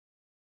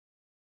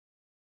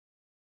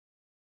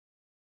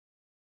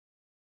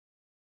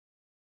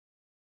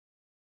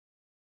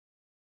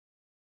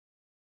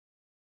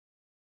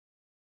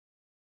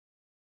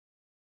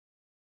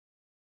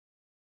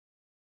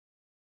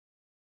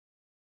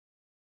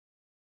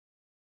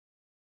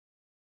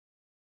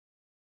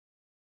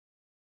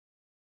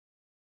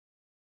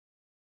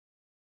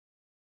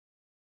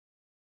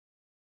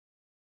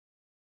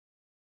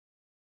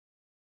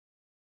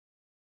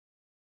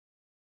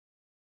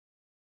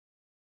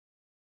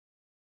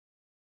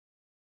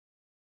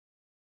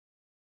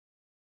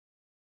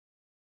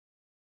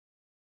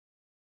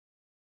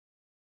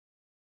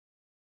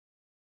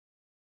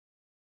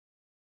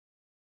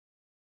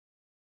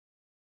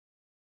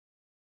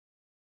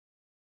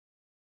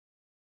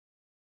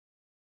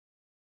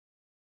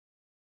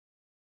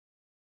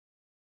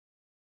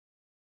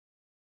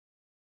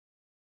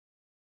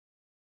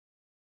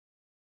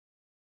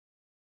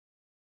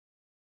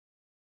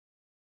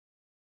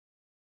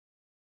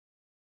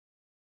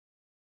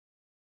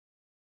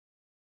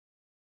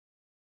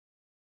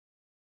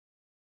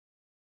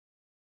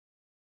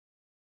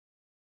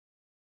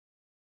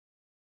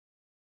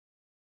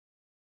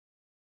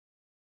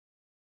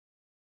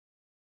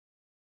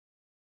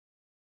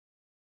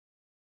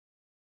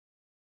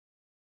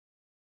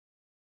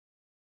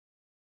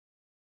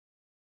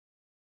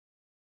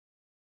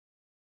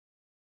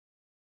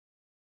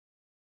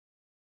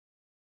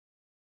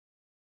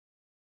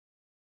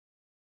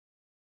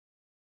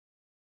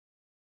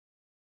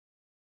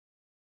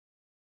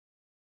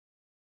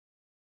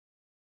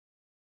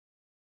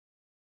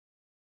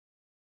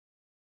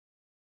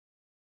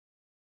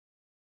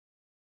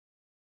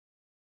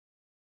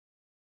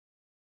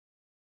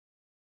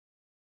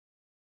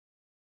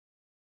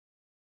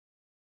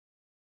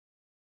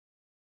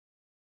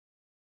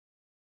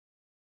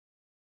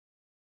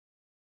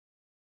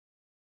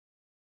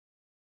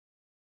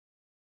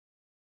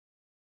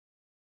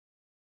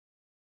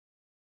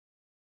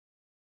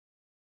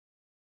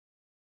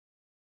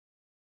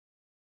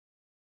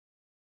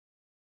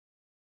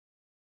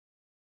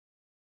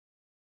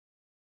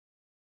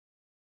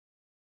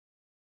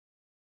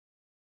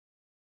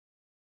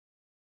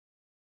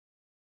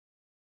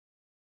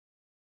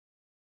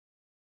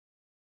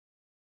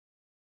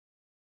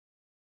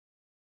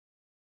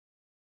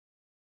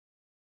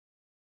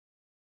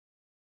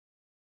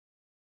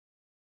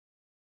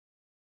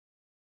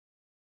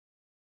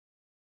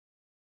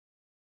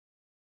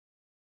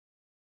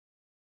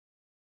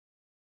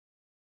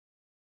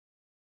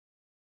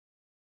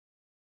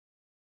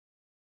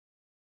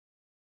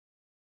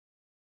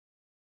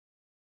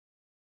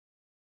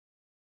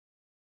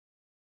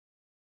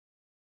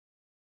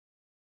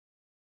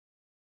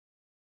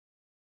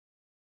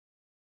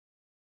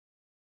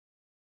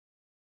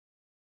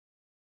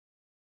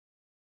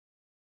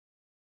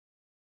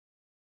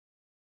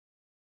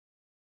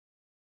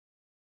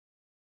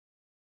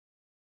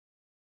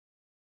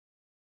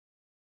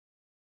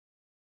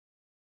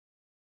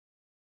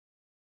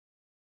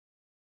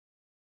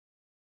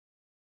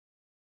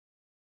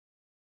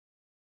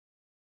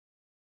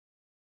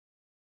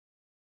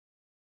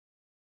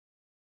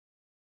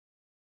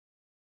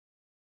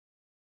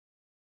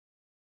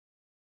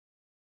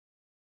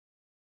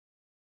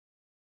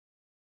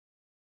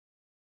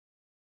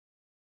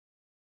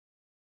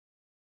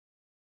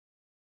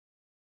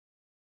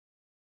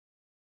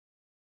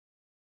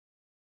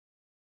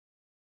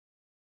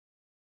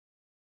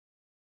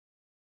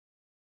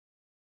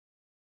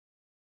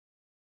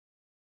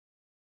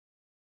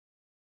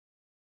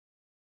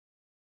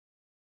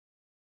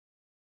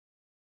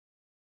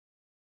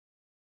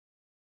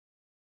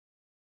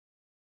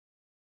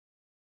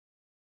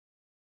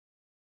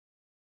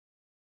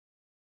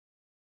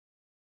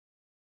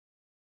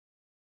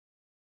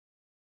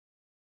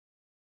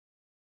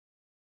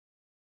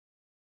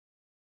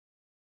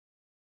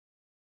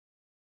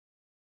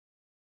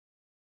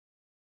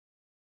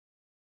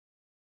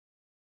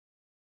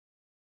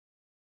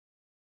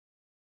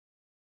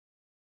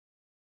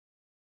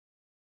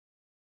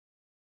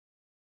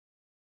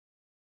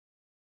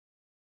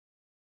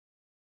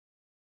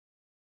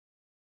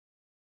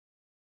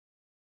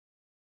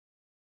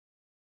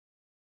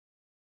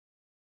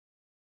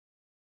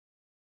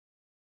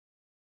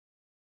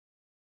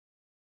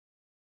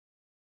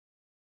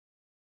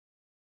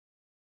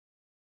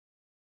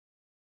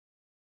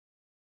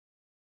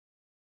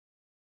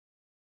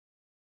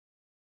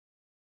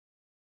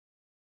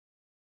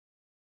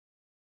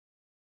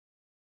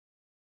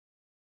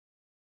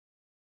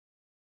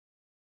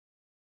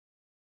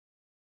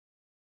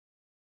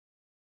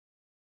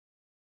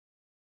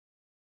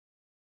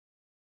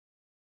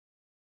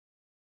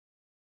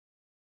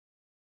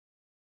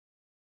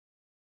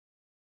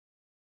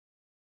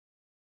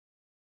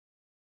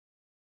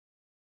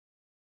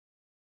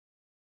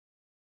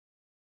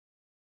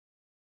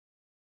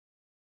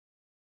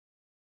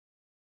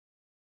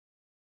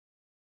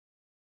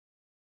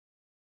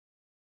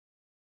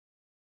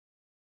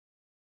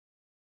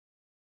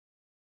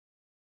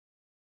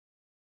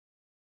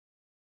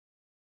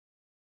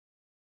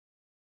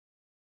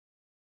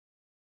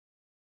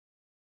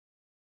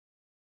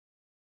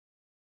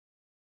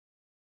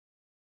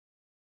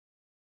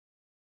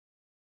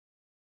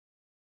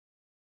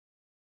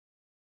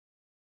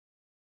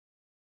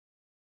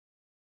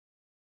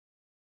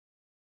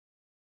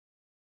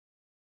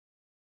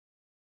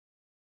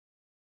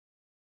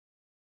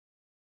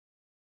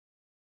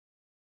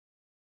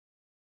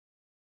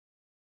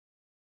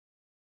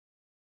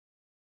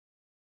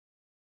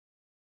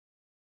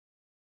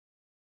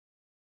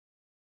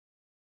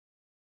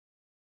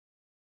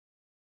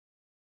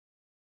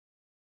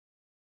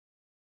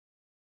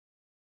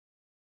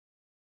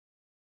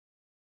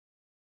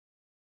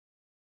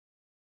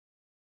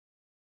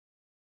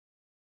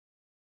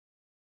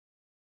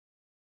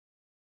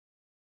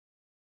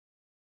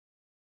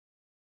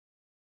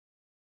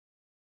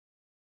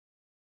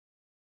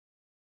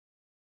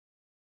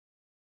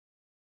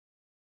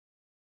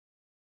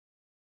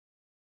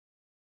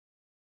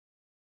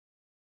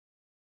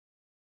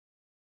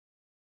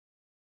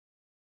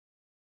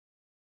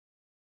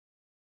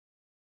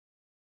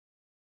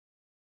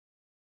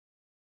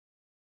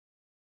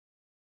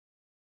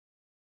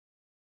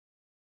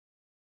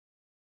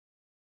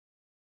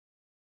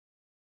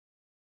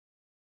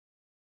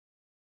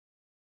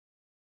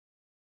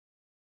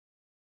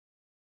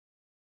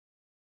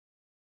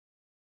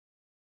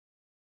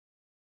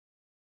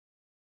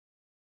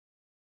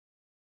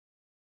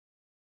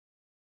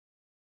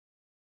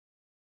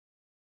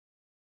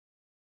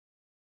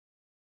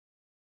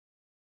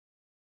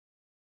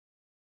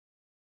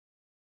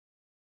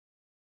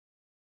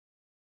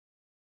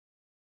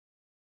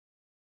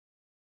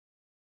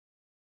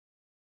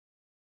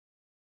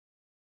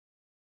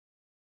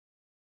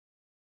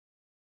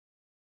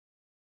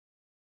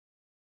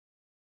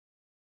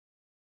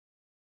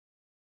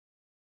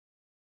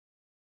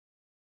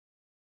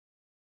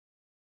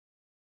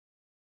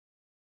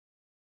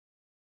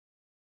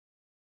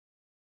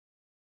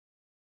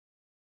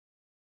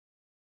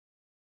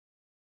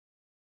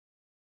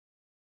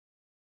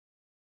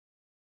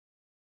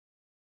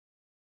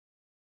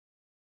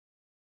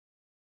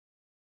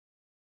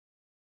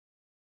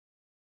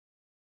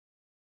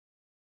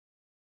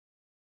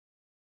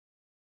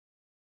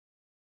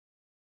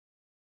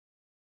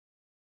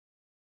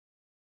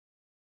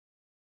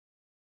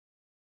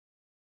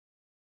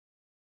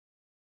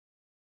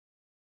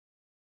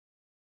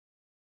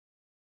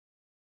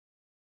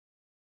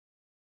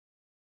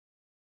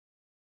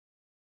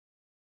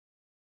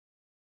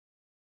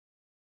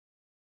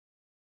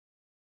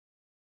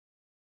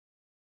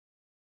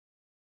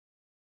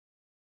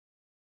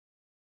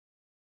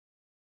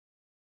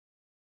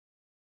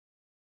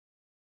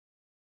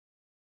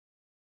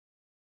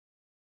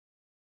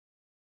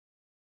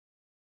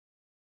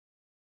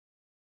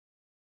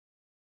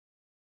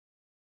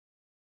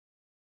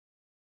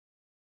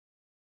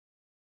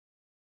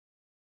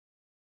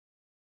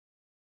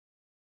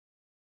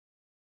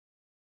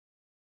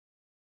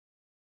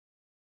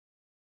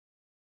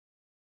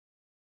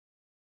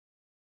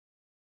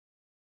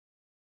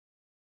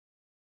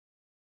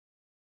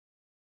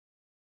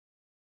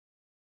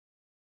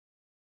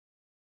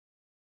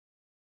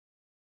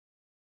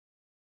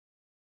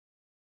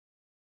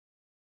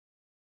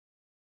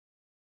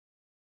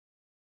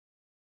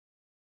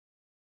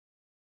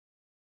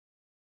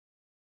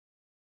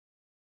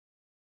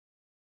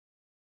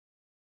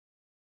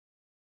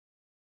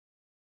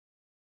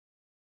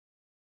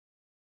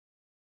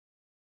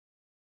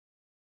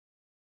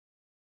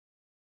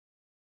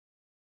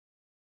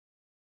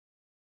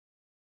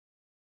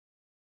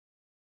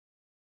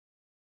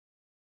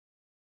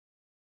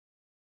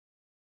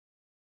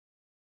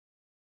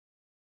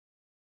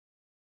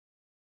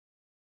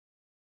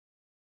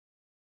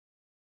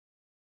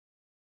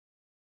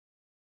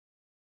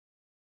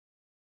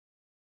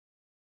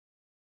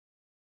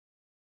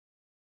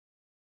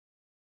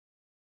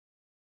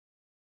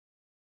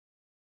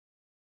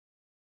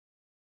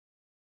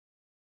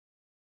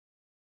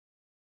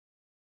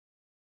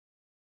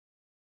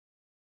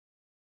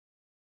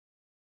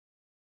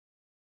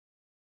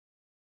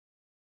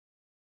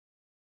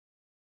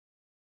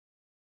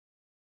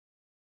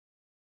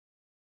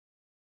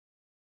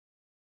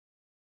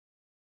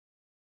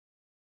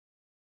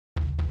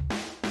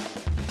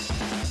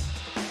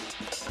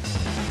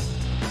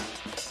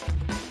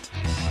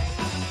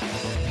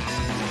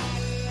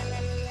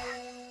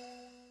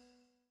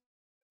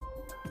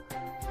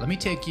Let me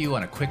take you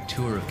on a quick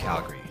tour of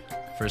Calgary.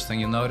 First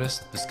thing you'll notice,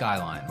 the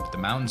skyline. With the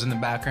mountains in the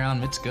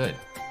background, it's good.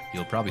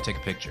 You'll probably take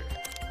a picture.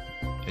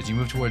 As you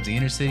move towards the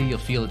inner city, you'll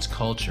feel its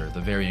culture, the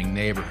varying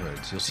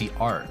neighborhoods. You'll see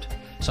art.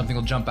 Something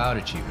will jump out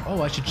at you.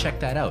 Oh, I should check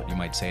that out, you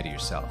might say to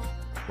yourself.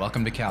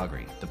 Welcome to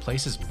Calgary. The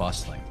place is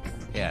bustling.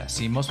 Yeah,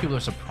 see, most people are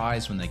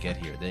surprised when they get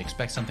here. They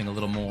expect something a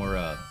little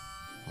more,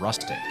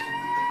 rustic.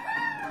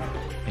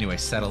 Anyway,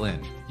 settle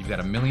in. You've got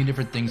a million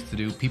different things to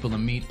do, people to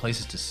meet,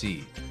 places to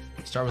see.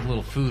 Start with a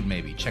little food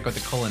maybe. Check out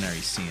the culinary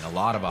scene. A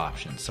lot of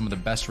options. Some of the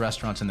best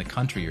restaurants in the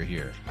country are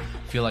here.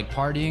 Feel like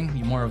partying?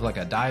 You more of like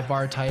a dive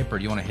bar type, or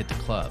do you want to hit the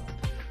club?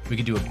 We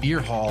could do a beer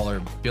hall or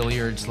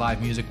billiards,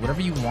 live music,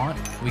 whatever you want,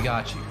 we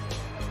got you.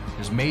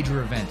 There's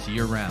major events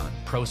year-round,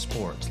 pro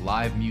sports,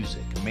 live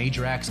music.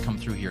 Major acts come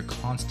through here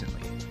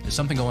constantly. There's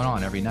something going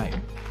on every night.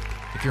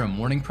 If you're a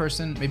morning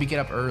person, maybe get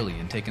up early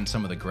and take in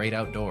some of the great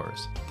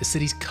outdoors. The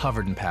city's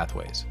covered in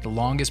pathways. The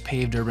longest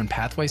paved urban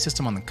pathway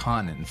system on the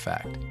continent, in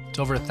fact. It's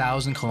over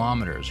 1,000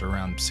 kilometers, or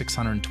around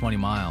 620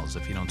 miles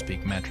if you don't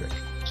speak metric.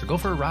 So go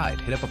for a ride,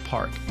 hit up a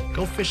park.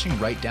 Go fishing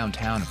right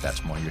downtown if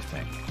that's more your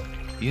thing.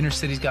 The inner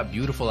city's got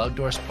beautiful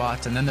outdoor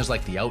spots, and then there's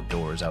like the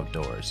outdoors.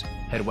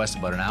 Head west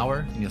about an hour,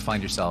 and you'll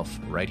find yourself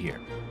right here.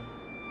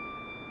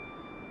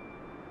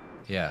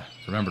 Yeah,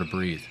 remember to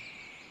breathe.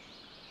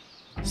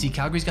 See,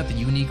 Calgary's got the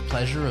unique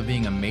pleasure of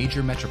being a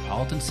major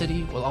metropolitan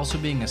city while also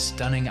being a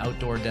stunning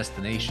outdoor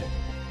destination.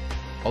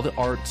 All the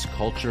arts,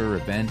 culture,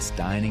 events,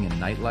 dining, and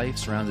nightlife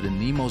surrounded in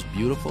the most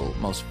beautiful,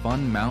 most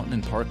fun mountain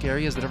and park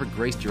areas that ever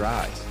graced your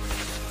eyes.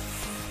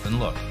 Then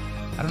look,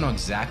 I don't know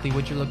exactly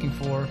what you're looking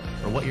for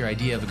or what your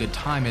idea of a good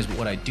time is, but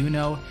what I do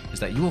know is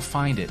that you will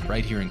find it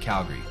right here in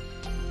Calgary.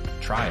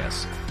 Try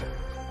us.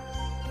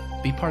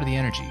 Be part of the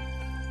energy.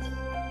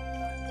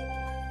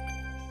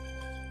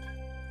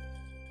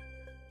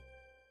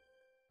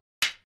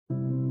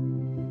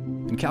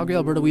 In Calgary,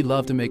 Alberta, we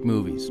love to make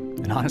movies,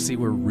 and honestly,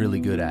 we're really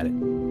good at it.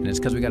 And it's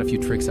because we got a few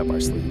tricks up our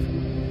sleeve.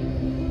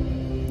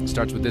 It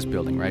starts with this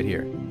building right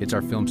here. It's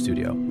our film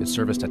studio. It's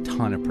serviced a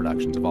ton of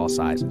productions of all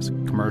sizes.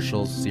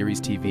 Commercials,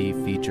 series TV,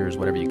 features,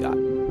 whatever you got.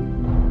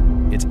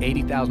 It's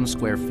 80,000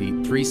 square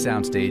feet, 3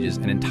 sound stages,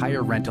 an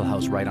entire rental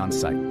house right on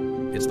site.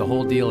 It's the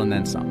whole deal and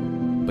then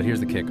some. But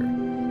here's the kicker.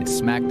 It's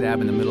smack dab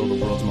in the middle of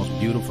the world's most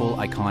beautiful,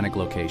 iconic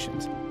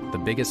locations. The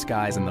biggest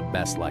skies and the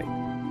best light.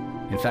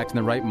 In fact, in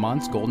the right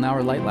months, golden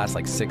hour light lasts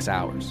like 6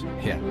 hours.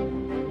 Yeah.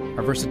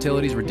 Our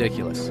versatility is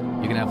ridiculous.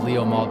 You can have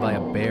Leo mauled by a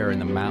bear in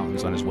the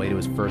mountains on his way to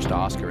his first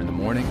Oscar in the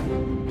morning,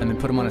 and then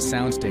put him on a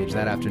soundstage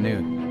that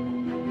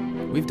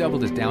afternoon. We've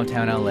doubled as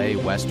downtown LA,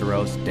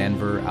 Westeros,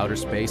 Denver, outer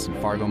space, and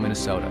Fargo,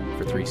 Minnesota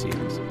for 3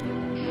 seasons.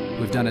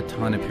 We've done a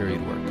ton of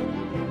period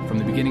work, from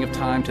the beginning of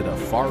time to the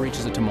far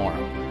reaches of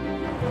tomorrow.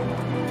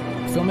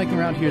 Filmmaking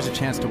around here is a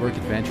chance to work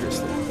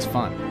adventurously. It's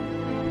fun.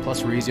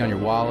 Plus, we're easy on your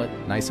wallet,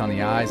 nice on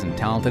the eyes, and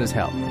talented as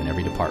hell in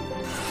every department.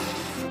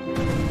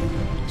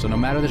 So no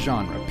matter the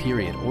genre,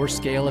 period, or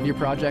scale of your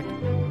project,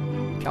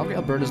 Calgary,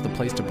 Alberta is the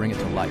place to bring it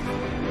to life.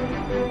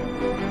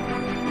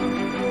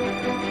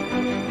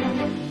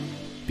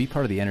 Be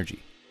part of the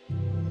energy.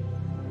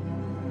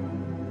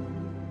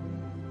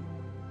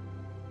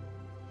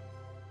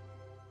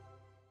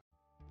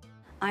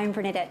 I'm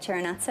Bernadette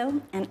Chiaranazzo,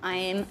 and I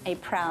am a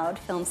proud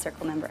Film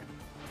Circle member.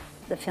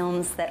 The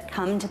films that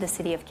come to the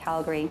city of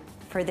Calgary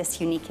for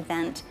this unique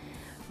event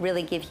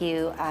really give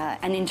you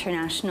an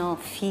international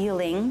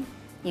feeling.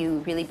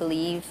 You really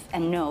believe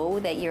and know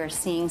that you're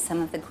seeing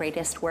some of the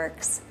greatest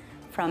works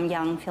from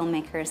young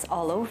filmmakers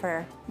all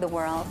over the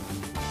world.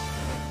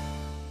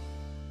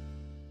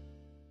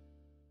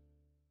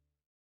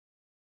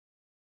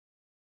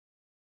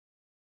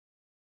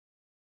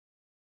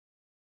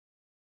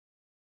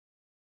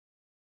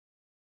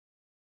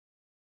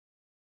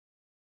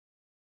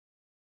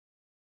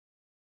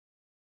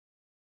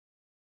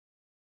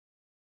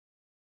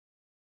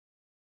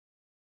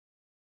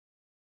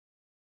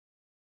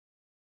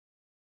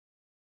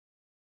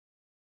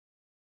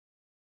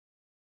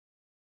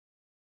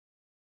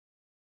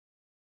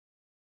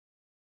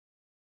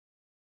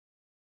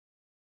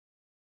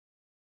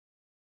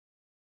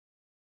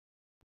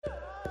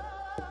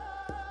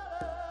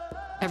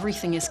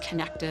 Everything is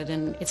connected,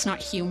 and it's not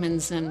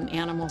humans and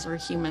animals or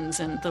humans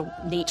and the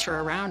nature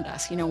around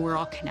us. You know, we're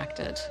all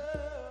connected.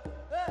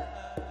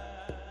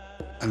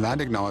 And that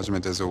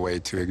acknowledgement is a way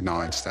to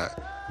acknowledge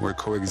that we're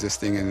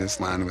coexisting in this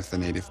land with the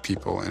native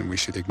people, and we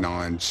should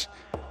acknowledge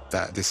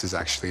that this is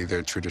actually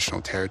their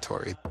traditional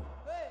territory.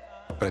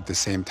 But at the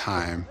same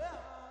time,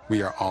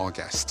 we are all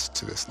guests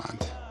to this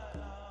land.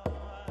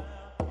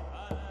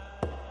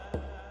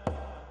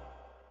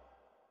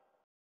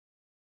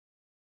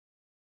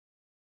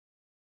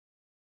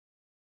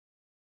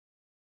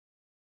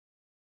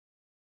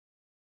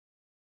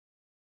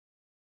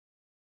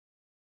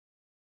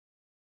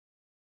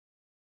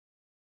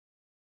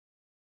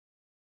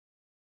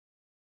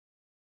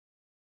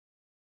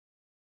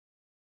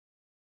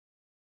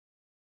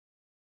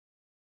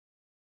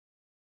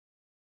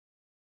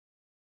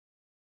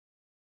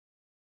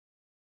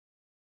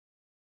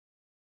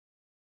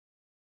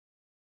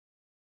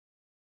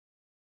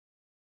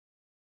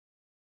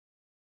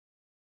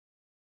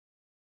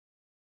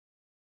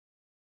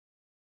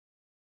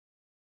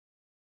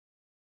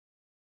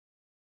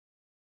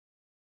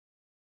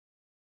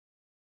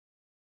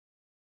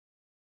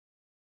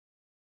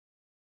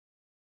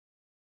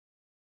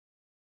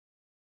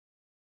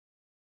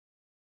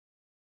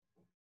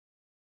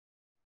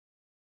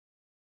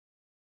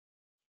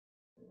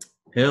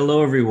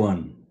 Hello,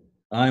 everyone.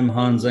 I'm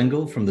Hans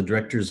Engel from the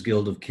Directors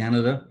Guild of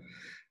Canada.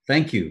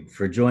 Thank you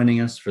for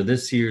joining us for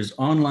this year's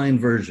online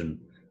version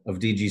of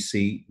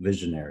DGC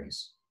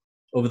Visionaries.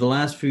 Over the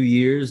last few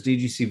years,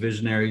 DGC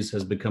Visionaries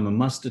has become a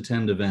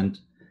must-attend event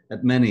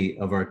at many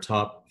of our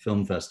top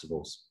film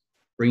festivals,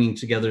 bringing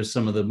together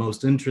some of the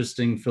most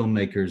interesting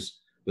filmmakers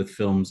with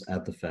films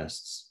at the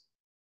fests.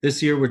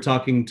 This year, we're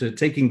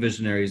taking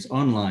Visionaries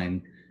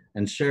online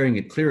and sharing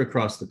it clear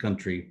across the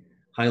country,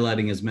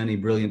 highlighting as many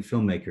brilliant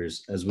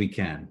filmmakers as we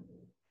can.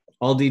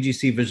 All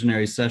DGC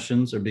Visionary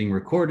sessions are being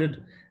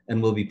recorded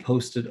and will be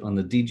posted on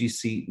the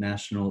DGC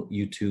National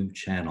YouTube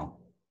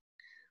channel.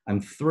 I'm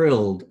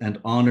thrilled and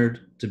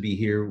honored to be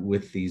here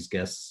with these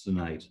guests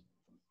tonight.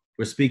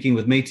 We're speaking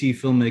with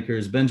Métis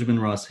filmmakers Benjamin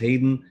Ross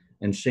Hayden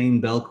and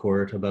Shane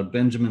Belcourt about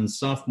Benjamin's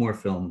sophomore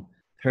film,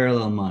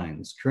 Parallel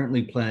Minds,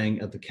 currently playing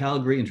at the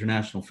Calgary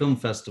International Film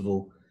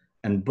Festival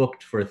and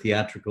booked for a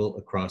theatrical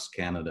across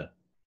Canada.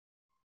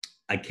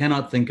 I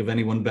cannot think of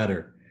anyone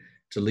better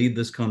to lead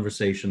this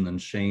conversation than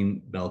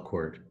Shane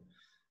Belcourt.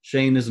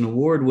 Shane is an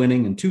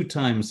award-winning and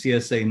two-time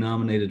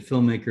CSA-nominated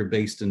filmmaker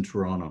based in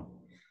Toronto.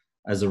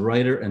 As a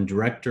writer and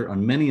director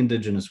on many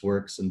Indigenous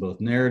works in both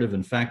narrative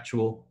and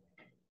factual,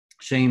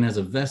 Shane has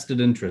a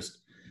vested interest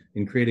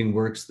in creating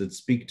works that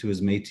speak to his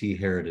Métis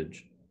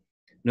heritage.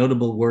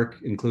 Notable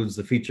work includes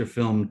the feature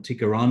film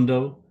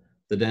Tikarondo,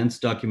 the dance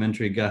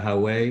documentary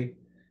Gahawe,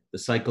 The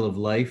Cycle of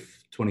Life,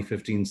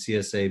 2015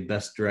 CSA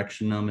Best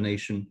Direction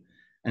nomination,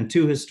 and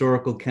two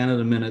historical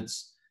Canada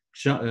Minutes,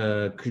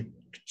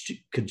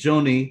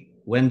 Kajoni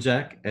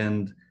Wenjak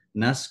and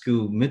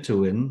Nasku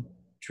Mituin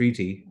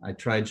Treaty. I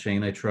tried,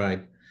 Shane, I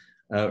tried.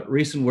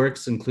 Recent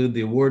works include the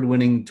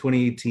award-winning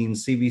 2018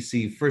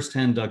 CBC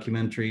first-hand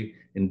documentary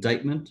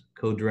Indictment,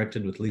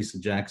 co-directed with Lisa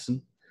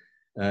Jackson,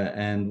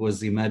 and was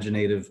the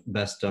Imaginative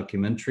Best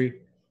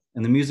Documentary,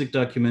 and the music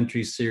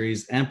documentary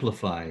series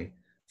Amplify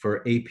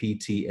for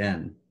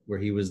APTN, where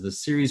he was the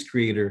series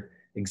creator,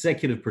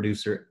 executive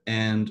producer,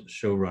 and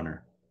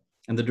showrunner.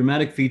 And the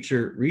dramatic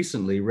feature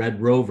recently, Red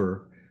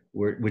Rover,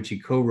 which he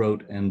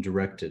co-wrote and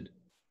directed.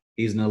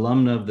 He's an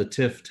alumna of the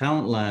TIFF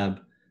Talent Lab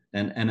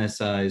and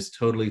NSI's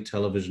Totally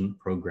Television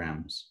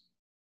programs.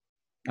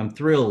 I'm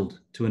thrilled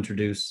to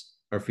introduce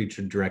our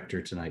featured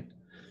director tonight.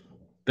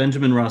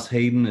 Benjamin Ross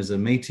Hayden is a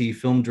Métis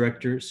film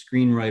director,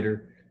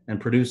 screenwriter, and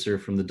producer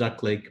from the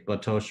Duck Lake,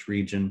 Batoche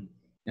region,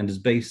 and is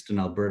based in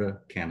Alberta,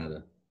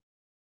 Canada.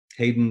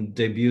 Hayden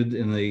debuted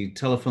in the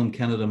Telefilm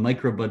Canada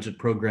micro-budget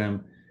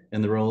program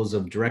in the roles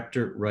of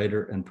director,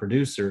 writer, and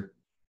producer,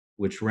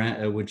 which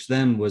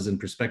then was in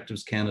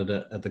Perspectives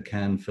Canada at the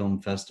Cannes Film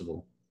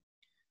Festival.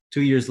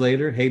 2 years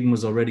later, Hayden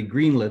was already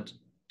greenlit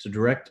to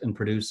direct and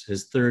produce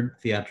his third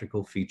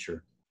theatrical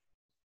feature.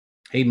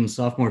 Hayden's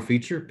sophomore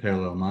feature,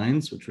 Parallel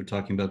Minds, which we're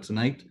talking about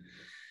tonight,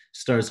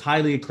 stars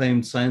highly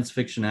acclaimed science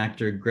fiction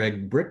actor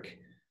Greg Brick.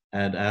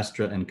 Ad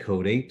Astra and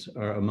Code 8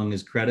 are among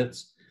his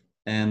credits,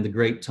 and the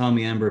great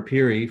Tommy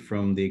Amber-Piri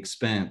from The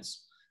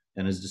Expanse,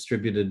 and is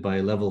distributed by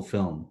Level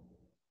Film.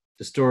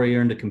 The story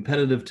earned a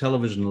competitive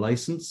television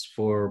license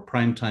for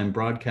primetime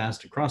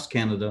broadcast across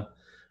Canada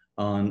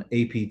on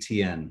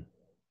APTN.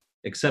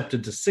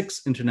 Accepted to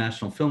 6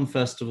 international film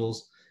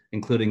festivals,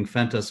 including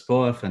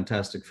Fantaspoa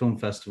Fantastic Film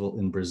Festival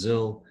in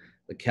Brazil,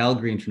 the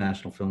Calgary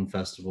International Film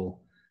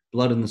Festival,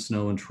 Blood in the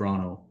Snow in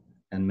Toronto,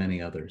 and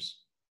many others.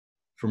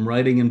 From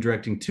writing and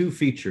directing 2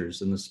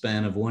 features in the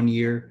span of 1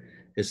 year,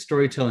 his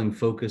storytelling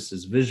focus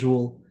is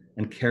visual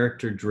and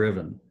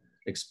character-driven,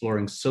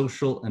 exploring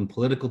social and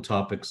political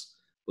topics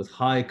with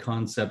high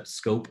concept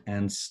scope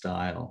and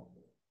style.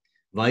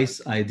 Vice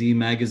ID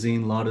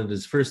magazine lauded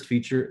his first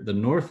feature, The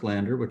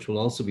Northlander, which we'll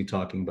also be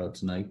talking about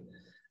tonight,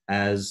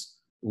 as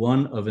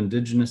one of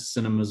Indigenous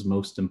cinema's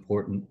most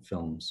important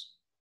films.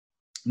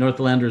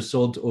 Northlander is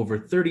sold to over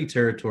 30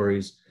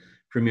 territories,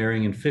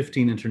 premiering in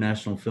 15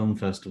 international film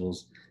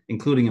festivals,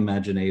 including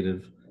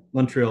Imaginative,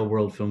 Montreal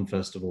World Film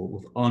Festival,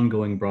 with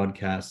ongoing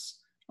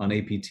broadcasts on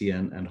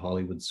APTN and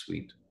Hollywood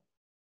Suite.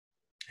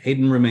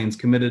 Hayden remains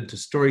committed to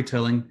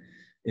storytelling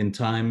in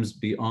times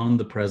beyond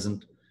the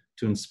present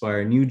to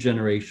inspire new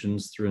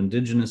generations through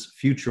Indigenous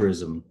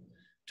futurism,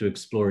 to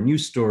explore new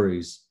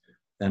stories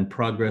and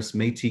progress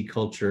Métis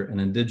culture and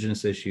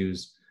Indigenous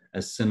issues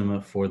as cinema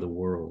for the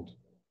world.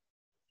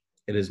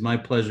 It is my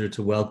pleasure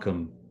to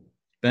welcome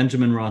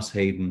Benjamin Ross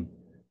Hayden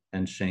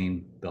and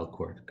Shane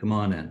Belcourt. Come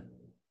on in.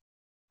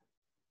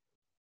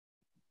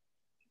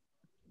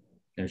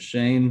 There's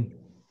Shane.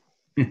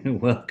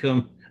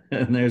 Welcome.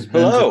 And there's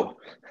Benjamin. Hello.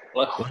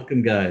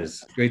 Welcome,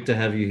 guys. Great to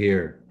have you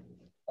here.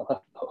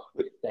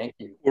 Thank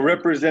you. We're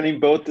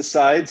representing both the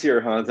sides here,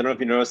 Hans. I don't know if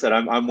you noticed that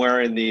I'm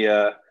wearing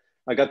the,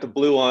 I got the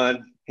blue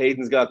on.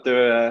 Hayden's got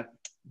the,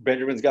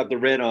 Benjamin's got the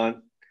red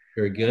on.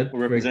 Very good. We're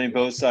representing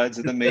both sides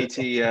of the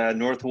Métis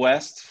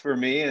Northwest for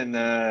me, and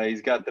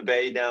he's got the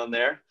bay down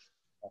there.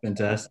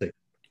 Fantastic.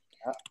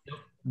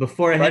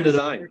 Before I hand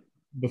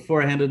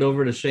it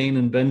over to Shane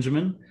and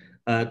Benjamin,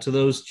 to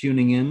those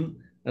tuning in,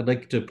 I'd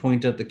like to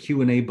point out the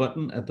Q&A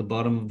button at the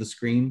bottom of the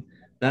screen.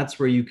 That's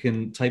where you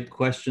can type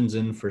questions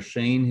in for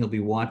Shane. He'll be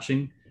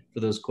watching for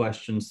those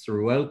questions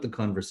throughout the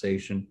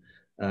conversation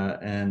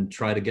and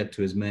try to get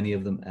to as many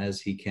of them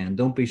as he can.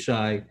 Don't be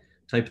shy,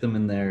 type them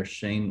in there.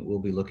 Shane will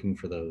be looking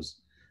for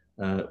those.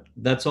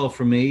 That's all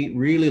from me.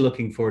 Really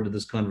looking forward to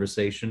this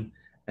conversation,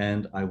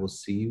 and I will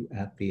see you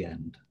at the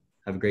end.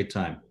 Have a great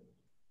time.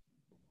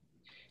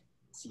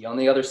 See you on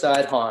the other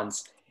side,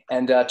 Hans.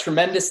 And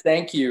tremendous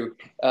thank you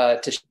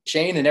to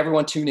Shane and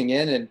everyone tuning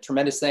in, and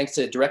tremendous thanks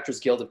to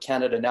Directors Guild of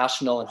Canada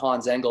National and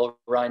Hans Engel,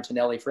 Ryan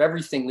Tonelli for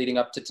everything leading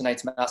up to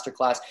tonight's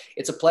masterclass.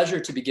 It's a pleasure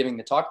to be giving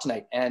the talk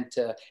tonight, and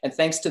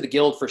thanks to the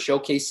Guild for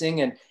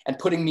showcasing and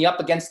putting me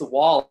up against the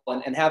wall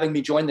and having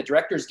me join the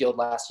Directors Guild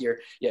last year.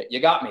 Yeah, you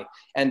got me.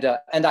 And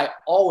I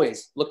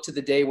always look to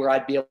the day where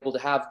I'd be able to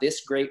have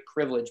this great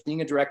privilege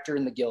being a director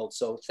in the Guild.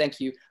 So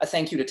thank you. A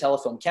thank you to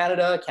Telefilm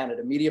Canada,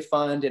 Canada Media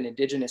Fund, and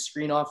Indigenous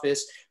Screen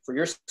Office for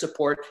your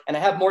support. And I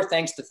have more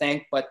thanks to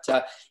thank, but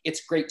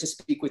it's great to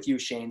speak with you,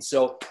 Shane.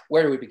 So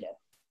where do we begin?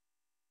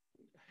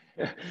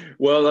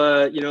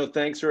 Well,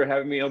 thanks for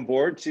having me on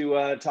board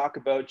to talk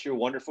about your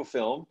wonderful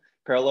film,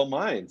 Parallel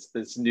Minds,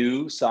 this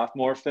new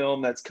sophomore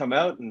film that's come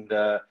out. And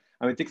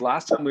I think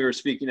last time we were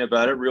speaking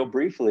about it real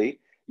briefly,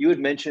 you had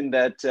mentioned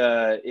that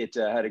it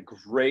had a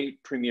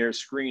great premiere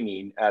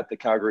screening at the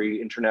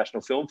Calgary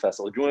International Film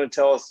Festival. Do you want to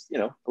tell us,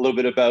 a little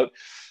bit about,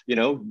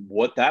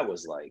 what that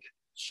was like?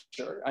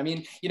 Sure. I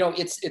mean,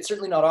 it's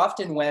certainly not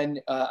often when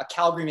a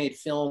Calgary-made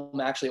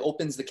film actually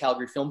opens the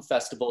Calgary Film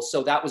Festival.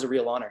 So that was a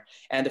real honor.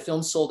 And the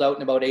film sold out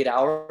in about 8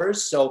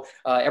 hours. So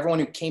everyone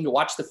who came to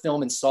watch the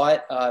film and saw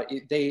it,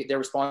 their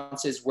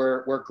responses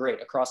were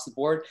great across the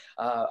board.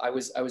 I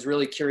was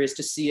really curious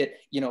to see it,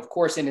 of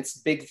course, in its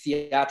big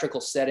theatrical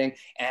setting.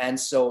 And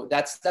so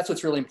that's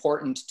what's really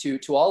important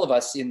to all of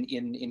us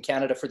in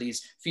Canada for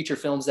these feature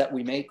films that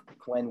we make,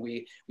 when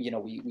we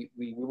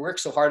work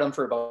so hard on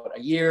for about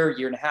a year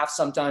and a half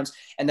sometimes,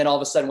 and then all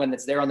of a sudden when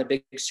it's there on the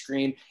big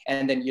screen,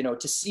 and then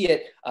to see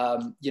it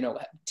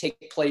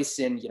take place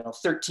in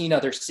 13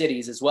 other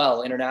cities as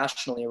well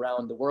internationally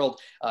around the world,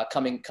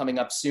 coming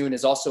up soon,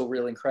 is also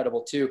really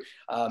incredible too.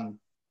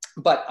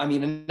 But I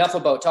mean, enough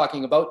about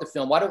talking about the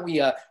film. Why don't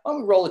we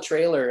roll a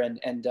trailer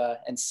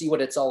and see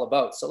what it's all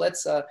about? So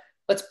let's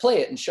play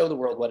it and show the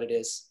world what it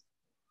is.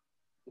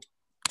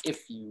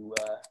 If you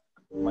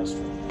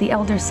The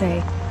elders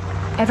say,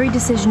 every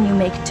decision you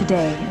make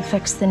today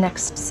affects the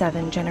next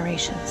 7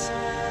 generations.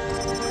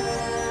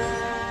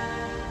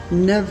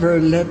 Never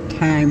let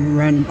time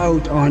run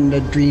out on the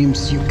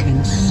dreams you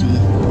can see.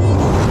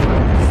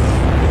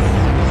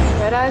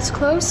 Red eyes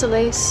close,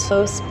 Elise.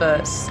 Close,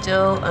 but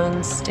still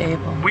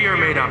unstable. We are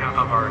made up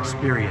of our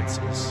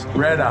experiences.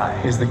 Red eye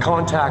is the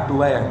contact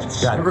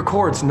lens that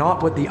records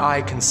not what the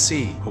eye can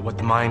see, but what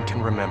the mind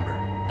can remember.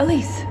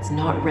 Elise, it's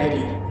not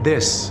ready.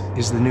 This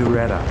is the new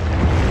red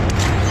eye.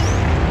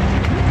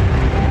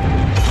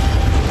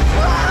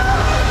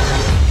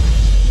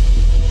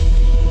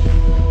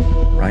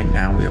 Right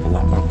now, we have a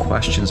lot more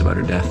questions about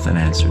her death than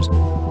answers.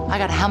 I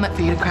got a helmet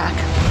for you to crack.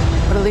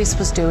 What Elise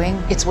was doing,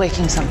 it's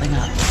waking something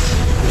up.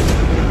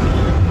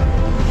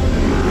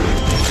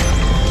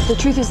 The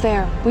truth is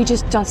there. We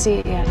just don't see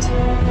it yet.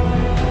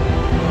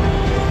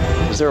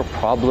 Is there a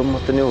problem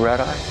with the new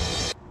red eye?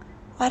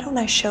 Why don't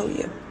I show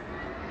you?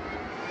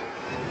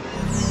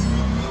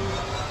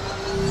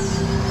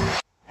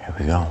 Here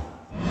we go.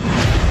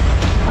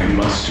 I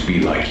must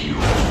be like you.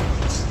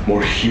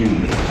 More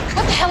human.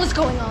 What the hell is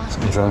going on?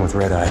 Something's wrong with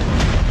red eye.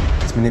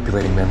 It's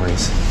manipulating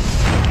memories.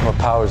 What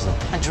powers them?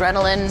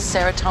 Adrenaline,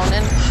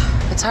 serotonin,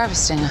 it's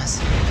harvesting us.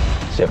 Do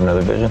you have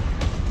another vision?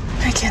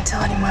 I can't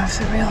tell anymore if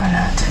they're real or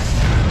not.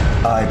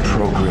 I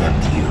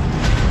programmed you.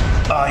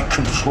 I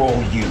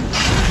control you.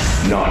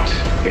 Not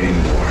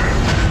anymore.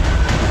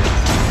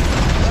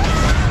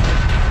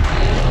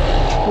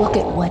 Look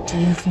at what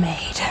you've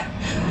made.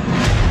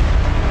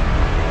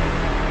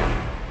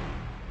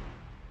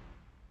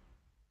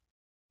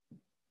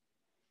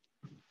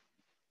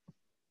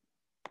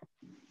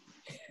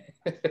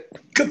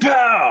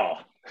 Kapow!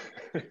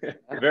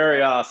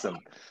 Very awesome.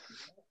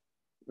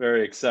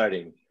 Very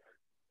exciting.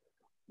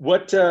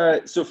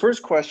 So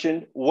first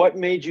question, what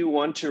made you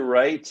want to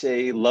write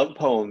a love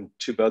poem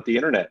about the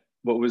internet?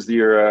 What was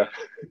your,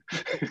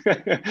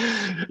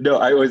 no,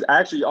 I was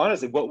actually,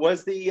 honestly, what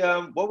was the,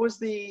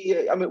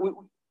 I mean,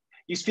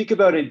 you speak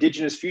about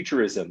Indigenous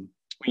futurism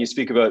when you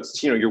speak about,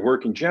 your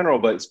work in general,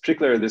 but it's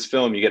particularly this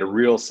film, you get a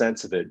real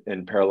sense of it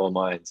in Parallel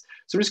Minds.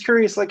 So I'm just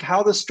curious,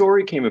 how the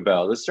story came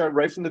about. Let's start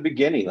right from the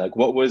beginning.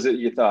 What was it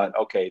you thought,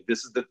 okay,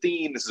 this is the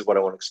theme, this is what I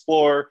want to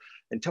explore.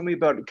 And tell me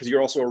about it, because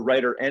you're also a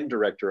writer and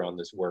director on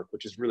this work,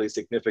 which is really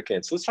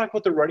significant. So let's talk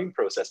about the writing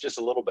process just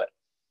a little bit.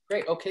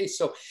 Great. Okay.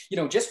 So,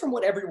 just from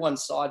what everyone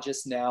saw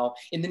just now,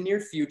 in the near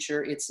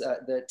future, it's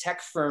the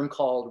tech firm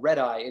called Red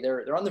Eye.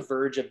 They're on the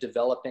verge of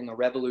developing a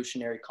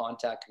revolutionary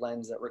contact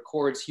lens that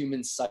records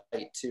human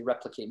sight to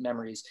replicate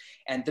memories.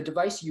 And the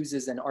device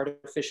uses an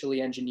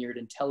artificially engineered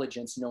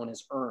intelligence known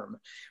as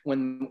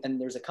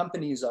and there's a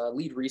company's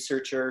lead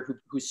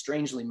researcher who's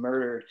strangely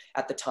murdered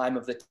at the time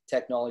of the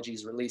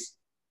technology's release.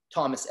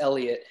 Thomas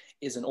Elliot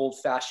is an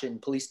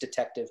old-fashioned police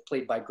detective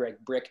played by Greg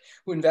Brick,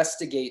 who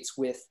investigates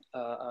with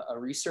a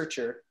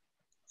researcher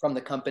from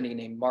the company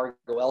named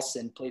Margot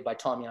Elson, played by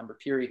Tom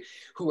Yamber-Piri,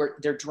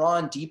 they're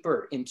drawn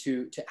deeper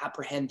to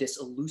apprehend this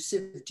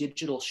elusive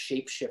digital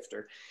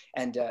shapeshifter,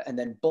 and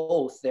then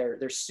both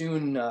they're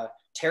soon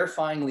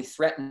terrifyingly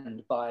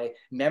threatened by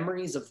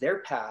memories of their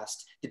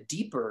past, the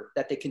deeper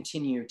that they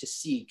continue to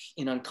seek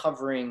in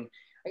uncovering,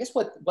 I guess,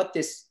 what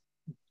this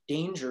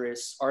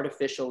dangerous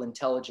artificial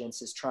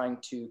intelligence is trying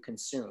to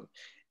consume.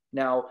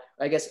 Now,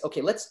 I guess,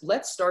 okay, let's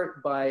start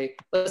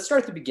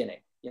at the beginning.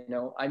 You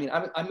know, I mean,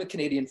 I'm a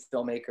Canadian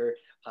filmmaker.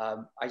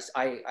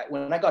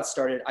 When I got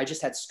started, I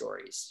just had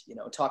stories, you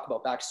know, talk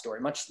about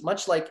backstory,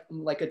 much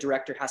like a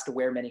director has to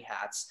wear many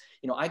hats.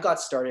 You know, I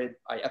got started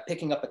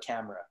picking up a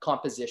camera,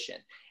 composition.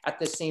 At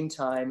the same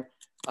time,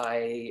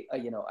 I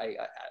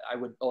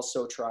would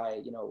also try,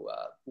 you know,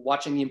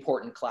 watching the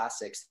important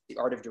classics, the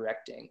art of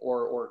directing,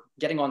 or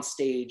getting on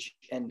stage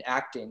and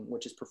acting,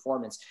 which is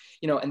performance,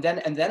 you know, and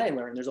then I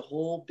learned there's a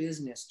whole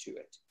business to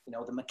it, you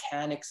know, the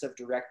mechanics of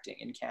directing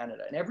in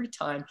Canada. And every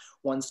time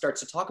one starts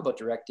to talk about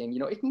directing, you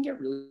know, it can get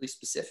really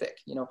specific,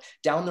 you know,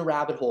 down the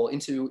rabbit hole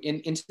into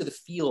the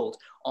field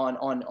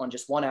on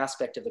just one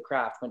aspect of the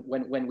craft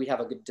when we have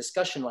a good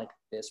discussion like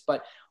this.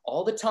 But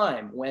all the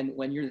time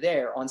when you're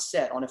there on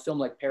set on a film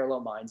like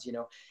Parallel Minds, you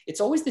know, it's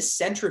always this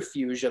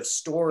centrifuge of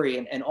story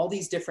and all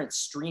these different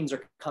streams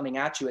are coming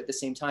at you at the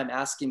same time,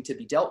 asking to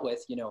be dealt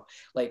with, you know,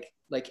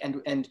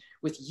 and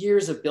with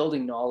years of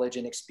building knowledge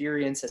and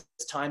experience as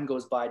time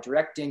goes by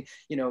directing,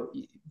 you know,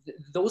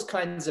 those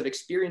kinds of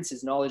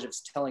experiences, knowledge of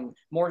telling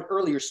more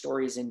earlier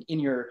stories in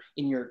your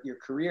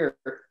career,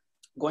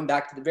 going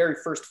back to the very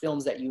first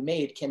films that you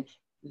made, can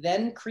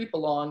then creep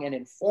along and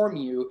inform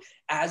you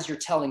as you're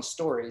telling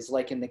stories,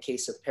 like in the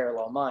case of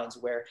Parallel Minds,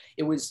 where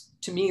it was,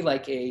 to me,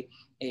 like it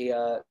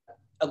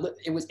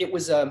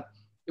was a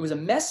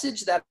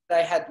message that I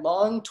had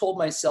long told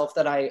myself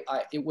that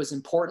it was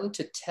important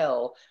to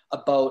tell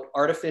about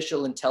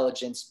artificial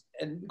intelligence.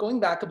 And going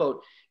back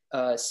about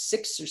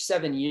 6 or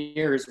 7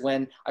 years,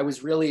 when I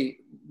was really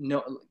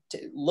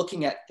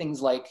looking at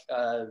things like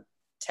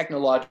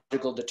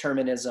technological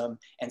determinism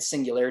and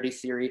singularity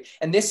theory.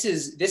 And this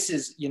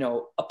is, you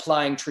know,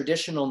 applying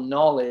traditional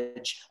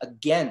knowledge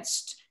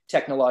against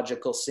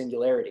technological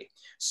singularity.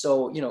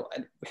 So, you know,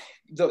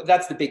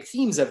 that's the big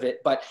themes of it.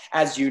 But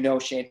as you know,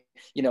 Shane,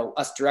 you know,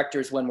 us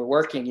directors, when we're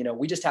working, you know,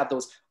 we just have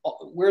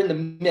we're in the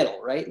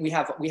middle, right? We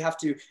have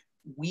to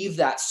weave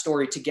that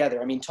story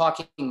together. I mean,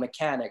 talking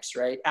mechanics,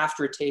 right?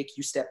 After a take,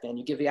 you step in,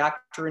 you give the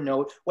actor a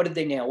note. What did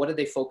they nail? What did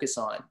they focus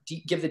on?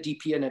 Give the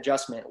DP an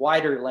adjustment,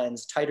 wider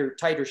lens,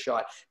 tighter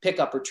shot, pick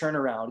up or turn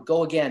around,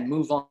 go again,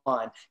 move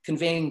on,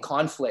 conveying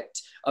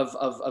conflict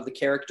of the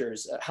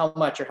characters, how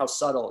much or how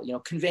subtle, you know,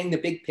 conveying the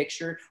big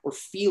picture or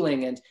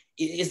feeling. And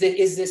is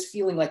this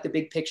feeling like the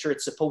big picture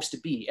it's supposed to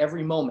be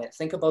every moment?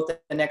 Think about the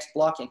next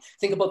blocking.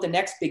 Think about the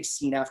next big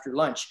scene after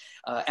lunch.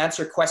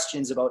 Answer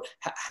questions about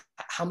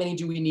how many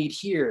do we need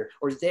here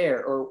or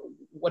there, or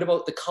what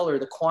about the color,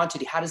 the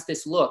quantity? How does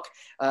this look?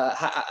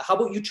 How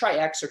about you try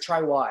X or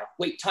try Y?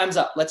 Wait, time's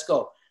up. Let's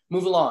go.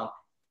 Move along.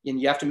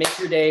 And you have to make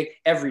your day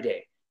every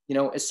day. You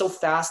know, it's so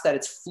fast that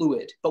it's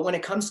fluid. But when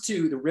it comes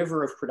to the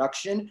river of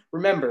production,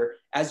 remember,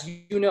 as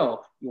you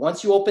know,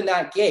 once you open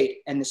that gate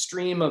and the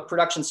stream of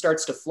production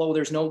starts to flow,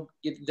 there's no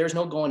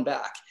going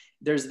back.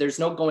 There's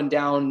no going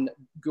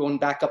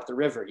back up the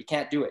river. You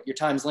can't do it. Your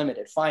time's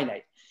limited,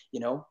 finite. You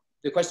know,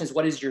 the question is,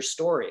 what is your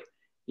story?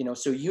 You know,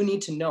 so you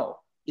need to know,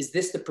 is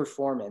this the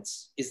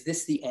performance? Is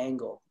this the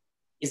angle?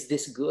 Is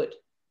this good?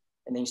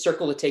 And then you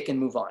circle the take and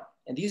move on.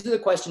 And these are the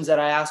questions that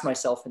I ask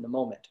myself in the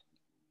moment.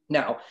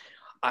 Now,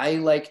 I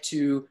like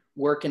to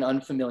work in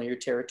unfamiliar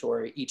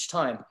territory each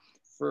time.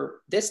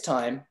 For this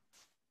time,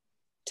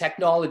 I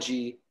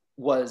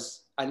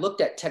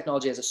looked at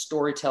technology as a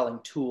storytelling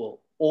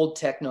tool, old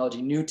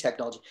technology, new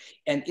technology.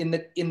 And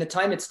in the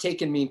time it's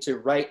taken me to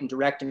write and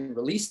direct and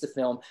release the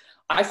film,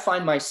 I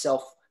find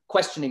myself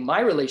questioning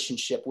my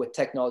relationship with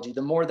technology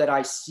the more that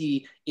I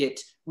see it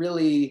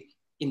really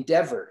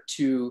endeavor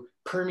to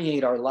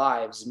permeate our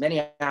lives,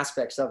 many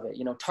aspects of it,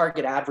 you know,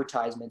 target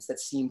advertisements that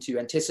seem to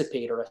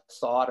anticipate or a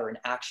thought or an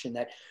action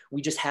that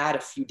we just had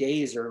a few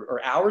days or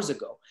hours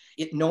ago.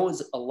 It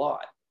knows a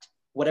lot,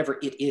 whatever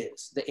it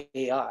is, the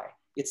AI.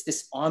 It's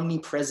this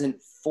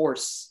omnipresent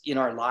force in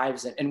our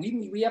lives. And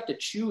we have to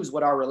choose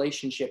what our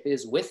relationship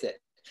is with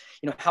it.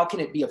 You know, how can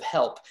it be of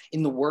help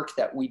in the work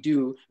that we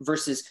do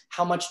versus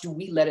how much do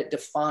we let it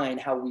define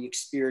how we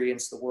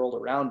experience the world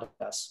around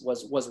us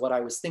was what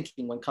I was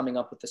thinking when coming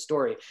up with the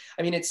story.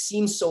 I mean, it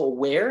seems so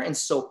aware and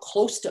so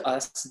close to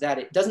us that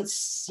it doesn't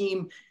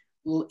seem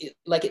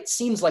like it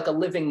seems like a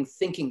living,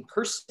 thinking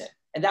person.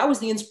 And that was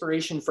the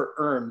inspiration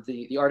for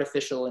the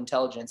artificial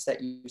intelligence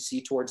that you see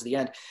towards the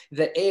end.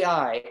 The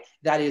AI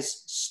that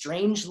is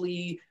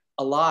strangely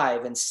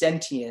alive and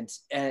sentient,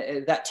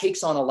 that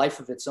takes on a life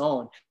of its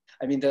own.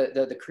 I mean,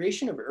 the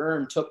creation of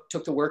URM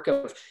took the work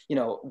of, you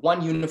know,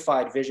 one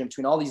unified vision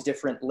between all these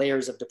different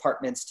layers of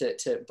departments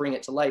to bring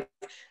it to life.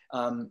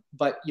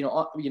 But you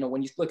know,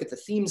 when you look at the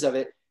themes of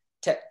it,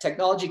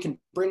 technology can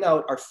bring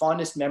out our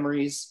fondest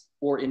memories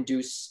or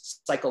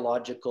induce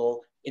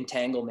psychological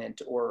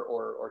entanglement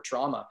or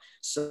trauma.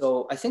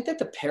 So I think that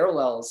the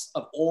parallels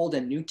of old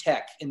and new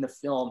tech in the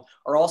film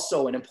are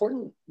also an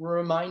important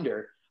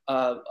reminder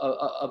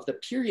of the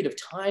period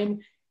of time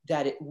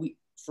that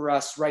for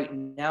us right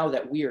now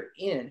that we are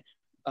in.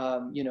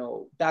 You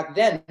know, back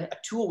then a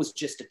tool was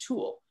just a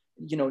tool.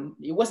 You know,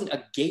 it wasn't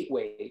a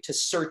gateway to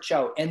search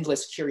out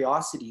endless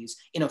curiosities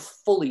in a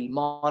fully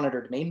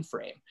monitored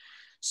mainframe.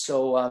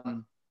 So,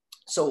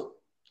 so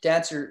to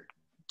answer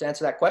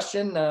that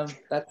question,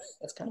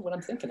 that's kind of what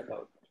I'm thinking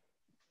about.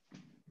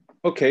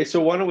 Okay, so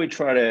why don't we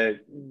try to,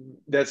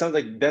 that sounds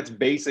like that's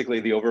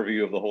basically the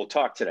overview of the whole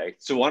talk today.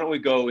 So why don't we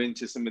go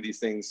into some of these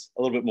things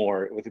a little bit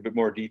more, with a bit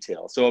more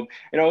detail. So,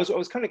 and I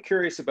was kind of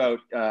curious about,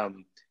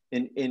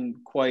 and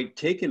quite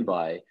taken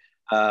by,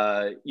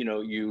 you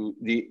know,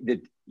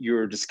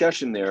 your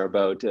discussion there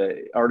about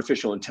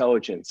artificial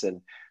intelligence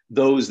and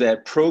those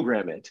that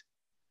program it,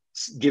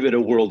 give it a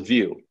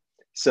worldview.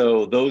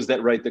 So those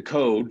that write the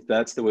code,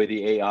 that's the way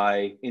the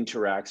AI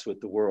interacts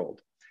with the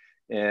world.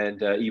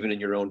 And even in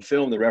your own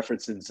film, the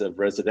references of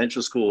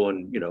residential school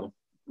and, you know,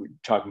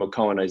 talking about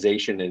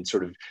colonization and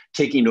sort of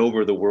taking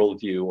over the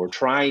worldview or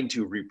trying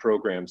to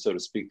reprogram, so to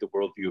speak, the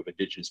worldview of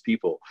Indigenous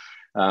people.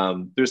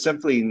 There's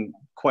something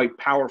quite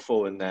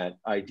powerful in that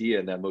idea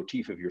and that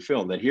motif of your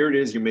film, that here it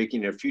is, you're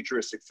making a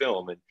futuristic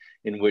film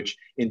in which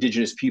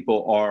Indigenous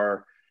people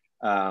are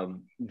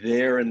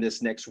there in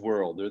this next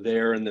world. They're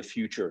there in the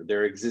future.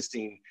 They're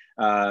existing,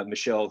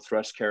 Michelle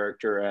Thrust's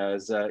character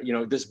as, you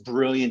know, this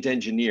brilliant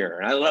engineer.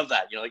 And I love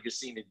that, you know, like you're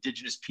seeing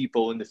Indigenous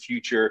people in the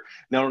future,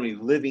 not only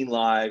living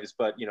lives,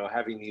 but, you know,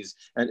 having these,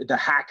 and the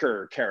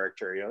hacker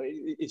character, you know,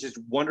 it's just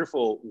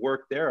wonderful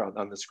work there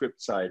on the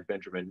script side,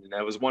 Benjamin. And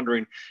I was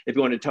wondering if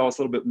you want to tell us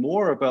a little bit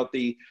more about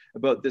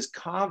this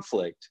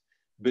conflict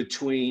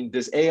between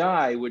this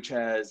AI, which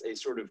has a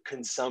sort of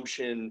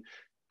consumption,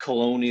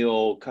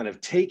 colonial kind of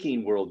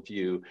taking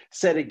worldview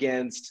set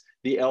against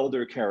the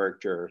elder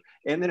character.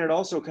 And then it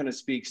also kind of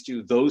speaks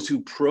to those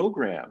who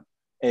program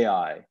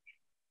AI.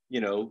 You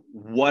know,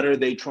 what are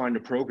they trying to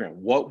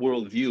program? What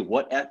worldview,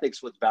 what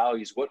ethics, what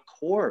values, what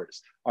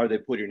cores are they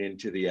putting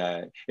into the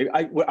AI?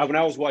 When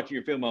I was watching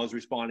your film, I was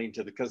responding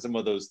to some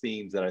of those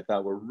themes that I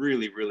thought were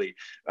really, really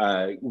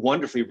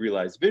wonderfully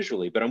realized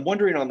visually. But I'm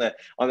wondering on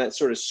that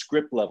sort of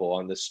script level,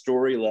 on the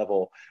story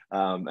level,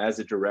 as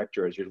a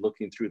director, as you're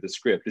looking through the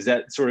script, is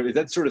that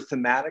sort of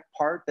thematic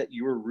part that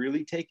you were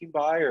really taken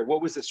by, or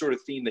what was the sort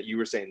of theme that you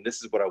were saying,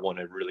 this is what I want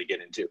to really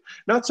get into?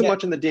 Not so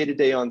much in the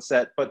day-to-day on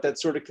set, but that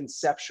sort of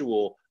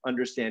conceptual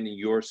understanding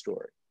your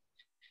story.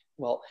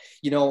 Well,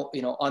 you know,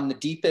 on the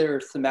deeper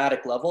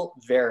thematic level,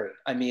 very.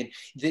 I mean,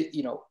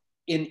 you know,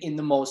 in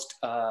the most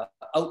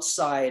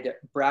outside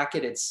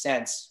bracketed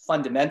sense,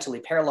 fundamentally,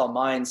 Parallel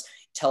Minds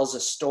tells a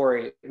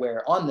story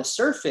where on the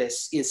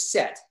surface is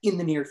set in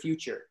the near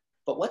future,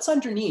 but what's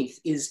underneath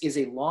is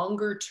a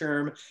longer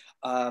term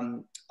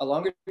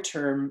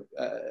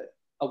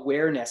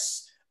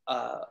awareness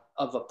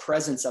of a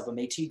presence of a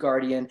Métis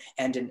guardian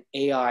and an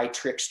AI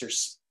trickster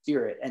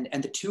spirit,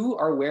 and the two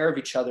are aware of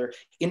each other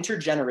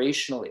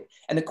intergenerationally.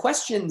 And the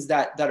questions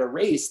that are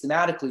raised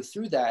thematically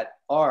through that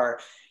are,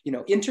 you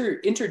know,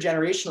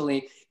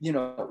 intergenerationally, you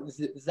know,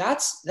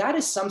 that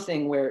is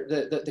something where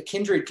the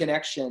kindred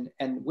connection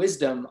and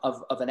wisdom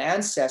of an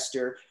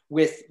ancestor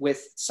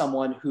with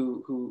someone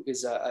who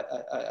is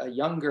a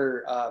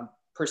younger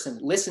person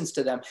listens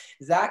to them,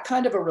 that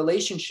kind of a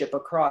relationship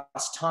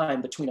across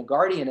time between a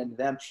guardian and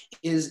them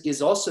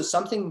is also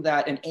something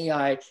that an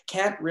AI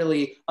can't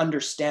really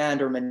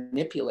understand or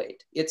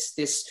manipulate. It's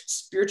this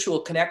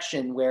spiritual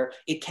connection where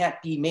it can't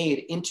be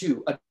made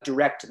into a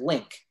direct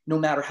link, no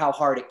matter how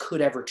hard it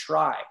could ever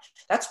try.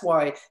 That's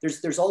why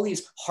there's all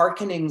these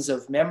hearkenings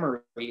of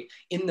memory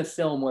in the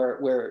film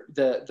where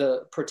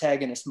the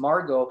protagonist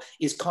Margot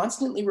is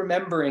constantly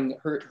remembering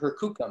her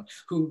kukum,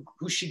 who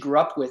she grew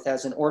up with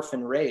as an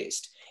orphan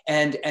raised,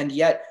 and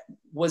yet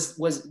was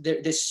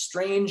there this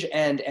strange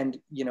and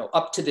you know,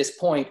 up to this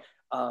point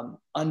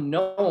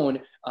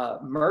unknown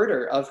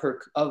murder of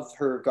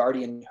her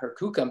guardian, her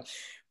kukum.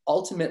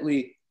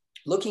 Ultimately,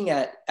 looking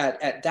at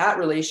that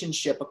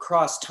relationship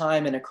across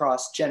time and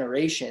across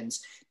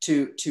generations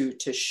to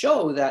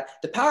show that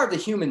the power of the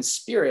human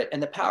spirit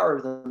and the power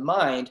of the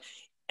mind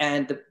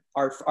and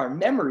our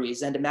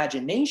memories and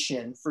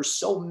imagination for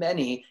so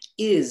many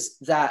is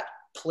that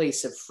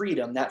place of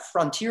freedom, that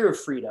frontier of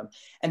freedom.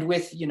 And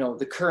with, you know,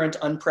 the current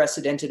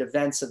unprecedented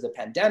events of the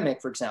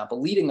pandemic, for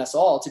example, leading us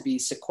all to be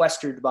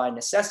sequestered by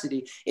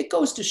necessity, it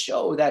goes to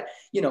show that,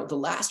 you know, the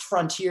last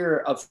frontier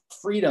of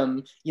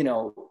freedom, you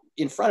know,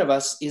 in front of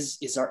us is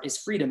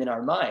freedom in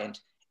our mind,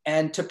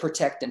 and to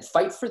protect and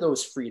fight for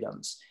those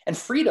freedoms. And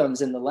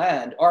freedoms in the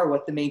land are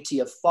what the Métis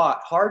have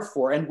fought hard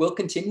for and will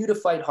continue to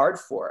fight hard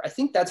for. I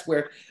think that's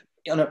where,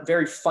 on a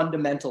very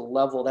fundamental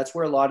level, that's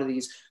where a lot of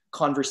these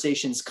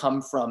conversations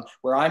come from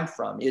where I'm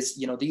from is,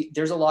 you know,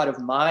 there's a lot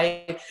of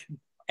my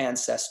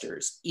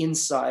ancestors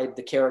inside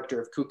the character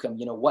of Kukum,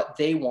 you know, what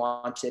they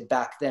wanted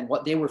back then,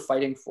 what they were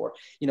fighting for.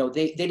 You know,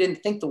 they didn't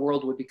think the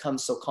world would become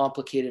so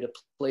complicated a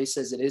place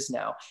as it is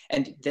now.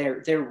 And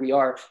there we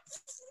are,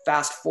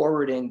 fast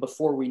forwarding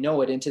before we know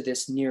it into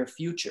this near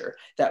future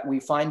that we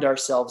find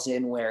ourselves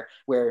in, where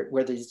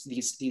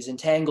these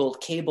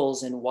entangled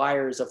cables and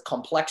wires of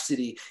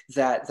complexity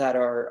that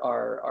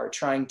are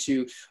trying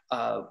to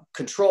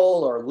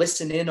control or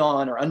listen in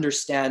on or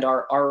understand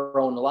our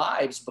own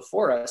lives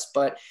before us.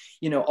 But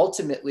you know,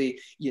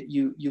 ultimately,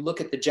 you look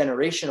at the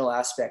generational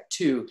aspect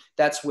too.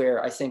 That's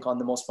where I think, on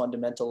the most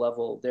fundamental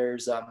level,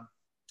 there's a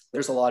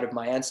lot of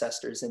my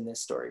ancestors in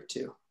this story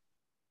too.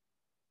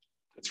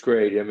 That's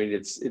great. I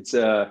mean,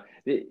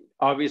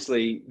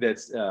 obviously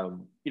that's, you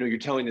know, you're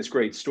telling this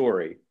great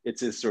story.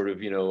 It's this sort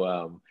of, you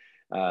know,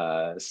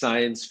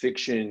 science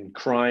fiction,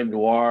 crime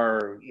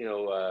noir, you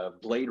know,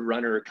 Blade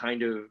Runner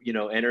kind of, you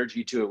know,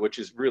 energy to it, which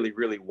is really,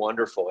 really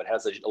wonderful. It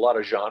has a lot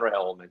of genre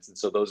elements. And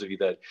so those of you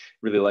that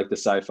really like the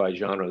sci-fi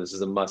genre, this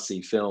is a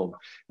must-see film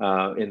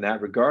in that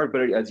regard.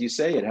 But as you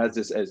say, it has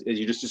this, as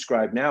you just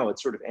described now,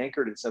 it's sort of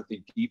anchored in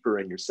something deeper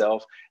in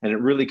yourself, and it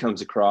really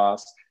comes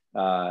across.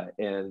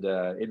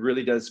 It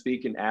really does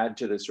speak and add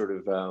to the sort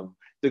of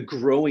the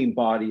growing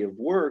body of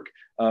work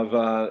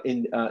of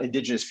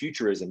Indigenous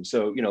futurism.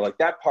 So, you know, like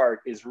that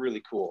part is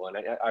really cool. And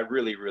I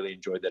really, really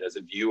enjoyed that as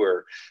a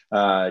viewer,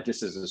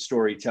 just as a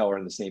storyteller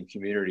in the same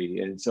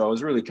community. And so I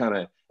was really kind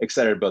of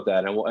excited about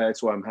that. And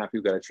that's why I'm happy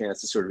we got a chance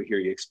to sort of hear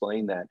you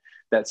explain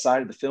that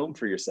side of the film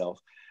for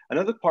yourself.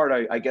 Another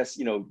part, I guess,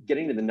 you know,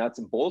 getting to the nuts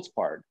and bolts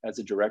part as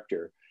a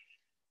director,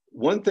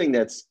 one thing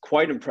that's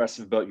quite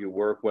impressive about your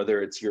work,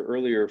 whether it's your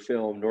earlier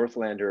film,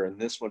 Northlander, and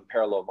this one,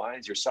 Parallel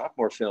Minds, your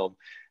sophomore film,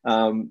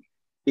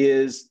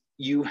 is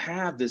you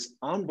have this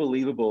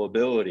unbelievable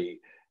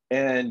ability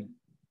and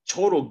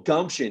total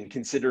gumption,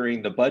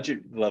 considering the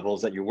budget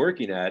levels that you're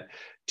working at,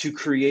 to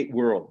create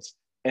worlds.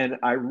 And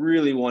I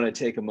really want to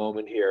take a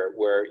moment here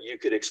where you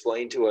could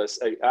explain to us,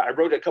 I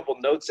wrote a couple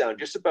notes down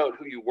just about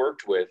who you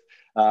worked with.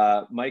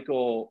 Mike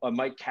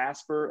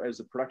Casper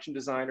as a production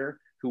designer,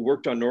 who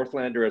worked on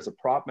Northlander as a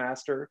prop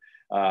master.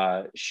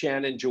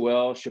 Shannon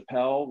Joelle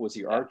Chappelle was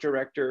the art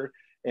director,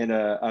 and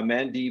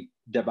Amandeep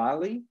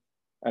Dabali,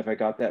 if I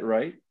got that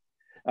right,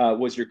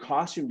 was your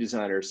costume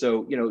designer.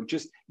 So, you know,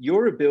 just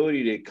your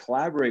ability to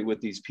collaborate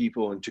with these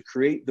people and to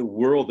create the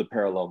world of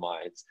Parallel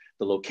Minds,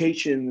 the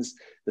locations,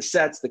 the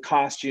sets, the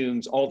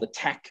costumes, all the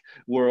tech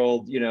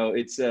world, you know,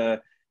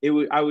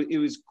 it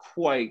was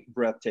quite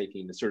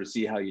breathtaking to sort of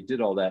see how you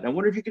did all that. And I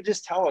wonder if you could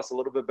just tell us a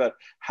little bit about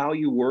how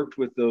you worked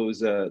with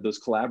those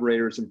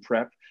collaborators in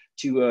prep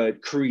to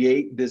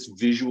create this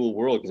visual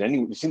world. Because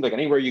it seems like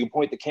anywhere you can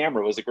point the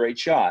camera was a great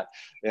shot.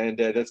 And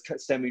that's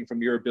stemming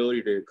from your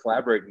ability to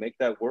collaborate and make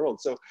that world.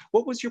 So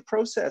what was your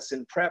process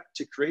in prep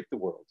to create the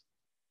world?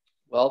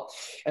 Well,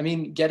 I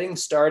mean, getting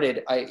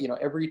started,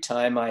 every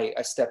time I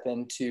step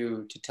in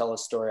to tell a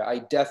story, I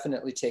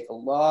definitely take a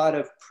lot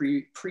of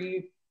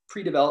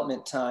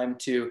pre-development time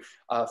to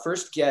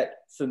first get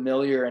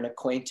familiar and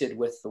acquainted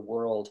with the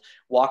world,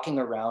 walking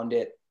around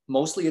it,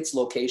 mostly its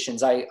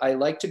locations. I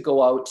like to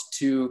go out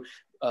to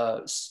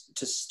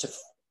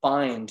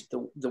find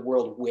the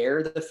world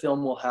where the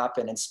film will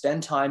happen and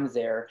spend time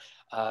there,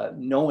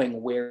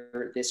 knowing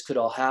where this could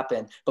all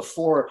happen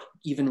before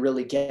even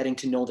really getting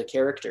to know the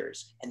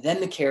characters. And then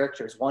the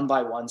characters one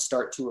by one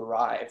start to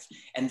arrive.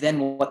 And then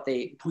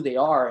who they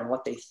are and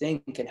what they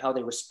think and how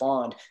they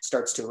respond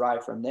starts to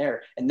arrive from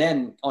there. And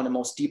then on a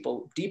most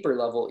deeper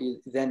level,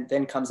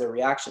 then comes their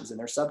reactions and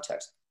their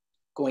subtext.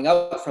 Going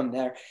out from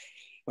there,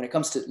 when it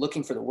comes to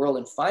looking for the world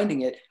and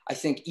finding it, I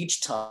think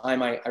each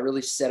time I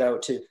really set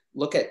out to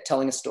look at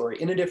telling a story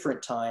in a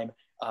different time,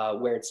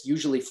 where it's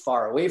usually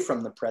far away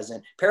from the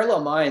present.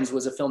 Parallel Minds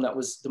was a film that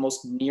was the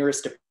most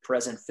nearest to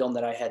present film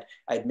that I had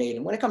made.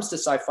 And when it comes to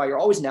sci-fi, you're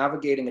always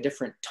navigating a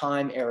different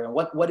time era.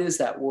 What is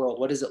that world?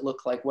 What does it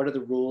look like? What are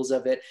the rules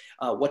of it?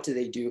 What do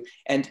they do?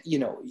 And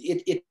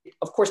it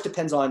of course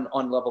depends on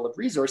level of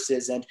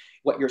resources and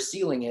what your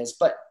ceiling is,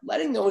 but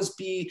letting those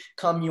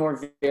become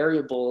your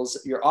variables,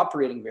 your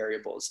operating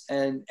variables.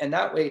 And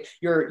that way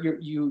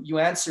you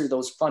answer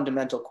those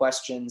fundamental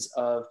questions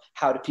of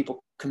how do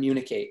people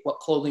communicate? What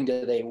clothing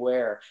do they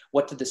wear?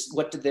 What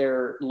do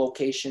their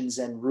locations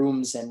and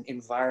rooms and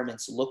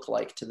environments look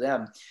like to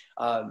them?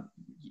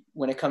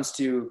 When it comes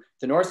to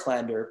the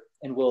Northlander,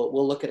 and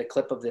we'll look at a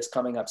clip of this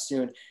coming up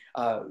soon.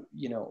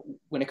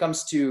 When it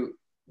comes to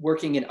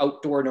working in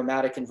outdoor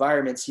nomadic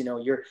environments,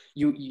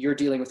 you're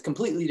dealing with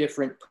completely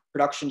different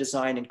production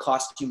design and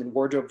costume and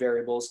wardrobe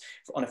variables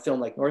on a film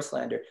like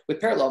Northlander. With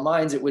Parallel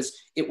Minds, it was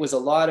a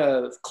lot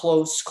of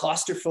close,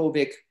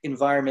 claustrophobic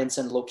environments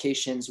and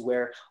locations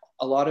where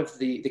a lot of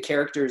the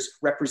characters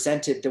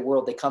represented the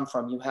world they come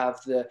from. You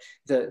have the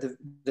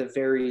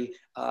very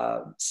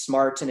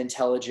smart and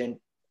intelligent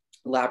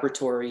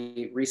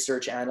laboratory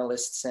research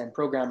analysts and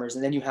programmers,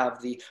 and then you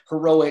have the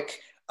heroic,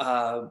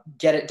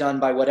 get it done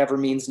by whatever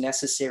means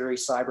necessary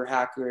cyber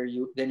hacker.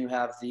 Then you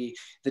have the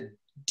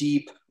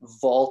deep,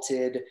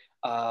 vaulted,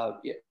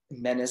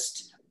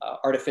 menaced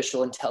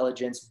artificial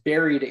intelligence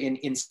buried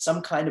in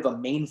some kind of a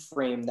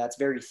mainframe that's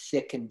very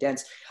thick and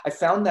dense. I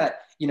found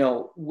that, you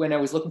know, when I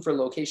was looking for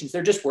locations,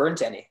 there just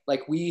weren't any.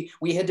 Like we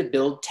had to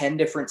build 10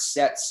 different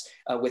sets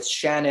with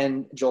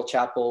Shannon, Joel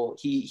Chappell.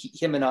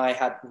 Him and I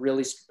had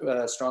really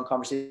strong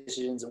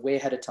conversations way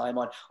ahead of time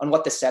on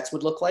what the sets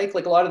would look like.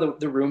 Like a lot of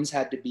the rooms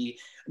had to be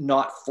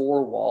not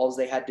 4 walls.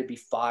 They had to be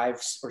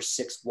 5 or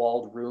 6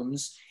 walled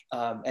rooms.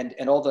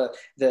 And all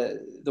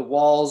the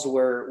walls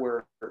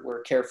were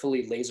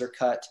carefully laser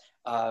cut,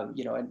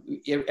 you know, and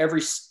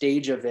every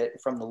stage of it,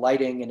 from the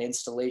lighting and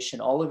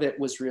installation, all of it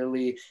was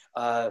really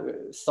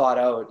thought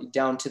out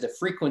down to the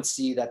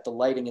frequency that the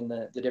lighting in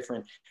the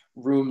different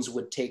rooms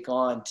would take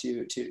on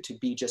to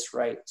be just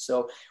right.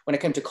 So when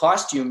it came to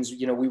costumes,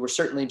 you know, we were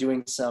certainly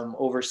doing some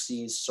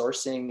overseas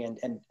sourcing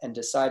and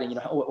deciding, you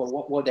know,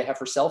 what would they have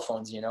for cell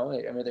phones, you know,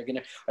 I mean,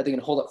 are they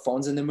gonna hold up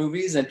phones in the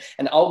movies? And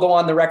I'll go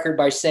on the record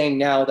by saying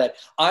now that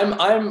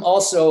I'm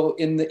also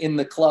in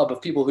the club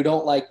of people who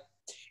don't like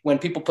when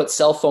people put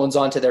cell phones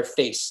onto their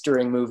face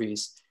during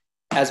movies,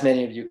 as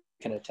many of you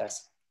can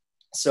attest.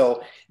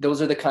 So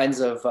those are the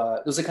kinds of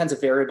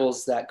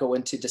variables that go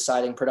into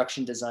deciding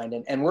production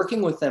design and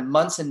working with them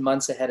months and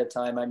months ahead of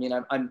time. I mean,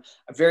 I'm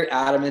very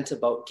adamant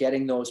about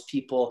getting those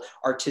people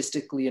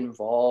artistically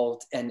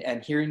involved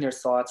and hearing their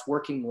thoughts,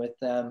 working with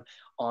them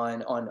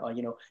on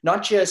you know,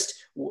 not just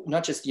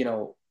you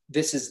know,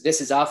 this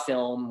is our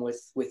film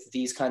with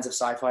these kinds of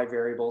sci-fi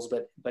variables,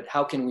 but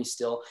how can we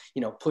still,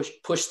 you know,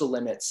 push the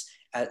limits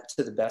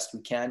to the best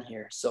we can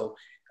here. So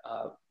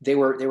they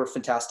were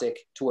fantastic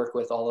to work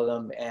with, all of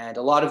them, and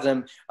a lot of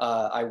them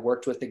I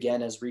worked with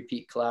again as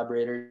repeat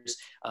collaborators.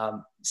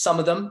 Some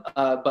of them,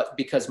 but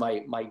because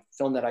my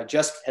film that I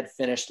just had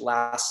finished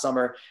last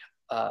summer,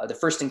 the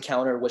first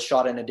encounter was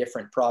shot in a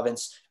different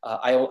province.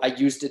 I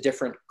used a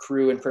different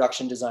crew and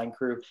production design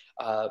crew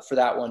for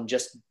that one,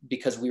 just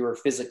because we were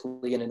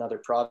physically in another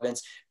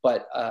province.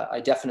 But I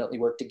definitely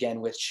worked again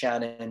with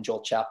Shannon and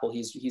Joel Chappell.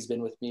 He's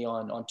been with me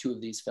on 2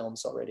 of these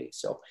films already.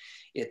 So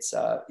it's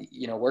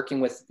you know, working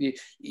with,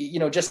 you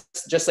know,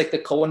 just like the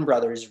Coen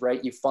brothers,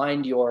 right? You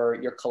find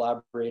your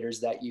collaborators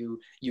that you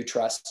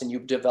trust and you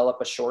develop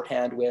a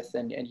shorthand with,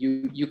 and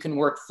you can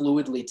work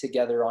fluidly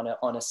together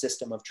on a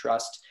system of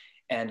trust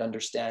and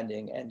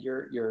understanding, and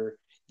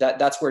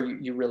that's where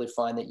you really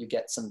find that you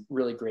get some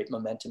really great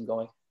momentum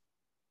going.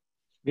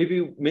 Maybe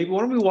why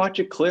don't we watch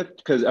a clip?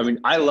 Because I mean,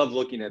 I love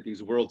looking at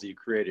these worlds that you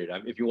created.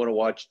 If you want to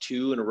watch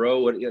 2 in a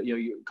row,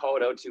 you call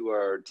it out to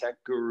our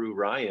tech guru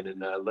Ryan and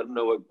let him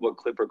know what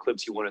clip or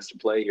clips you want us to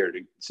play here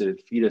to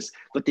feed us,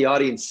 let the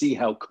audience see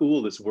how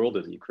cool this world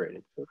is that you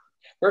created.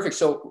 Perfect.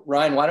 So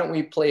Ryan, why don't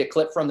we play a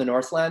clip from The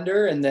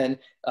Northlander and then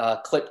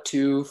clip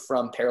 2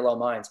 from Parallel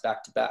Minds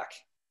back to back.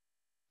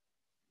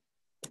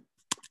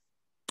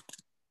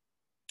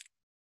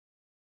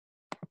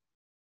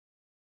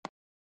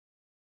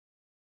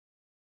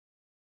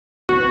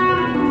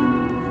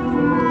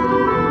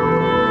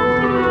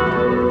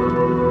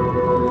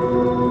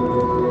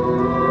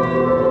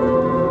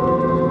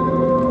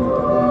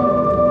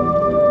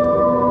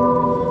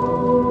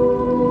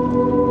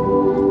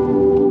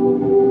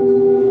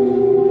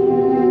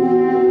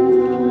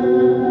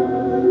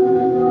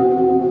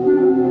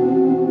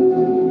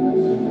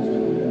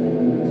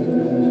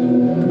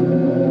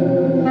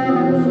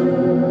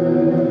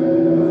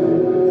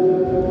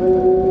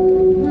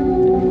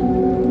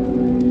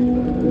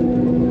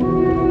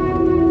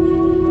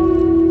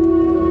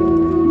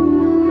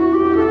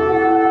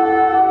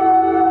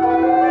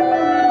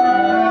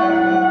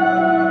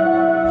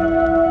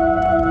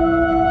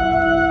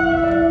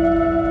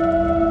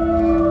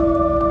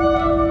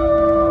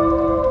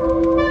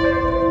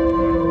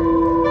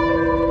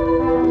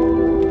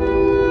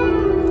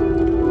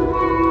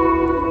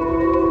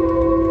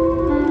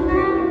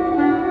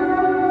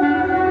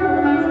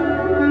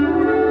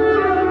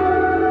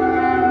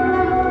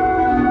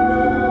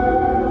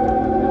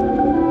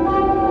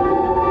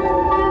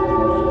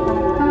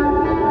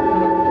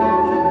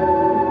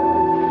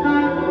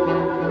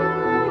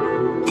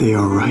 They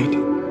are right.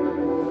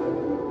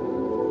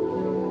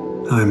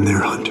 I'm their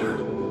hunter.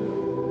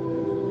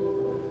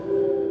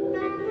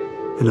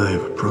 And I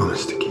have a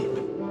promise to keep.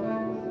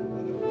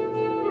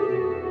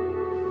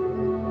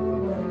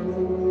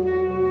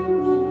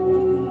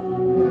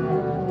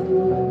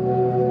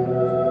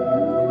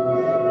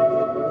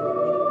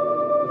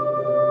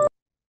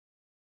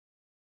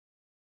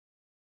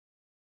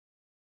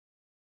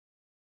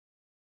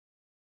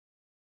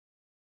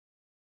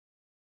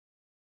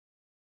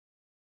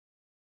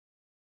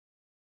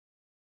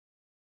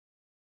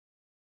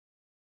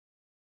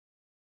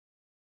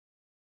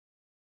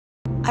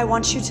 I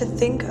want you to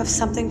think of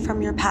something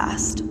from your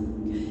past,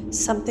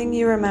 something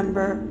you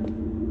remember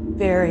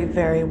very,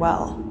 very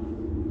well.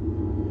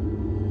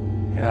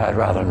 Yeah, I'd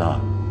rather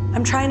not.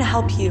 I'm trying to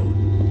help you.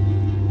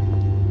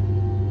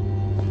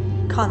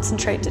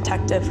 Concentrate,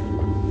 detective.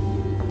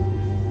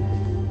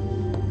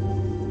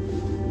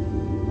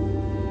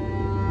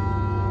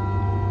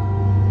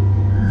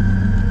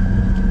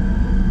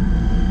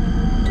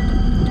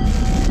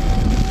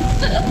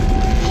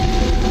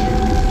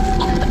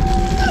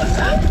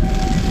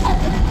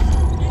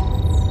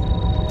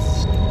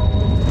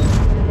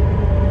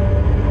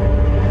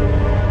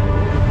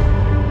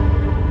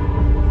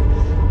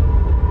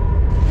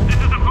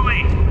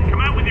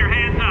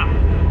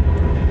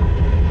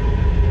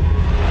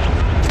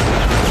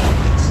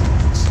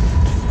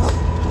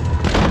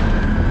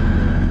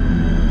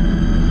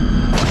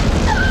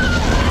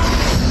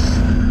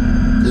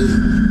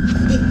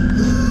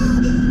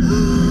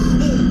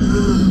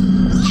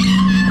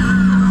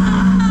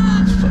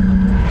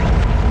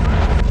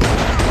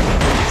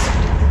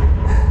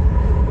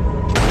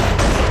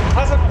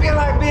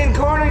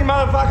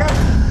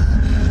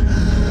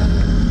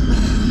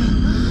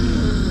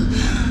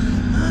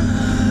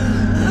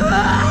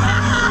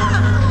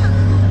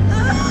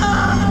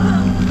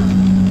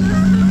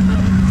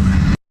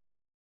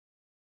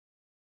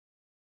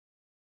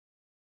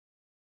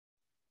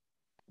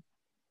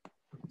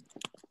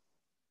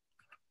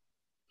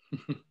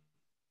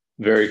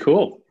 Very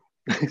cool.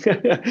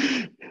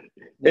 and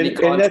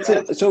that's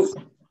it. So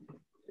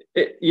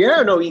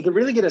yeah, no, you can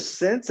really get a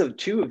sense of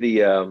too of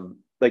the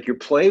like your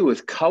play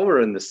with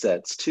color in the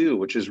sets too,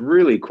 which is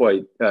really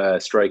quite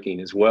striking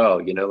as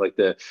well. You know, like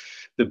the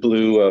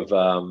blue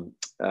of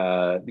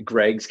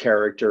Greg's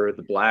character,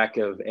 the black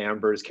of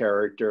Amber's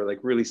character, like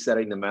really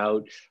setting them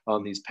out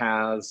on these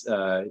paths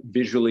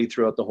visually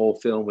throughout the whole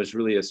film was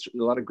really a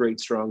lot of great,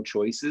 strong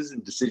choices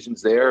and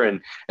decisions there.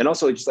 And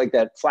also just like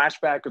that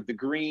flashback of the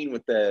green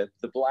with the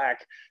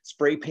black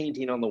spray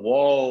painting on the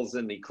walls,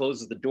 and he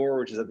closes the door,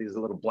 which is at these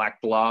little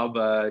black blob,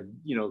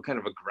 you know, kind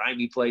of a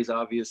grimy place,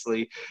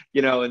 obviously,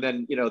 you know, and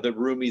then, you know, the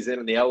room he's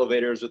in the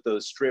elevators with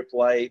those strip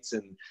lights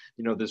and,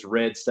 you know, this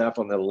red stuff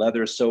on the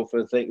leather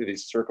sofa thing,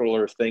 these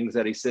circular things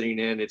that he's sitting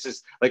in. It's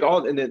just like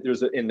all, and then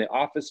there's in the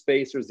office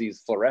space, there's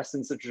these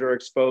fluorescents that are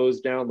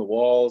exposed down the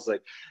walls.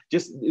 Like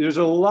just, there's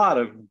a lot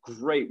of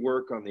great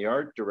work on the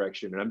art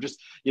direction. And I'm just,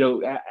 you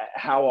know,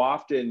 how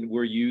often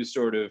were you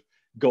sort of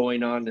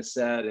going on the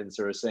set and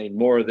sort of saying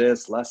more of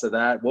this, less of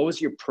that? What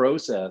was your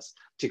process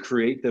to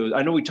create those?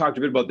 I know we talked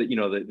a bit about the, you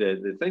know,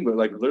 the thing, but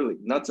like literally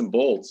nuts and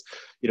bolts,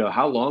 you know,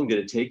 how long did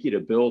it take you to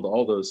build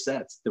all those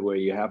sets the way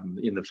you have them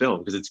in the film?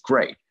 Because it's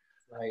great.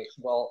 Right.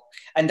 Well,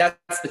 and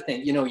that's the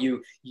thing, you know,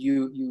 you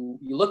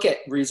look at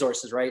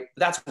resources, right?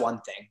 That's one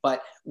thing,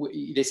 but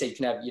they say you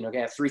can have, you know, you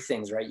can have three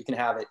things, right? You can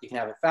have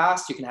it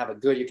fast, you can have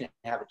it good, you can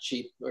have it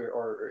cheap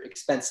or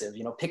expensive,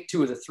 you know, pick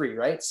two of the three,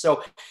 right?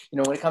 So, you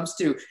know, when it comes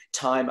to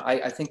time,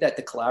 I think that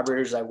the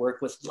collaborators I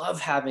work with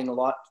love having a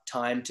lot of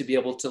time to be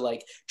able to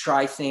like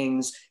try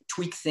things,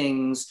 tweak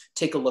things,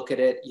 take a look at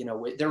it. You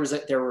know, there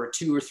were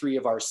 2 or 3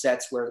 of our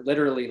sets where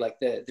literally like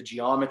the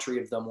geometry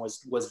of them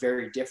was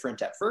very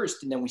different at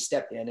first. And then we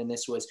stepped in, and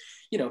this was,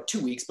 you know, 2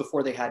 weeks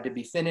before they had to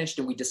be finished.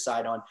 And we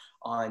decide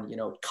on, you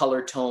know,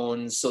 color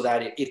tones so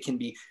that it can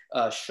be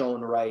shown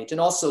right. And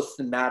also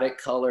thematic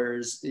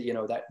colors, you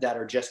know, that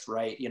are just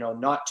right, you know,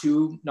 not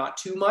too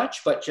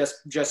much, but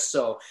just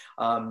so,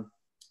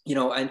 you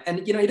know,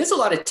 and, you know, it is a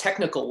lot of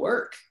technical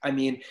work. I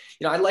mean,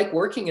 you know, I like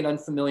working in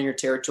unfamiliar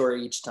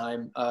territory each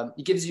time.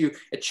 It gives you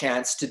a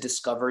chance to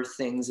discover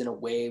things in a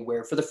way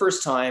where for the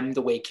first time,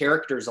 the way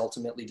characters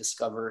ultimately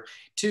discover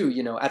too,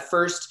 you know, at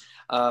first,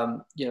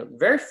 you know,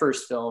 very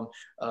first film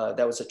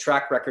that was a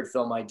track record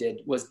film I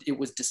did was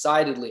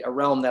decidedly a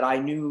realm that I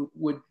knew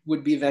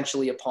would be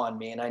eventually upon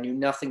me, and I knew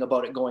nothing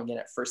about it going in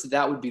at first.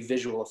 That would be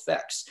visual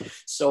effects.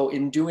 So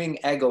in doing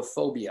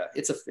Agophobia,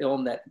 it's a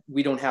film that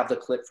we don't have the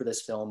clip for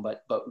this film,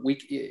 but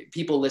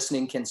people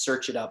listening can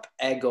search it up.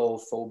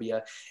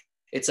 Agophobia.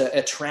 It's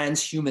a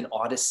transhuman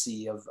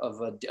odyssey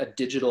of a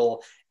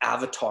digital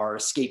avatar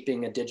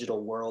escaping a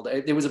digital world.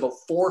 There was about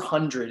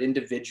 400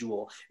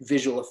 individual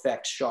visual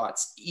effect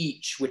shots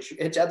each, which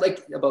it had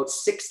like about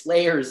 6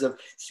 layers of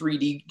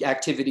 3D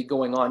activity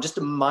going on, just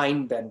a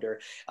mind bender,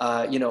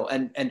 you know,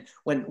 and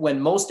when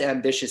most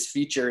ambitious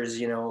features,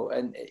 you know,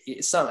 and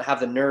some have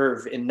the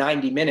nerve in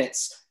 90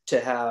 minutes to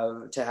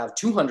have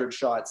 200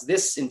 shots.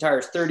 This entire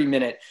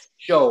 30-minute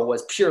show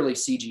was purely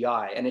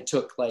CGI, and it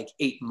took like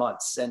 8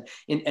 months. And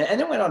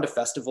it went on to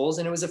festivals,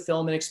 and it was a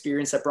film and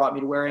experience that brought me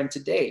to where I am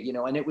today. You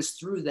know, and it was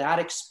through that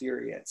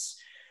experience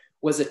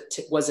was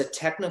a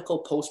technical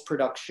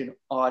post-production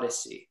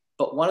odyssey,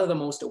 but one of the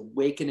most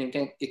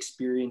awakening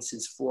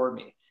experiences for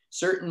me.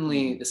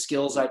 Certainly the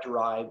skills I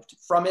derived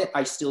from it,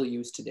 I still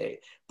use today,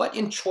 but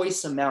in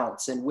choice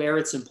amounts and where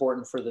it's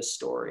important for the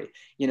story,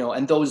 you know,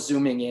 and those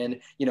zooming in,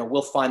 you know,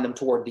 we'll find them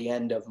toward the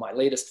end of my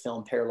latest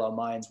film, Parallel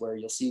Minds, where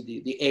you'll see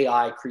the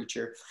AI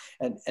creature.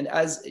 And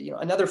as, you know,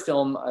 another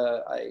film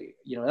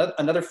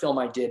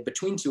I did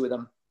between 2 of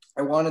them,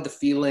 I wanted the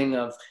feeling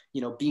of,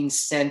 you know, being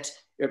sent,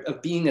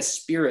 of being a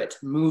spirit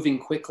moving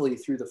quickly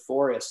through the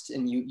forest.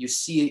 And you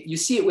see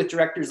it with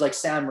directors like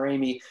Sam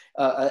Raimi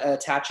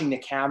attaching the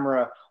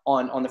camera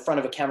on the front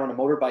of a camera on a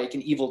motorbike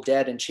in Evil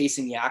Dead and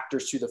chasing the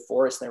actors through the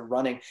forest. And they're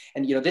running.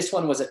 And, you know, this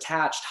one was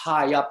attached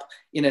high up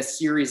in a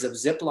series of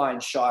zipline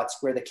shots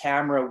where the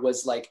camera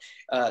was like,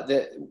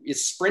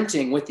 is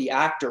sprinting with the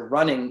actor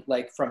running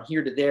like from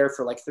here to there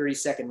for like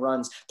 30-second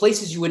runs,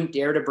 places you wouldn't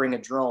dare to bring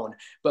a drone,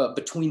 but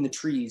between the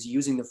trees,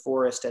 using the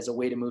forest as a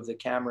way to move the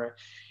camera.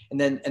 And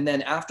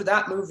then after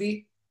that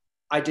movie,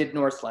 I did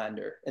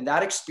Northlander. And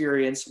that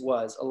experience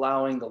was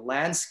allowing the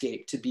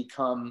landscape to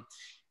become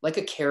like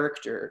a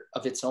character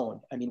of its own.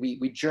 I mean,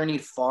 we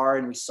journeyed far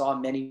and we saw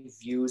many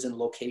views and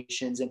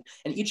locations, and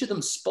each of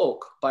them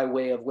spoke by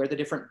way of where the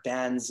different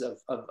bands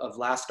of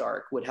Last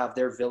Ark would have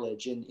their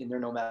village in their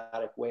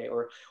nomadic way,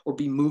 or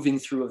be moving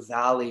through a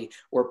valley,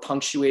 or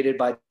punctuated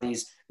by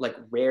these like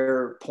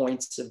rare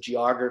points of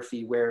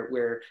geography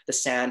where the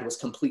sand was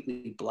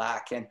completely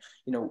black. And,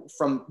 you know,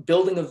 from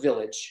building a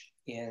village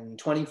in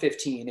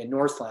 2015 in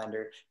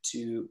Northlander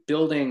to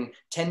building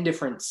 10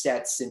 different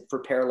sets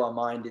for Parallel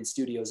Mind in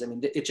studios. I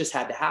mean, it just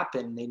had to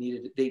happen.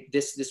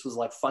 This was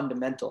like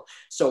fundamental.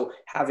 So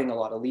having a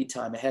lot of lead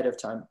time ahead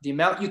of time, the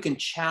amount you can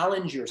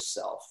challenge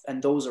yourself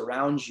and those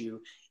around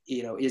you,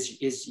 you know,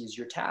 is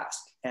your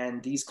task.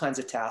 And these kinds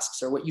of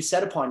tasks are what you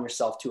set upon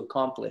yourself to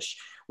accomplish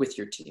with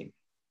your team.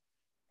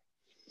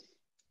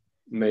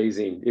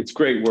 Amazing. It's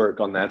great work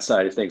on that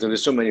side of things. And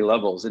there's so many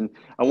levels. And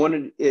I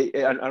wanted, I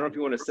don't know if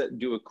you want to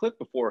do a clip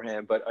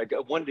beforehand, but I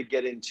wanted to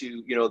get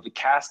into, the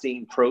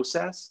casting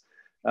process.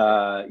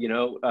 Not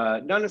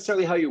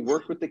necessarily how you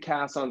work with the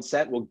cast on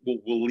set. We'll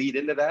lead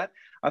into that.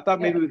 I thought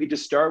maybe we could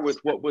just start with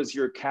what was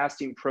your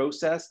casting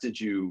process?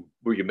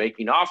 Were you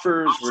making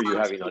offers? Were you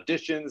having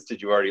auditions?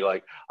 Did you already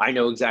I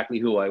know exactly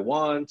who I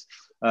want?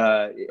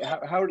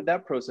 How did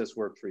that process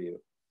work for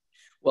you?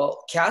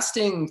 Well,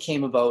 casting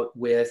came about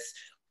with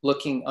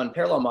looking on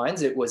Parallel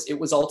Minds. It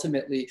was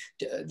ultimately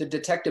the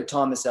detective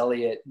Thomas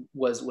Elliot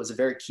was a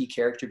very key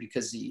character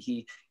because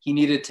he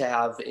needed to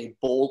have a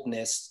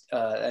boldness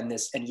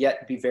and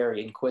yet be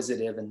very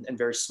inquisitive and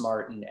very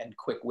smart and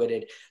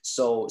quick-witted.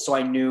 So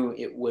I knew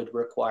it would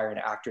require an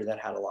actor that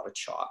had a lot of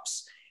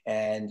chops.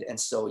 And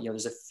so,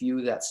 there's a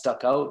few that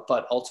stuck out,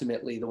 but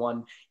ultimately the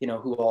one,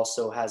 who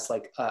also has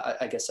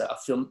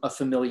a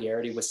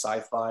familiarity with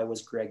sci-fi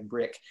was Greg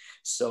Brick.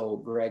 So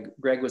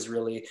Greg was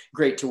really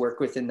great to work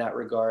with in that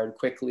regard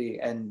quickly.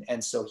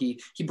 And so he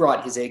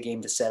brought his A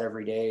game to set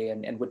every day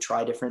and would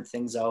try different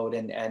things out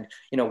and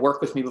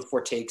work with me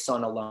before takes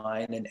on a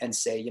line and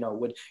say,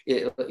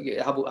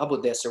 how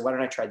about this? Or why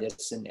don't I try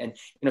this? And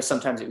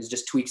sometimes it was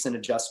just tweaks and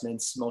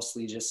adjustments,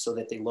 mostly just so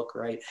that they look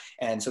right.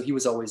 And so he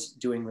was always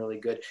doing really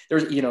good.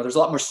 There's a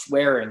lot more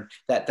swearing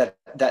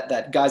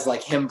that guys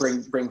like him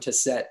bring to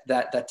set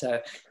I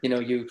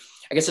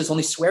guess there's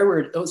only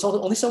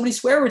only so many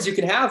swear words you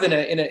can have in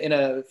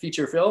a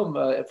feature film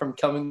from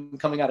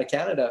coming out of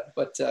Canada.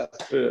 But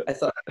I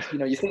thought,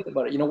 you think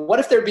about it, what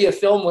if there'd be a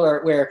film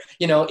where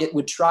it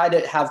would try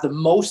to have the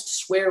most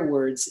swear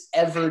words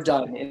ever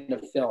done in a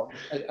film?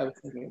 I was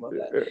thinking about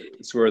that.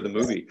 Swear the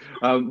movie.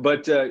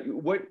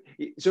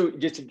 So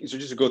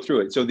just to go through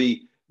it. So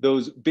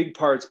those big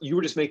parts, you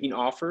were just making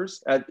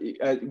offers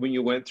when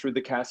you went through the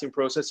casting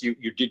process. You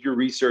did your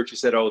research. You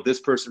said, oh, this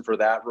person for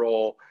that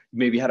role.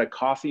 Maybe had a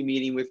coffee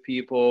meeting with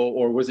people,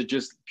 or was it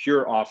just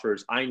pure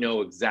offers? I know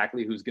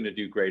exactly who's going to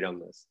do great on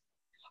this.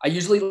 I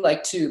usually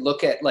like to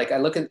look at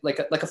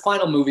a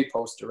final movie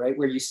poster, right?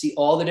 Where you see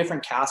all the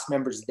different cast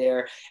members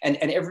there and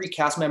every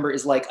cast member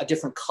is like a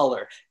different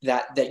color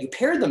that you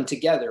pair them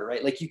together,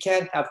 right?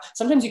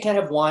 Sometimes you can't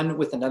have one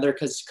with another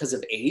because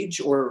of age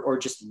or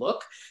just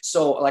look.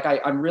 So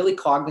I'm really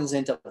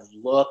cognizant of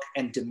look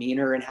and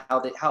demeanor and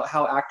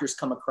how actors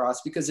come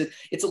across, because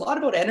it's a lot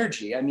about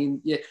energy. I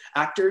mean,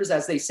 actors,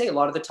 as they say, a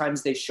lot of the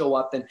times they show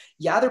up and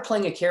they're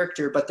playing a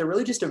character, but they're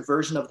really just a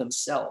version of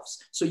themselves.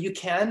 So you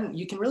can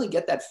really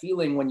get that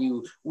feeling when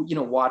you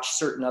watch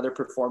certain other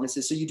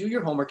performances. So you do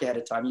your homework ahead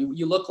of time.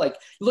 You look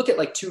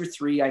at 2 or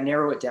 3. I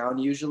narrow it down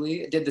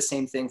usually. I did the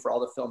same thing for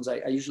all the films.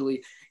 I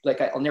usually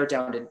I'll narrow it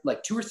down to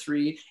 2 or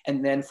 3,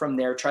 and then from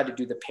there try to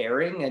do the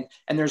pairing.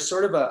 And there's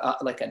sort of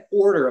an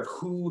order of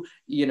who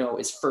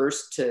is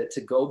first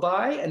to go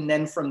by, and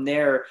then from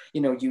there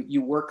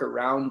you work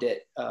around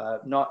it,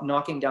 not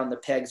knocking down the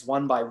pegs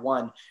one by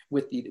one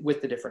with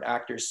the different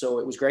actors. So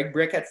it was Greg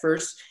Brick at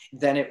first,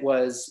 then it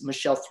was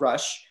Michelle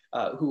Thrush,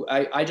 who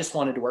I just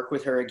wanted to work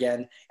with her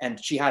again, and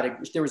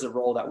there was a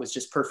role that was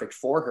just perfect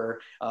for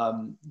her,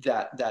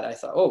 that I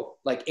thought,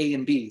 A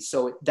and B.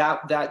 So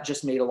that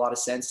just made a lot of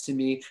sense to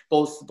me,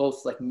 both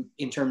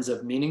in terms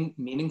of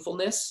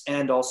meaningfulness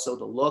and also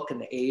the look and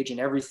the age and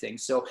everything.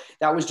 So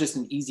that was just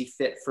an easy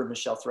fit for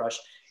Michelle Thrush,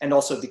 and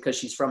also because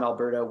she's from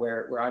Alberta,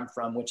 where I'm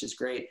from, which is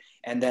great.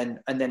 And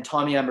then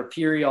Tommy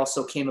Amber-Piri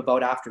also came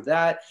about after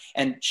that,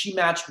 and she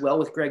matched well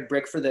with Greg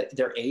Brick for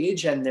their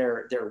age and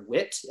their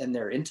wit and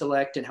their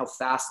intellect and how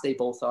fast they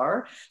both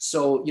are.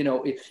 So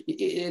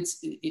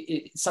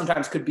it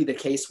sometimes could be the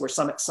case where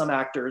some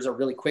actors are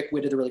really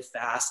quick-witted, really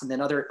fast, and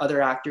then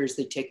other actors,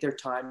 they take their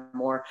time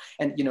more.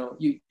 And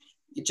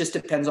it just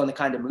depends on the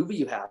kind of movie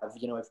you have.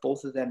 If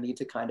both of them need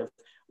to kind of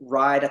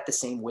ride at the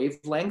same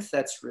wavelength,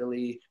 that's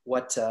really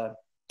what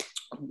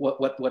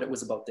it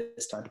was about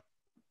this time.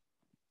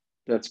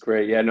 That's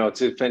great. Yeah, no,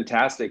 it's a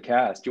fantastic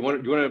cast. Do you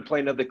want to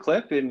play another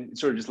clip and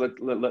sort of just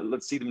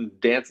let's see them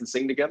dance and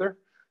sing together?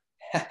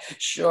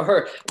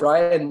 Sure,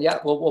 Ryan. Yeah,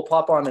 we'll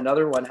pop on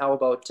another one. How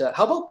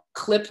about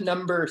clip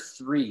number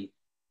 3?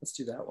 Let's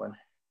do that one.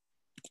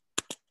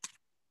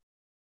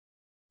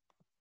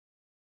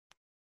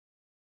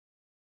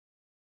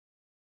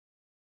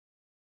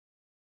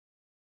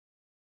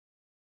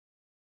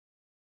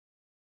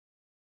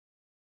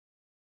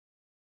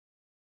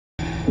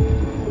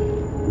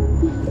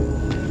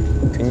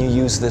 Can you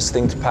use this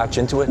thing to patch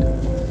into it?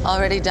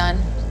 Already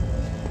done.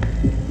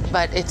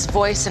 But its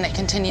voice and it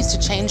continues to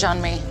change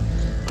on me.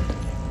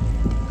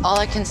 All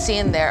I can see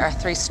in there are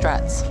 3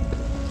 struts.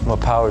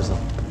 What powers them?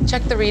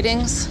 Check the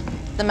readings.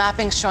 The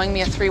mapping's showing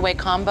me a 3-way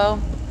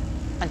combo.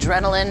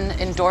 Adrenaline,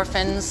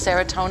 endorphins,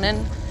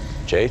 serotonin.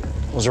 Jade,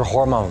 those are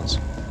hormones.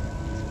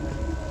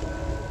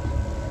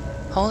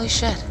 Holy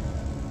shit.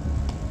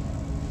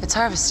 It's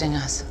harvesting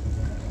us.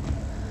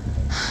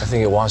 I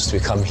think it wants to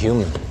become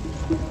human.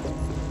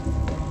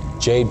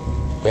 Jade,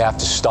 we have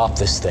to stop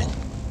this thing.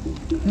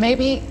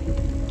 Maybe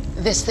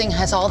this thing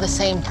has all the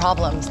same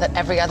problems that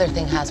every other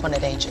thing has when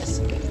it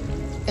ages.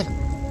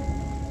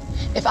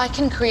 If I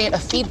can create a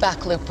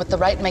feedback loop with the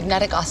right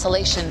magnetic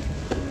oscillation,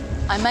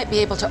 I might be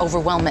able to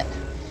overwhelm it,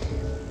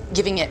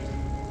 giving it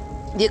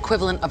the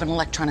equivalent of an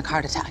electronic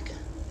heart attack.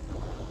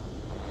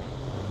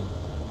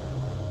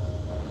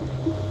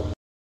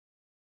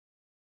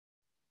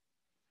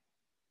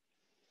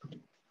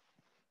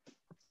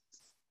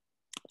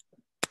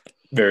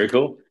 Very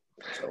cool.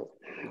 So,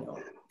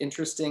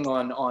 interesting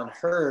on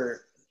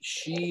her.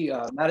 She,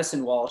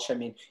 Madison Walsh. I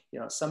mean,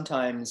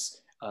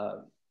 sometimes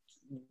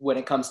when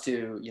it comes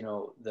to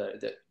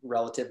the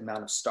relative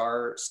amount of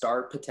star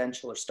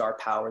potential or star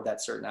power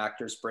that certain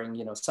actors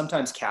bring,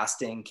 sometimes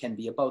casting can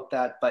be about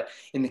that. But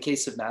in the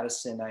case of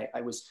Madison,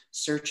 I was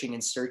searching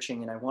and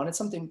searching, and I wanted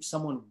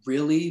someone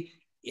really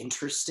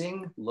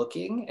interesting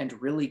looking and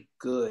really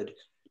good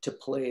to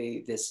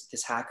play this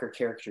hacker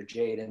character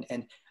Jade,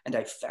 and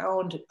I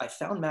found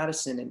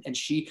Madison, and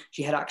she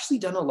had actually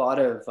done a lot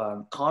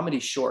of comedy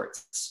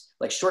shorts,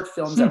 like short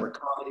films that were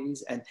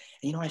comedies, and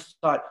I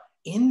thought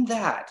in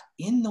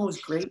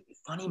those great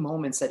funny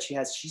moments that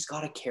she's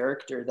got a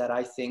character that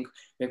I think,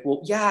 like,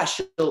 well, yeah,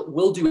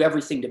 we'll do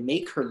everything to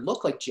make her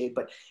look like Jade,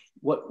 but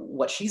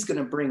what she's going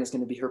to bring is going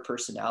to be her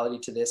personality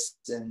to this,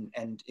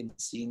 and in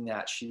seeing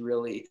that, she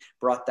really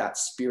brought that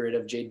spirit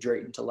of Jade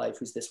Drayton to life,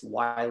 who's this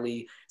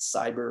wily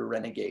cyber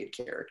renegade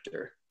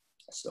character.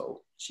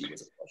 So she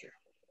was a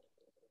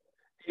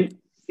pleasure.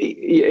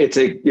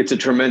 It's a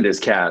tremendous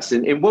cast.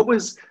 And what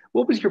was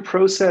your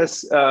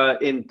process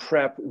in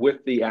prep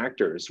with the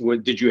actors?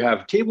 Did you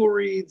have table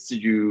reads?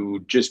 Did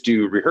you just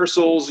do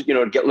rehearsals?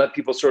 Let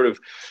people sort of,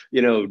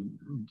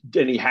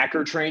 any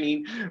hacker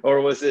training,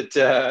 or was it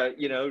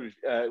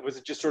was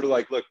it just sort of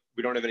like, look,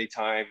 we don't have any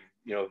time,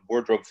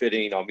 wardrobe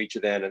fitting, I'll meet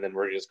you then, and then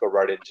we're gonna just go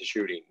right into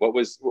shooting? What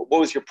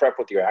was your prep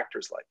with your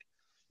actors like?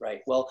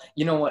 Right. Well,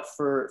 you know what,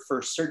 for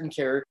certain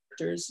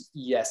characters,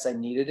 yes, I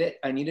needed it.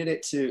 I needed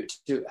it to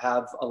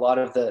have a lot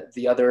of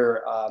the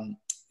other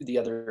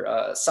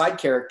side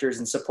characters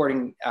and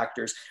supporting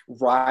actors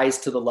rise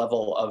to the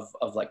level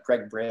of like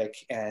Greg Brick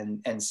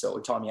and so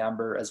Tommy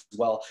Amber as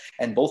well.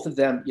 And both of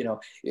them,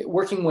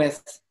 working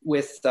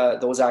with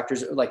those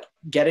actors, like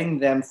getting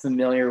them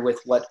familiar with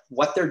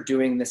what they're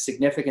doing, the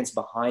significance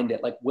behind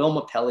it. Like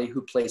Wilma Pelly,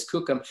 who plays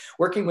Kukum,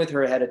 working with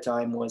her ahead of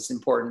time was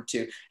important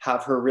to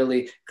have her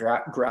really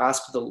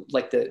grasp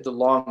the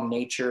long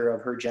nature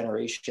of her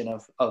generation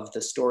of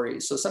the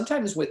stories. So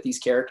sometimes with these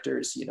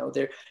characters,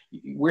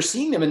 we're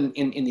seeing them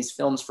in these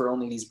films for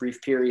only these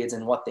brief periods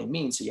and what they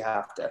mean. So you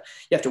have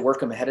to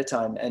work them ahead of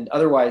time. And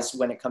otherwise,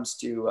 when it comes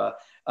to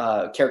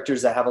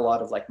characters that have a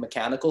lot of like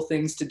mechanical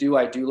things to do,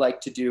 I do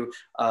like to do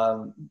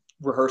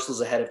rehearsals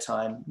ahead of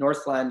time.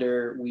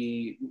 Northlander,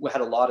 we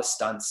had a lot of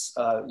stunts.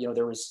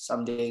 There was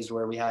some days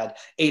where we had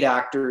 8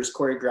 actors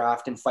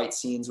choreographed in fight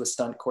scenes with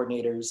stunt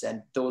coordinators,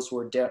 and those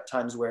were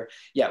times where,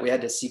 we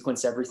had to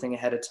sequence everything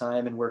ahead of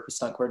time and work with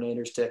stunt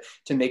coordinators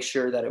to make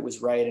sure that it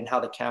was right, and how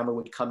the camera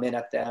would come in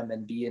at them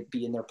and be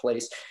in their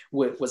place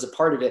was a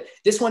part of it.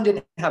 This one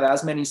didn't have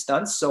as many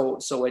stunts, so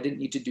I didn't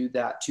need to do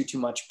that too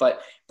much.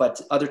 But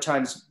other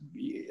times,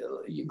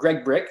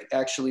 Greg Brick,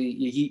 actually,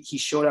 he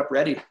showed up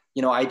ready.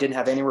 I didn't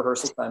have any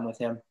rehearsal time with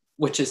him,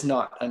 which is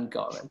not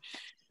uncommon.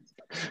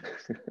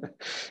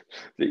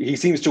 He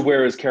seems to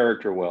wear his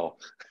character well.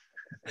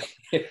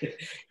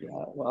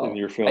 Well, in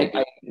your film.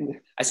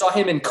 I saw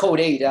him in Code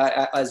 8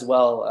 as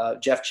well,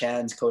 Jeff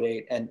Chan's Code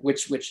 8, and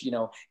which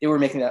they were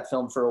making that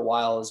film for a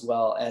while as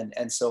well,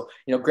 and so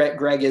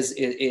Greg is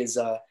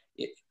in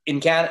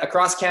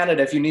across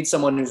Canada. If you need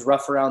someone who's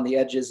rough around the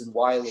edges and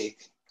wily,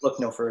 look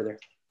no further.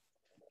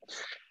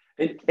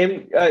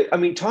 And I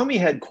mean, Tommy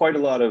had quite a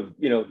lot of,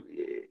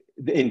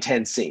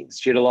 intense scenes.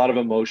 She had a lot of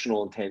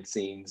emotional, intense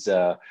scenes,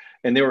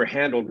 and they were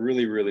handled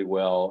really, really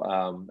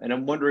well. And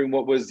I'm wondering,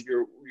 what was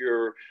your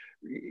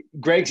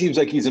Greg seems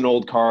like he's an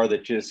old car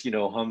that just,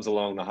 hums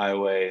along the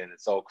highway and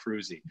it's all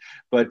cruisy.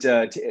 But,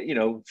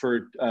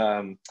 for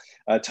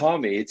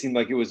Tommy, it seemed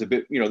like it was a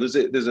bit,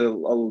 there's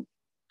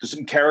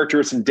some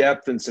character, some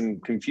depth, and some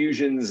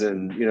confusions,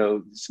 and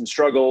some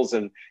struggles,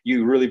 and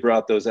you really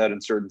brought those out in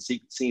certain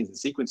scenes and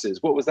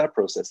sequences. What was that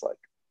process like?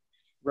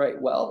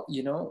 Right. Well,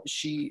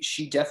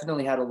 she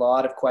definitely had a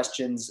lot of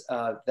questions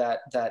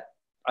that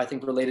I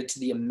think related to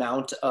the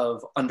amount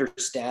of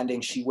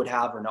understanding she would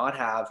have or not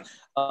have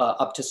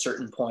up to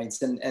certain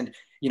points, and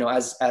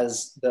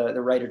as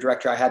the writer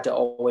director, I had to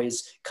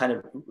always kind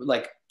of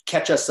like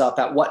catch us up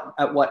at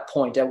what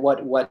point, at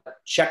what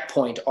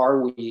checkpoint are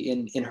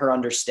we in her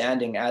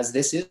understanding, as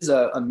this is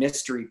a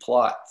mystery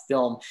plot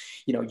film.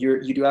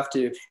 You do have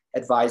to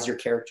advise your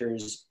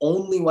characters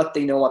only what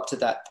they know up to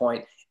that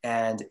point,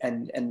 and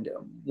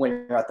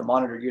when you're at the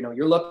monitor,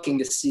 you're looking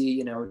to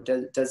see,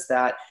 does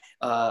that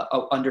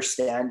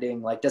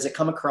understanding, like, does it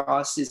come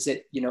across? Is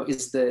it,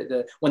 is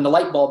the when the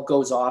light bulb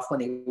goes off, when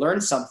they learn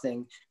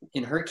something,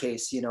 in her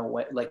case,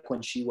 like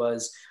when she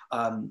was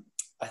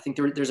I think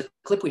there's a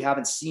clip we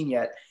haven't seen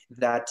yet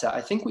that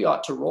I think we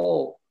ought to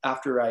roll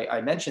after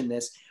I mention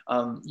this.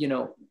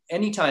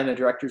 anytime a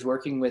director's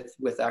working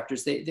with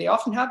actors, they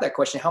often have that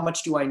question: how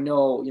much do I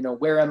know? You know,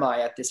 where am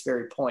I at this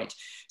very point?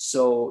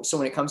 So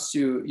when it comes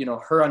to, you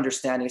know, her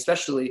understanding,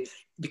 especially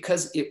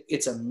because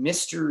it's a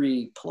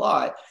mystery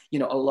plot, you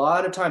know, a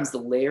lot of times the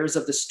layers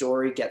of the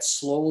story get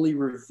slowly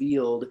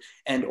revealed,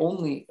 and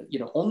only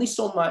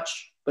so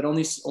much, but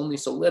only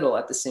so little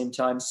at the same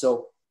time.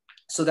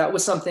 So that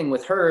was something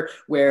with her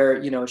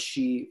where, you know,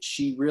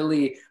 she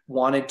really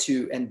wanted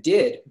to and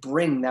did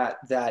bring that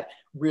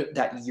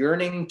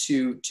yearning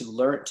to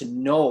learn, to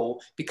know,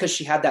 because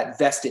she had that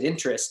vested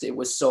interest. It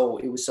was so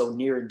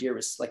near and dear. It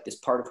was like this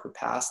part of her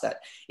past that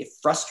it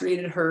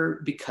frustrated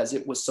her because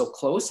it was so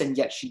close, and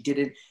yet she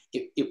didn't.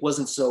 It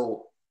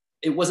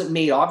wasn't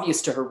made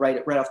obvious to her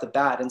right off the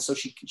bat, and so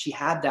she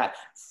had that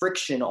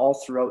friction all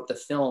throughout the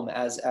film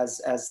as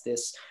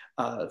this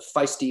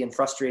feisty and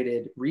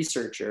frustrated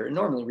researcher.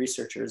 Normally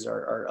researchers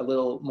are a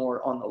little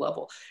more on the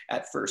level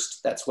at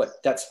first. That's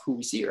who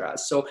we see her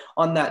as. So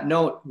on that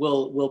note,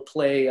 we'll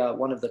play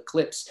one of the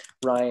clips,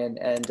 Ryan,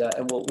 and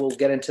we'll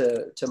get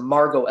into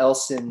Margot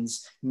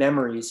Elson's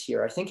memories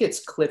here. I think it's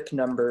clip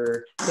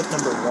number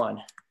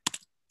 1.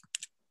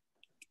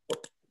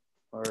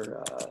 Or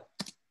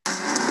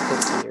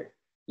let's see here.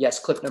 Yes,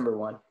 clip number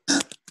 1.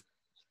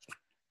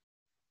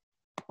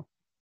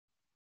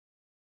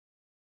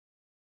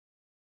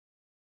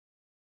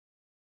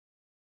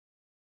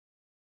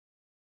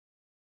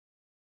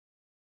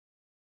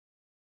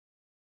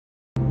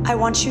 I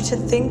want you to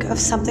think of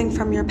something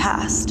from your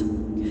past,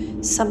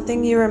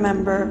 something you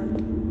remember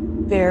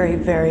very,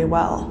 very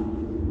well.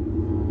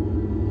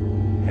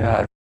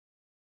 Yeah. I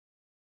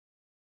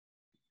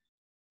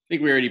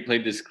think we already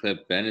played this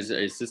clip, Ben. Is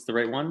this the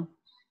right one?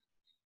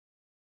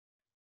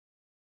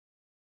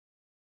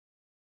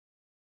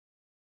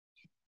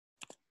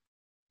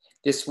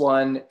 This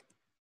one,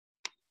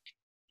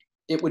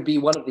 it would be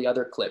one of the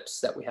other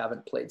clips that we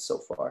haven't played so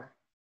far.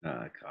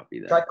 Copy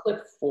that. Try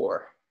clip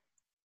 4.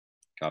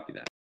 Copy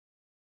that.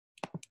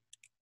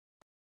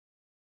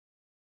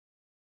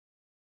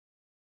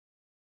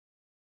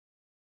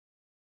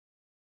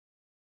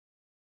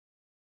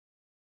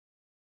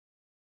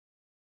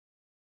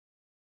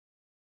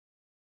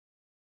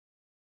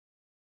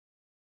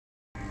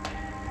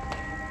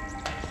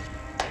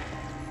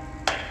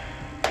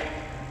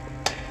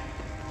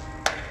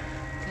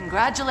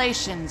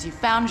 Congratulations, you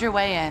found your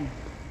way in.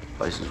 The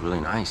place is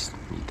really nice.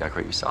 You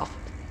decorate yourself?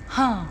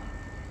 Huh.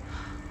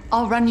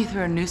 I'll run you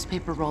through a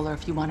newspaper roller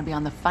if you want to be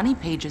on the funny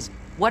pages.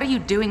 What are you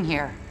doing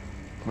here?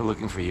 We're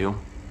looking for you.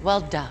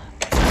 Well, duh.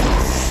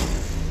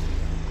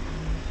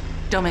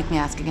 Don't make me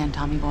ask again,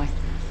 Tommy boy.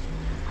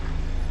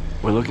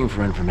 We're looking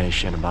for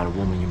information about a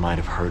woman you might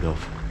have heard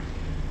of.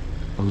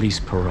 Elise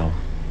Perot.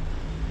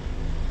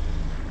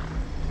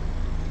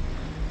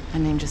 That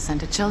name just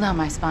sent a chill down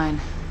my spine.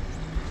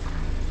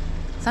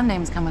 Some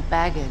names come with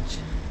baggage.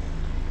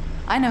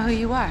 I know who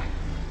you are.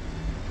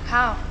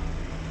 How?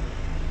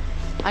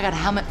 I got a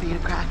helmet for you to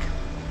crack.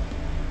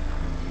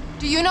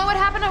 Do you know what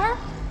happened to her?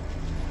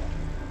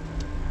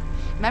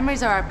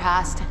 Memories are our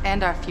past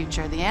and our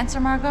future. The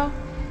answer, Margot,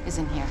 is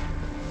in here.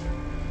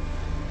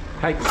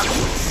 Hey.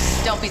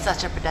 Don't be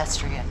such a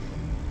pedestrian.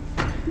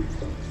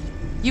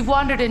 You've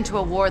wandered into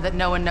a war that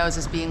no one knows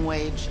is being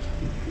waged.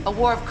 A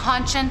war of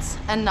conscience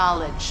and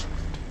knowledge.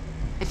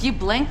 If you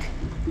blink,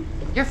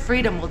 your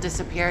freedom will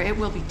disappear. It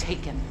will be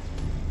taken.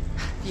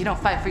 If you don't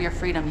fight for your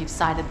freedom, you've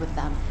sided with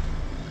them.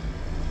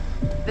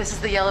 This is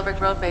the yellow brick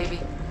road,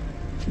 baby.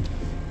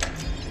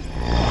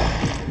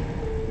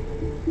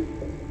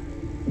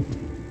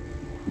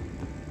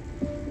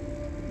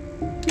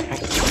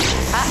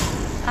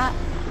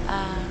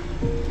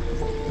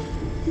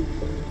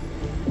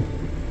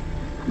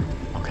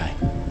 Okay.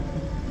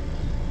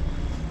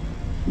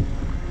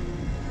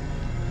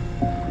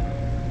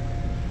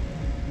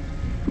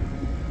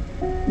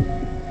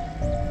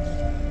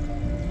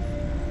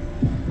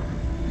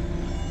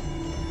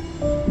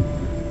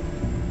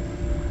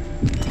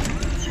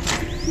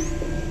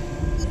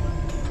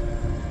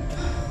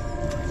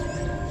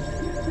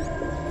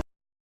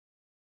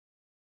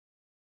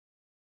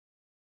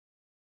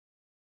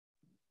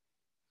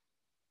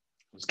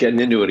 was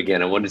getting into it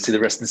again. I wanted to see the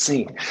rest of the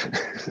scene.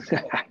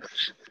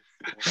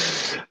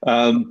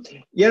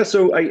 Yeah,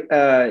 so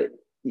I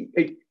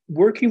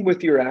working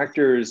with your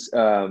actors,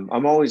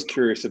 I'm always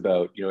curious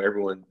about,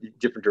 everyone,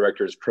 different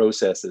directors'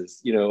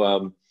 processes.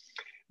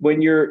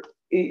 When you're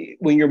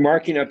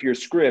marking up your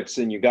scripts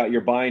and you got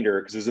your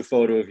binder, because there's a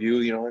photo of you,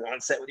 on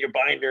set with your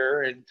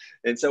binder,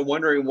 and so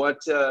wondering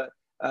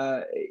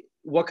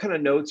what kind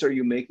of notes are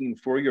you making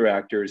for your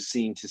actors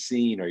scene to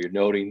scene? Are you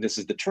noting this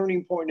is the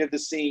turning point of the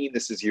scene?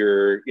 This is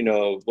your,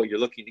 what you're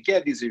looking to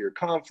get. These are your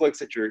conflicts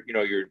that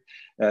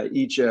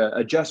each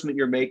adjustment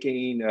you're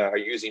making. Are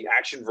you using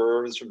action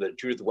verbs from the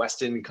Judith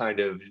Weston kind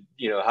of,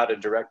 how to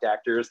direct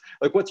actors?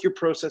 Like, what's your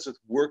process with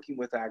working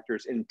with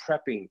actors and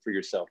prepping for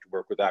yourself to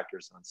work with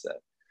actors on set?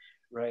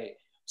 Right.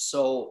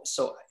 So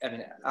I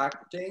mean,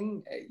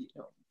 acting,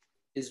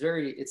 is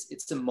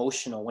it's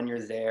emotional when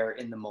you're there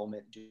in the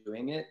moment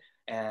doing it.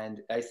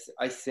 And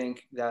I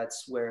think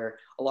that's where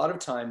a lot of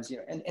times, you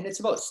know, and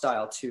it's about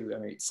style too. I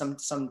mean,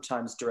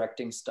 sometimes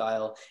directing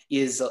style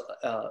is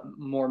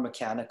more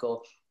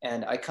mechanical,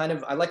 and I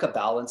like a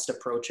balanced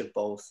approach of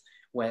both.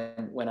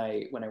 When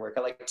I work,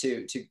 I like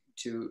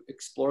to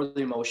explore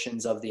the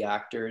emotions of the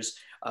actors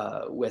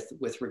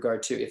with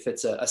regard to if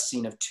it's a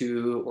scene of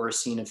 2 or a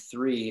scene of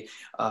 3.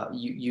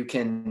 You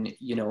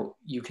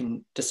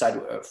can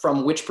decide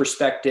from which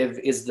perspective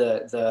is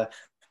the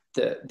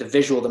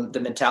visual, the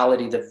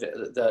mentality,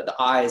 the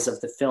eyes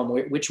of the film,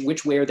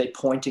 which way are they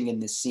pointing in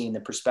this scene, the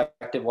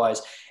perspective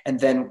wise. And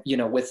then, you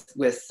know,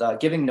 with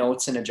giving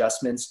notes and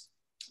adjustments,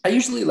 I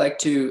usually like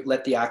to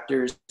let the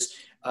actors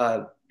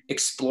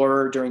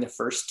explore during the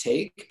first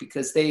take,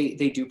 because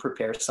they do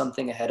prepare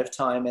something ahead of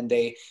time, and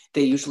they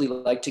usually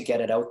like to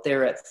get it out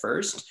there at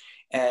first.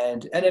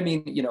 And I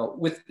mean, you know,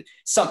 with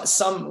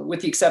some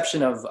with the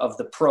exception of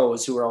the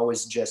pros who are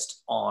always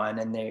just on,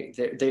 and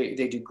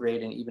they do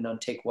great, and even on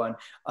take 1,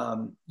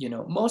 you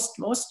know, most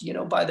you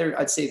know, by their,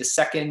 I'd say the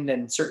second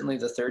and certainly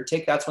the third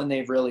take, that's when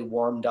they've really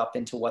warmed up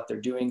into what they're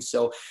doing.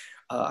 So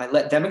I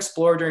let them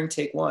explore during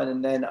take 1,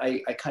 and then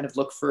I kind of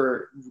look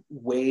for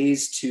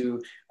ways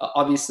to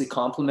obviously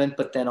complement,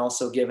 but then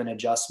also give an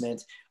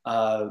adjustment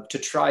to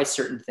try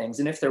certain things.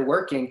 And if they're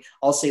working,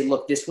 I'll say,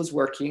 look, this was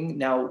working.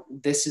 Now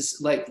this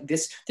is like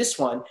this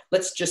one.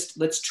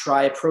 Let's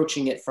try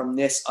approaching it from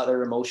this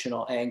other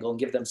emotional angle, and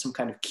give them some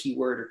kind of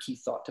keyword or key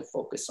thought to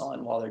focus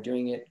on while they're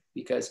doing it,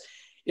 because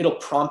it'll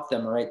prompt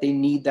them, right? They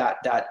need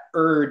that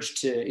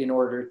urge in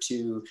order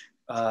to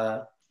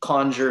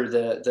conjure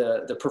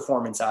the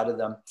performance out of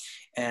them,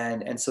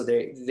 and so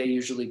they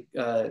usually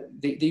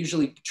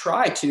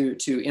try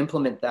to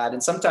implement that.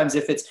 And sometimes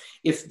if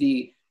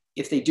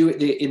they do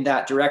it in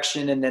that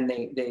direction, and then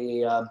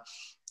they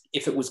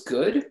if it was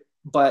good,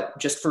 but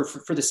just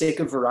for the sake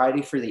of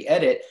variety for the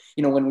edit,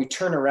 you know, when we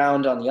turn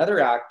around on the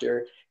other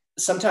actor,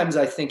 sometimes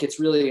I think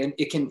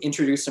it can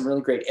introduce some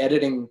really great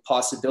editing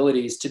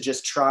possibilities to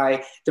just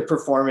try the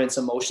performance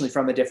emotionally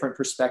from a different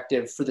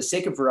perspective for the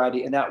sake of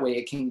variety. And that way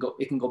it can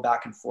go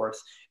back and forth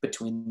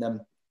between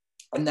them.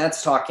 And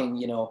that's talking,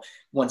 you know,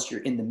 once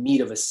you're in the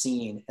meat of a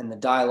scene and the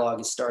dialogue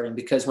is starting,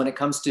 because when it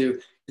comes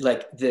to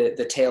like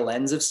the tail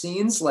ends of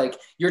scenes, like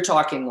you're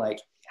talking like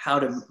how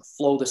to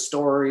flow the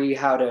story,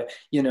 how to,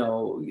 you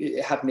know,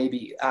 have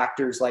maybe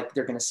actors like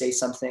they're going to say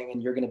something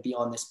and you're going to be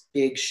on this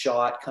big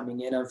shot coming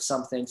in of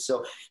something.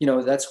 So, you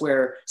know, that's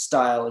where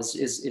style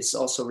is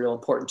also real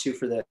important too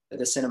for the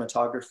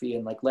cinematography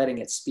and like letting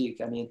it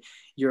speak. I mean,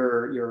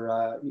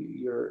 you're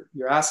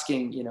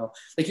asking, you know,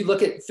 like you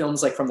look at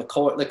films like from the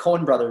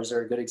Coen brothers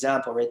are a good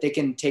example, right? They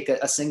can take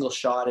a single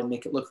shot and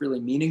make it look really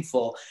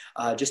meaningful.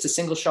 Just a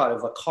single shot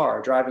of a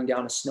car driving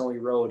down a snowy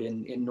road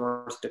in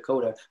North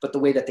Dakota, but the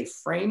way that they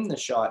frame the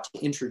shot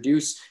to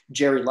introduce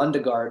Jerry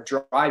Lundegaard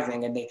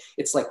driving, and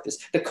it's like this,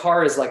 the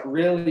car is like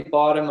really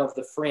bottom of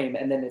the frame,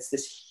 and then it's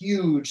this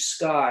huge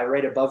sky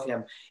right above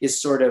him is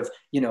sort of,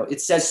 you know,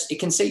 you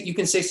can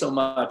say so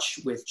much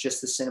with just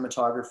the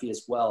cinematography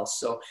as well.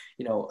 So,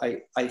 you know,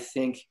 I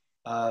think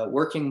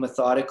working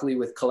methodically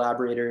with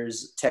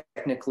collaborators,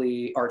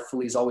 technically,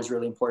 artfully, is always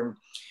really important.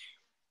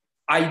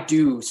 I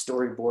do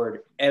storyboard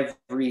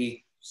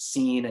every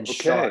scene and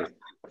shot.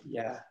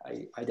 Yeah,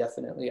 I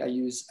definitely, I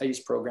use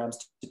programs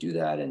to do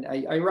that. And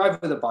I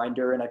arrive with a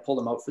binder and I pull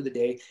them out for the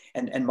day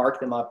and mark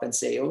them up and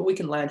say, oh, we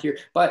can land here.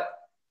 But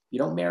you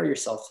don't marry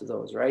yourself to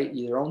those, right?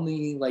 You're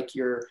only like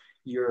your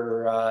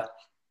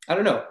I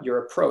don't know, your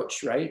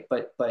approach, right?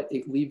 But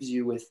it leaves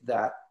you with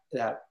that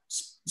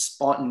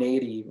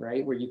spontaneity,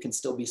 right? Where you can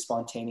still be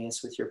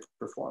spontaneous with your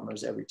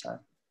performers every time.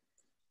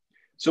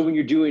 So when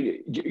you're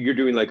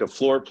doing like a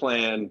floor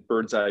plan,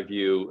 bird's eye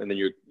view, and then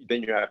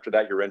you're after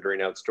that you're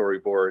rendering out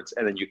storyboards,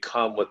 and then you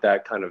come with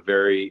that kind of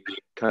very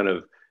kind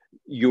of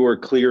your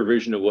clear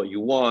vision of what you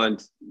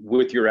want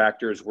with your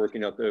actors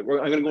working out I'm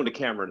going to go into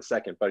camera in a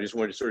second, but I just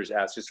wanted to sort of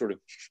ask, just sort of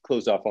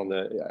close off on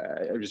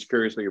I'm just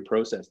curious about your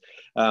process.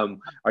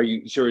 Are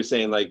you sort of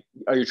saying like,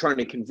 are you trying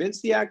to convince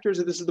the actors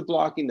that this is the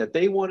blocking that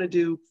they want to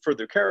do for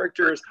their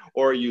characters,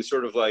 or are you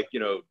sort of like,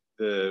 you know,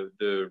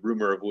 the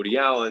rumor of Woody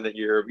Allen that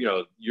you're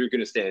going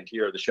to stand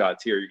here, the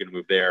shots here, you're going to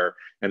move there,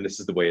 and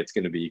this is the way it's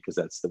going to be because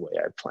that's the way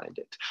I planned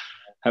it?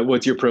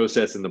 What's your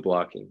process in the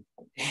blocking?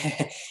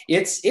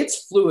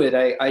 It's fluid.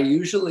 I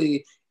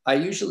usually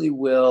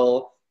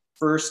will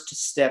first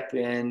step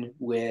in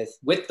with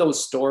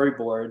those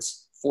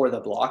storyboards for the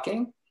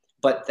blocking,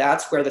 but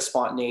that's where the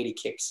spontaneity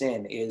kicks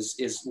in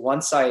is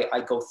once I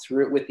go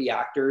through it with the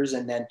actors,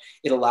 and then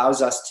it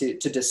allows us to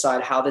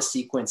decide how the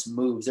sequence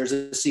moves. There's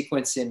a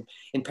sequence in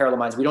Parallel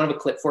Minds. We don't have a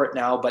clip for it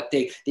now, but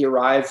they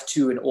arrive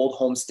to an old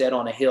homestead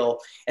on a hill.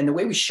 And the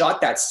way we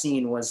shot that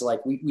scene was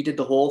like, we did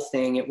the whole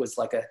thing. It was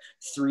like a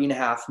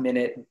 3.5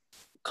 minute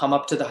come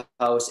up to the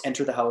house,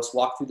 enter the house,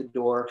 walk through the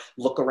door,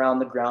 look around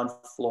the ground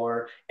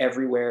floor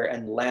everywhere,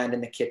 and land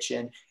in the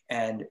kitchen.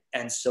 And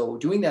so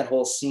doing that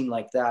whole scene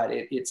like that,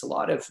 it's a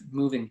lot of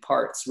moving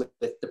parts with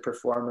the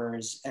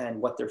performers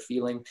and what they're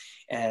feeling.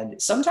 And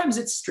sometimes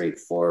it's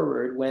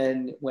straightforward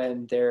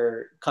when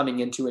they're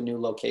coming into a new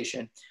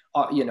location.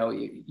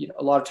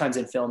 a lot of times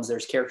in films,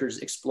 there's characters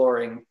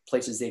exploring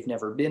places they've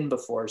never been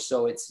before.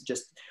 So it's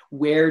just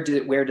where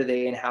do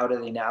they and how do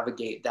they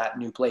navigate that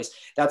new place?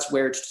 That's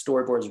where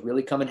storyboards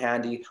really come in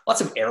handy.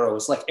 Lots of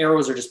arrows, like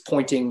arrows are just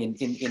pointing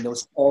in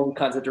those all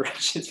kinds of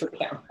directions for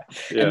camera.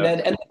 Yeah. And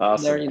then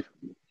awesome. there,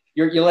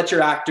 you let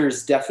your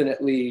actors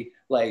definitely,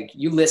 like,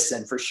 you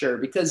listen for sure,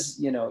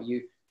 because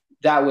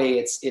that way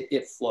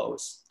it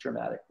flows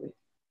dramatically.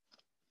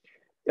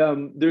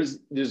 There's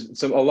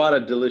a lot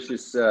of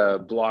delicious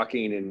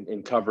blocking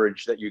and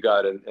coverage that you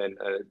got, and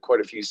quite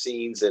a few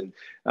scenes, and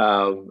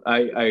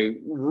I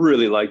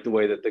really like the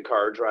way that the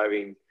car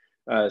driving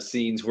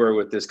scenes were,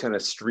 with this kind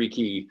of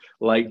streaky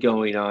light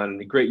going on, and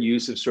the great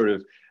use of sort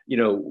of,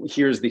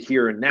 here's the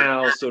here and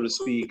now, so to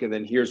speak, and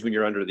then here's when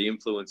you're under the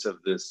influence of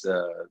this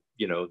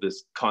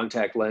this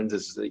contact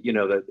lenses,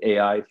 that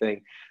AI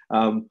thing.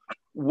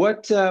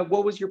 What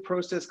was your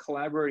process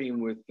collaborating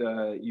with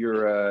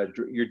your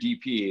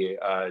DP,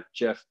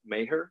 Jeff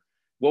Maher?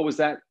 What was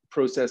that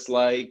process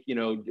like?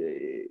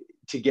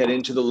 To get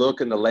into the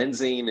look and the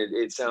lensing.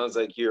 It sounds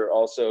like you're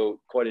also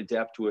quite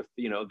adept with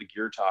the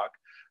gear talk.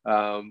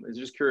 I'm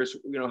just curious,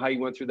 how you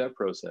went through that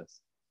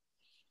process.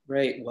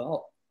 Right.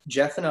 Well,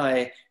 Jeff and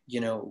I,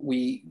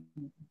 we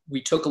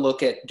took a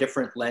look at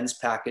different lens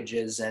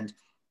packages, and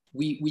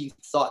we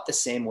thought the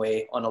same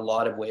way on a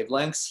lot of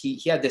wavelengths.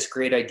 He had this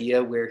great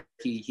idea where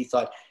he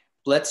thought,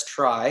 let's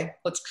try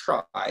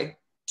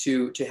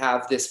to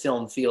have this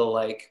film feel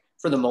like,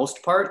 for the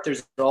most part,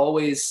 there's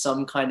always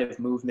some kind of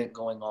movement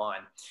going on.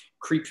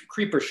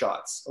 Creeper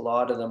shots, a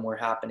lot of them were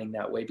happening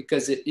that way,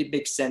 because it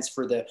makes sense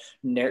for the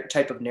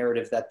type of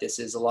narrative that this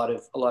is. A lot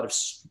of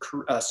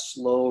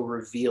slow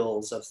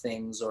reveals of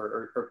things,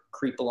 or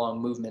creep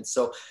along movements.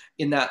 So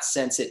in that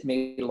sense, it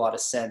made a lot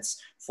of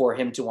sense for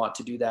him to want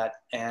to do that,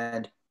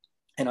 and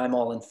I'm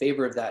all in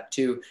favor of that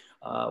too.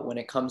 When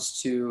it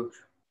comes to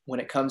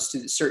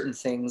certain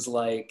things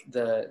like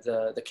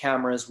the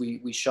cameras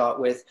we shot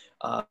with,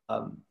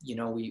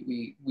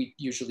 we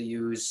usually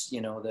use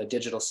the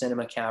digital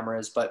cinema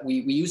cameras, but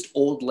we used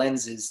old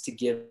lenses to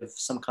give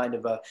some kind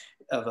of a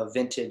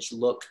vintage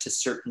look to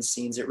certain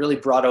scenes. It really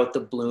brought out the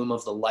bloom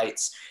of the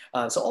lights.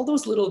 So all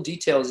those little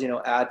details,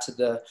 add to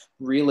the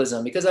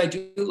realism, because I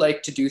do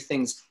like to do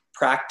things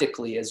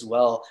practically as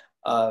well.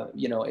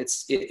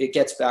 It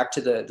gets back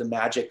to the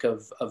magic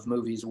of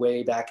movies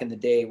way back in the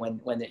day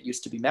when it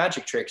used to be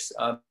magic tricks.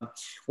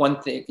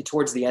 One thing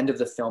towards the end of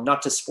the film,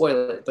 not to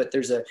spoil it, but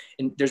there's an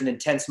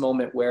intense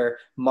moment where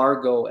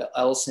Margot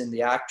Elson,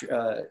 the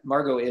actor,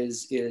 Margot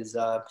is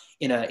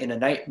in a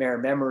nightmare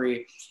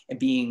memory and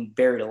being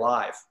buried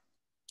alive.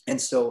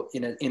 And so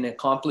in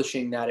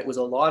accomplishing that, it was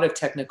a lot of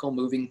technical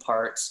moving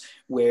parts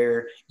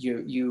where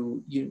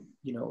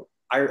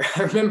I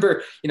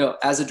remember,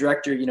 as a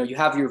director, you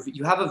have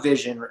a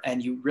vision,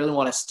 and you really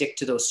want to stick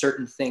to those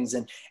certain things,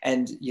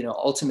 and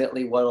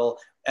ultimately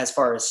as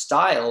far as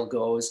style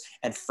goes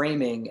and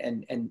framing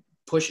and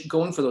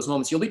going for those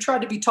moments, you'll be trying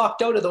to be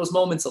talked out of those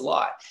moments a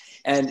lot,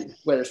 and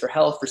whether it's for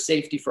health, for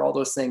safety, for all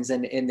those things.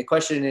 And the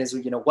question is,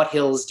 what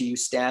hills do you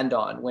stand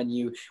on when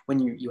you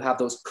have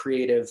those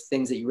creative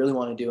things that you really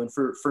want to do? And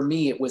for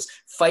me, it was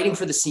fighting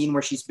for the scene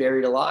where she's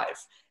buried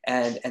alive.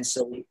 And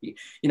so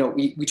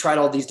we tried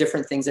all these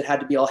different things that had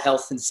to be all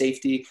health and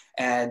safety,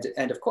 and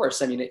of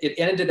course, it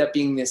ended up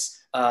being this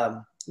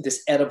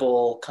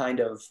edible kind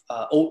of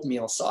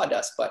oatmeal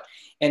sawdust. But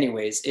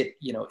anyways, it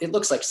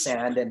looks like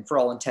sand, and for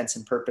all intents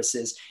and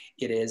purposes,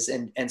 it is.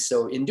 And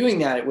so in doing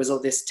that, it was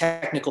this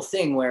technical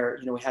thing where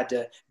we had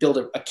to build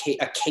a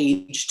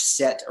caged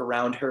set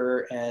around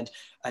her, and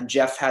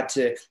Jeff had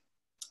to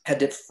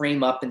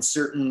frame up in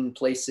certain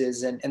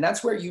places, and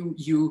that's where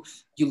you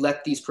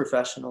let these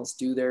professionals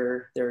do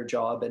their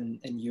job, and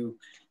you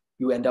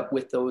end up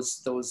with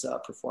those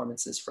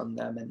performances from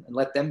them, and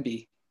let them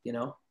be.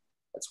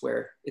 That's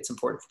where it's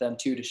important for them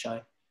too to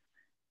shine.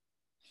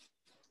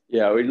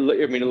 Yeah, it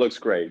looks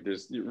great.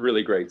 There's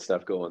really great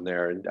stuff going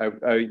there, and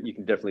you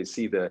can definitely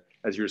see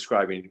as you're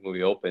describing when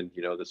we opened,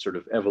 the sort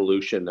of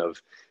evolution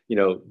of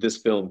this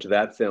film to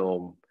that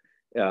film.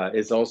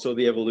 It's also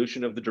the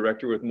evolution of the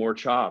director with more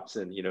chops,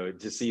 and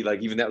to see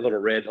like even that little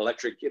red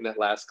electric in that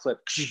last clip,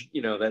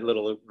 that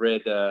little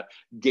red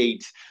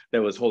gate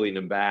that was holding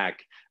him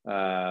back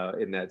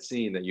in that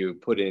scene that you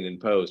put in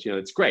post.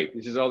 It's great.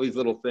 It's just all these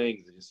little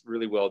things. It's just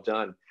really well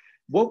done.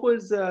 What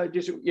was we're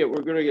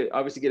going to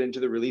obviously get into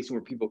the release and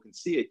where people can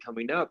see it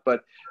coming up,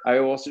 but I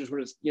also just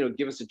want to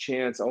give us a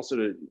chance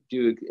also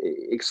to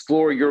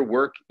explore your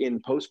work in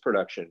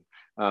post-production.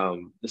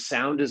 The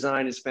sound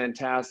design is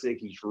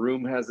fantastic. Each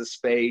room has a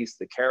space,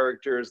 the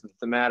characters, the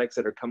thematics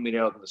that are coming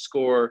out in the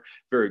score,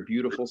 very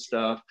beautiful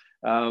stuff.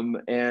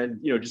 And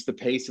just the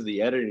pace of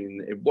the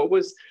editing. What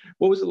was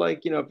it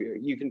like?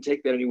 You can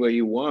take that any way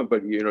you want,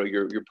 but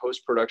your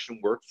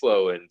post-production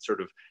workflow and sort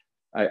of,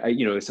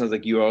 it sounds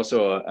like you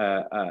also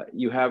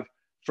you have,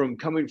 from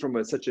coming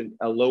from such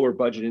a lower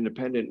budget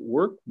independent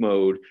work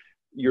mode,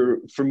 you're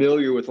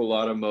familiar with a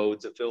lot of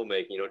modes of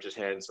filmmaking. You don't just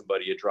hand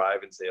somebody a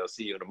drive and say, I'll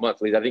see you in a month.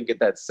 I didn't get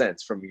that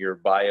sense from your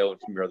bio and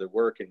from your other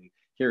work. And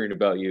hearing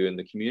about you in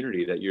the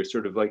community, that you're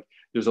sort of like,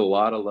 there's a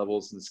lot of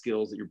levels and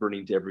skills that you're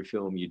bringing to every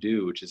film you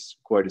do, which is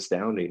quite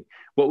astounding.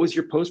 What was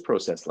your post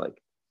process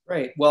like?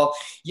 Right. Well,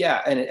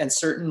 yeah, and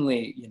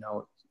certainly, you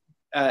know,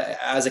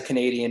 as a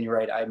Canadian, you're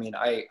right. I mean,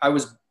 I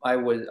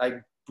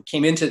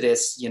came into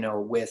this, you know,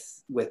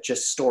 with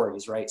just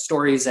stories, right?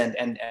 Stories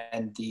and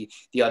the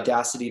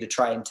audacity to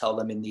try and tell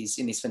them in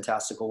these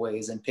fantastical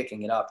ways and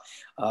picking it up,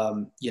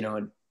 you know,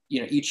 and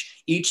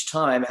each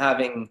time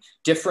having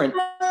different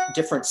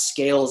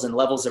scales and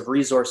levels of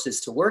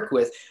resources to work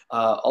with,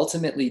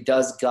 ultimately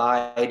does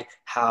guide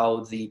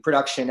how the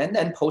production and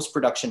then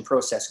post-production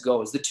process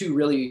goes. The two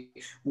really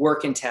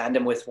work in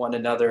tandem with one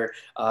another.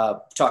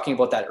 Talking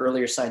about that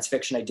earlier science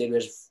fiction I did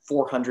was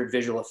 400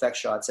 visual effects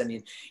shots. I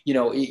mean, you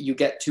know, you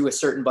get to a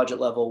certain budget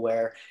level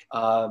where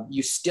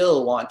you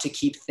still want to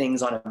keep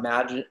things on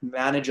a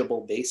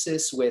manageable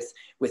basis with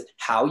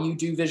how you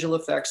do visual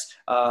effects.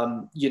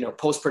 You know,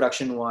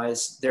 post-production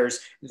wise, you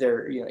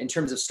know, in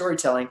terms of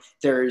storytelling,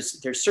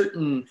 there's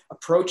certain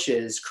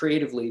approaches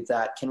creatively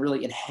that can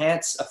really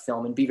enhance a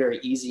film and be very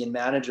easy and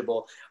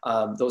manageable.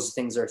 Those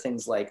things are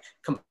things like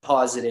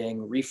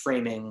compositing,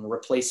 reframing,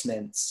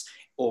 replacements,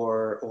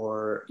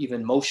 or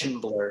even motion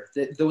blur.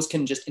 Those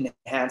can just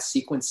enhance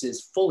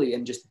sequences fully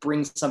and just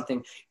bring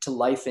something to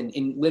life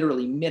in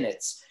literally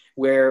minutes.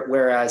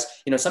 Whereas,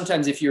 you know,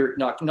 sometimes if you're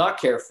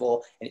not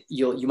careful,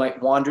 you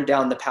might wander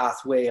down the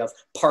pathway of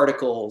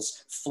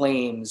particles,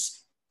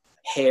 flames,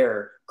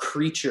 hair,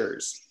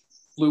 creatures,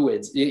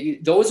 fluids.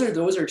 Those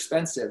are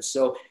expensive.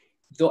 So,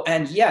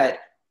 and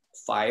yet,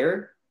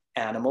 fire,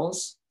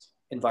 animals,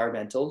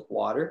 environmental,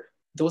 water,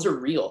 those are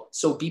real.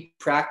 So be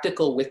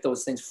practical with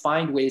those things.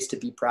 Find ways to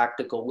be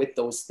practical with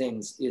those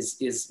things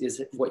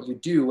is what you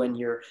do when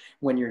you're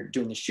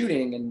doing the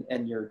shooting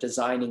and you're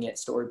designing it,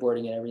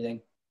 storyboarding and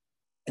everything.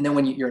 And then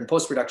when you're in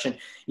post-production,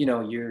 you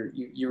know,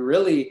 you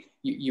really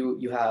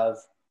have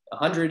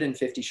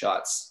 150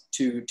 shots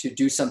to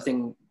do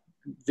something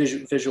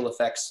visual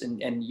effects,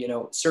 and you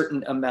know,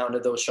 certain amount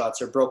of those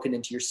shots are broken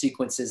into your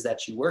sequences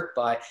that you work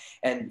by,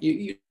 and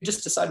you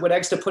just decide what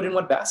eggs to put in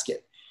what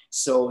basket.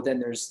 So then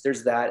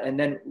there's that, and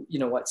then, you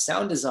know, what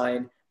sound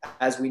design,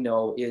 as we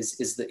know, is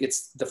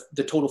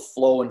the total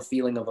flow and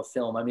feeling of a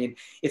film. I mean,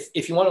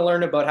 if you want to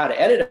learn about how to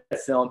edit a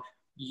film,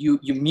 you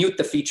mute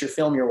the feature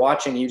film you're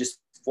watching, and you just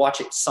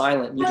watch it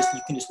silent. You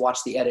can just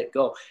watch the edit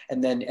go,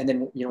 and then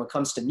you know, when it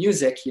comes to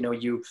music, you know,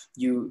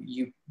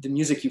 the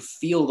music, you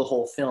feel the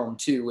whole film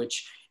too,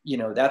 which, you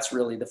know, that's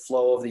really the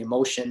flow of the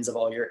emotions of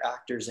all your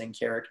actors and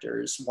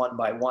characters one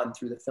by one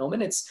through the film.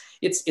 And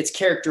it's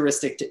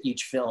characteristic to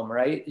each film,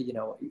 right? You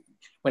know,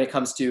 when it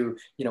comes to,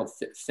 you know,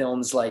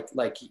 films like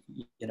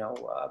you know,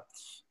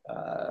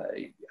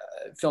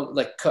 film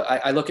like,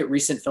 I look at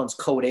recent films,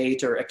 Code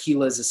 8 or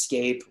Aquila's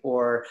Escape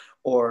or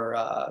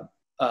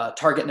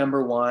Target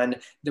Number One,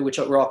 which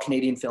were all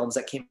Canadian films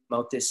that came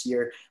out this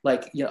year.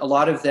 Like, you know, a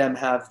lot of them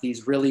have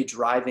these really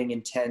driving,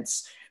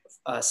 intense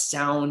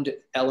sound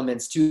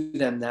elements to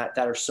them that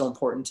are so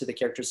important to the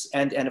characters,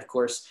 and of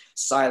course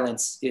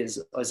silence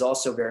is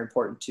also very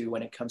important too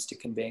when it comes to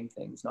conveying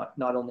things,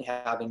 not only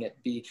having it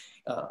be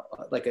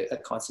like a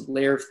constant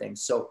layer of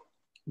things. So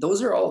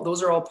those are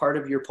all part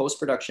of your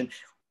post-production,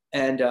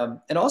 and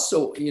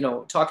also, you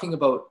know, talking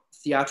about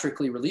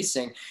theatrically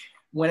releasing,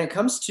 when it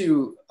comes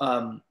to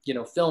you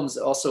know, films,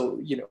 also,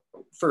 you know,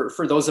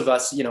 for those of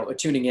us, you know,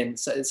 tuning in,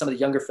 some of the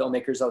younger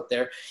filmmakers out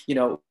there, you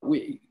know,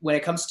 when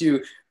it comes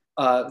to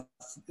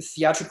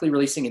theatrically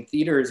releasing in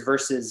theaters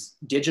versus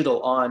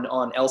digital on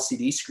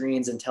LCD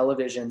screens and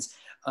televisions,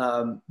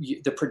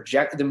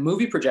 the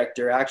movie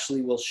projector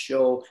actually will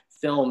show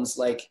films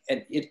like,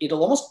 and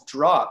it'll almost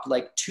drop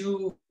like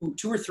two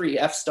or three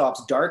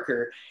f-stops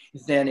darker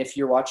than if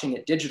you're watching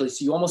it digitally.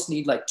 So you almost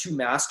need like two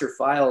master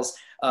files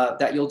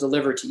that you'll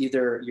deliver to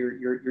either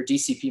your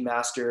DCP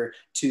master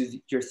to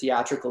your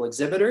theatrical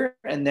exhibitor,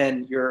 and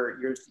then your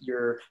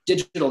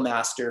digital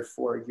master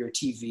for your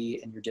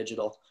TV and your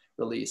digital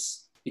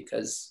release,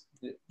 because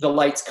the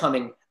light's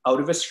coming out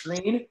of a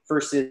screen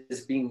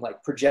versus being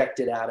like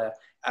projected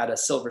at a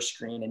silver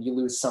screen, and you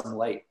lose some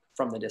light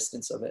from the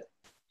distance of it.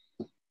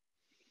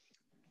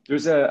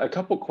 There's a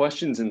couple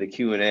questions in the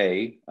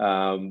Q&A.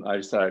 I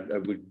just thought I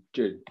would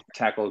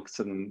tackle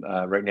some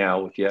right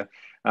now with you.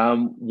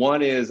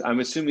 One is,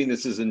 I'm assuming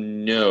this is a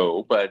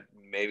no, but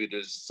maybe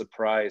there's a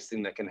surprise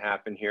thing that can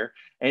happen here.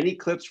 Any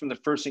clips from the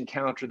first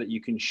encounter that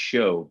you can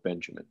show,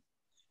 Benjamin?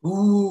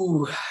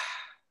 Ooh,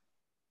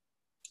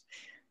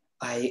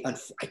 I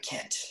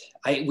can't.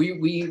 We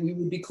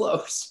would be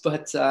close,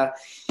 but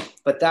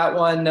that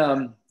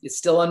one is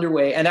still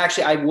underway. And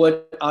actually, I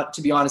would,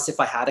 to be honest, if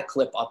I had a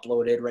clip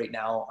uploaded right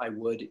now, I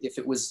would, if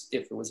it was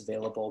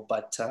available.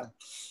 But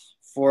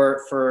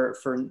for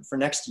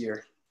next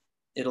year,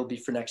 it'll be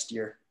for next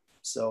year.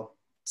 So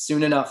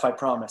soon enough, I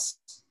promise.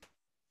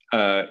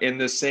 In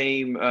the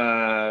same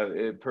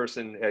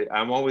person,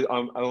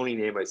 only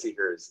name I see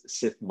here is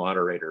Sif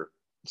Moderator.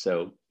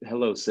 So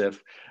hello,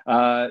 Sif.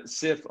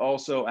 Sif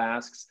also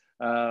asks,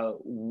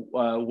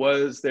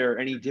 was there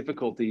any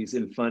difficulties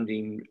in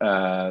funding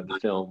the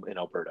film in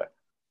Alberta?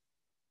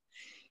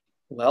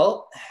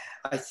 Well,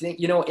 I think,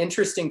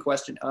 interesting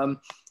question.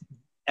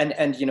 And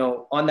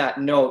on that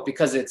note,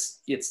 because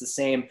it's the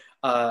same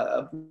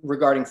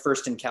regarding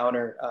First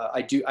Encounter,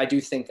 I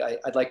do think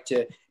I'd like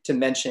to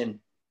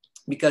mention,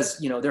 because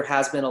there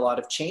has been a lot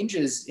of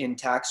changes in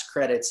tax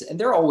credits, and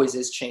there always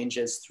is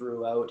changes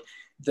throughout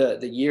the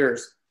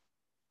years.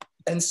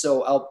 And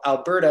so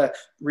Alberta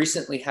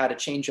recently had a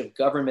change of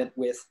government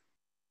with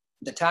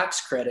the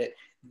tax credit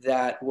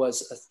that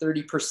was a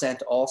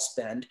 30% all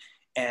spend,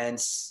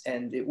 and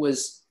it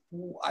was,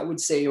 I would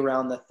say,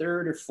 around the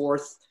third or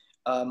fourth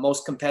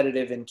most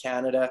competitive in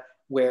Canada,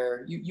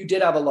 where you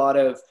did have a lot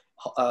of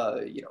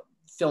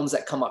films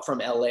that come up from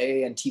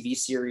LA and TV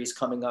series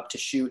coming up to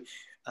shoot.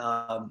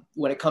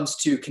 When it comes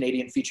to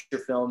Canadian feature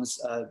films,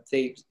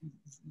 the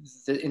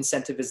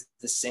incentive is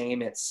the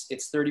same.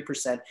 It's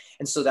 30%,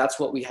 and so that's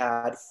what we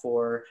had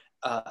for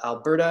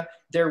Alberta.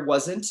 There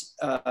wasn't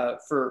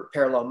for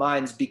Parallel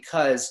Minds,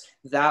 because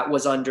that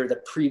was under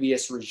the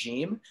previous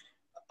regime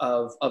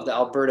of the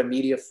Alberta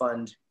Media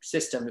Fund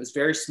system. It was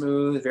very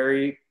smooth,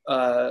 very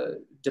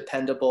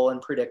dependable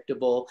and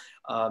predictable,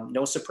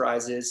 no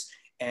surprises.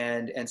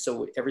 And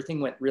so everything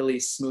went really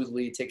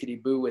smoothly,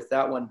 tickety-boo with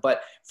that one.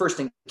 But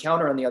First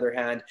Encounter, on the other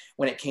hand,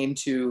 when it came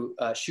to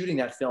shooting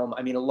that film,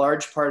 I mean, a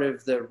large part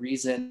of the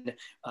reason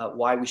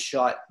why we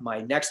shot my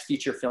next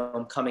feature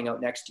film coming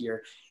out next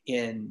year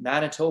in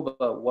Manitoba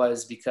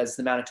was because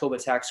the Manitoba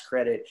tax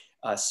credit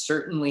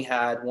certainly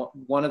had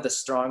one of the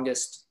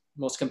strongest,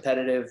 most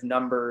competitive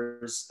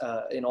numbers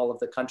in all of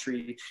the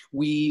country.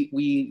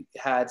 We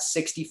had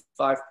 65%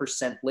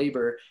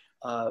 labor,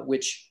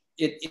 which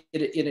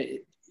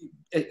it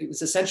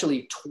was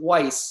essentially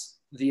twice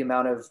the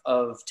amount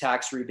of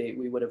tax rebate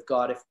we would have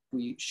got if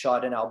we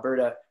shot in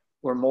Alberta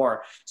or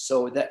more.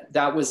 So it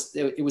was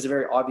a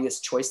very obvious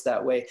choice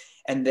that way.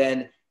 And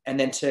then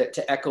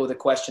to echo the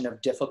question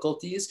of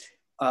difficulties,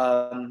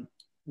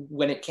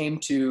 when it came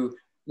to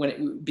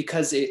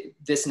because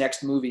this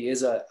next movie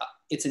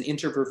it's an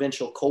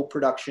interprovincial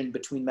co-production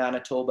between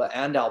Manitoba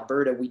and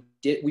Alberta,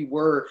 we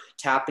were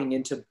tapping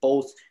into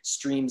both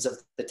streams of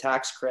the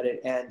tax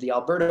credit, and the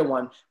Alberta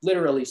one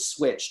literally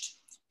switched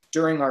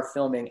during our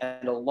filming.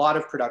 And a lot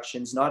of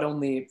productions, not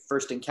only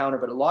First Encounter,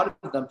 but a lot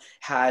of them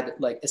had,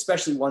 like,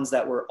 especially ones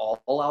that were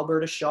all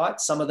Alberta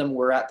shot. Some of them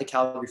were at the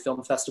Calgary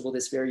Film Festival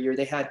this very year.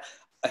 They had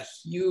a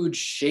huge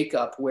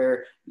shakeup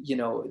where,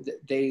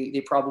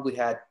 they probably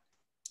had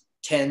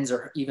tens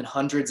or even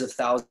hundreds of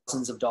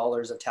thousands of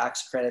dollars of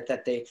tax credit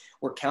that they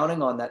were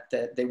counting on that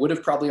they would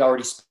have probably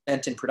already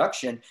spent in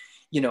production,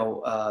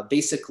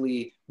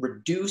 basically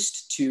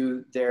reduced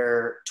to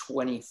their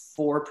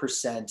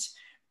 24%.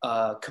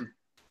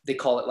 They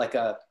call it like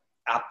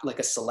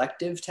a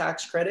selective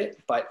tax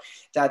credit, but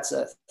that's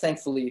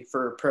thankfully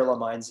for Parallel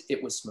Minds,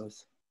 it was smooth.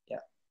 Yeah,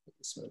 it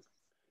was smooth.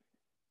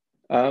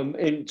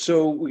 And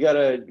so we got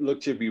to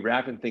look to be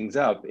wrapping things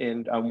up.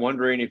 And I'm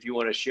wondering if you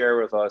want to share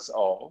with us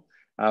all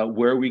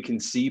where we can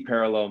see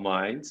Parallel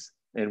Minds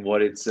and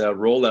what its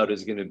rollout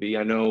is going to be.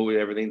 I know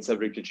everything's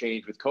subject to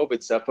change with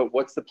COVID stuff, but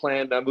what's the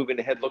plan moving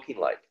ahead looking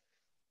like?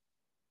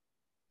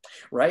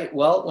 Right.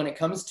 Well, when it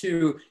comes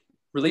to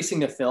releasing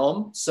the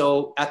film,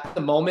 so at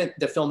the moment,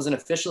 the film's an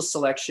official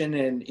selection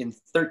in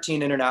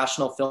 13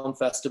 international film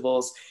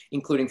festivals,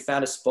 including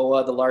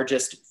Fantaspoa, the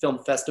largest film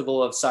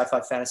festival of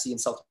sci-fi fantasy in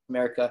South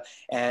America,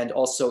 and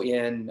also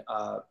in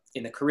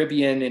the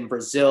Caribbean, in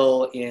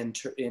Brazil, in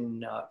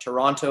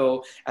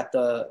Toronto, at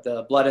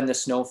the Blood in the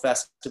Snow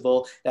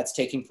Festival that's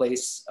taking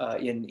place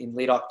in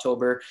late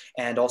October,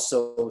 and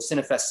also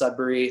Cinefest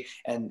Sudbury.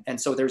 And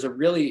so there's a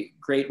really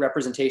great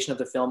representation of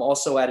the film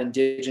also at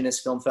Indigenous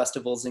film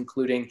festivals,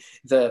 including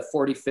the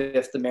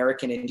 45th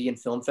American Indian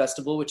Film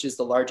Festival, which is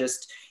the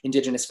largest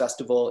Indigenous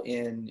festival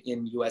in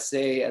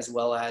USA, as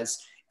well as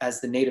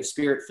the Native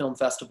Spirit Film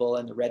Festival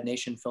and the Red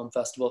Nation Film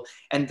Festival.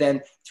 And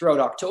then throughout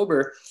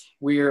October,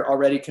 we're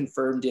already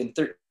confirmed in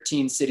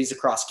 13 cities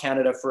across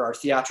Canada for our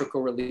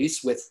theatrical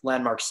release with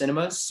Landmark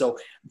Cinemas. So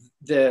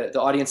the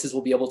audiences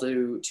will be able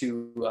to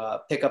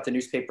pick up the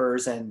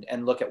newspapers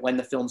and look at when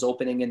the film's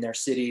opening in their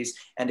cities.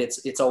 And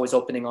it's always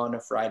opening on a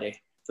Friday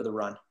for the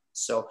run.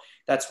 So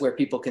that's where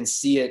people can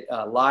see it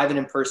live and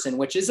in person,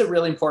 which is a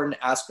really important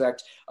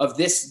aspect of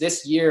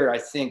this year, I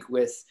think,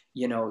 with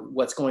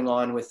what's going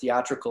on with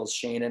theatricals,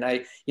 Shane. And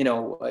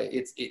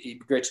it's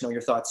great to know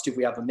your thoughts too, if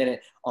we have a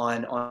minute,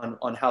 on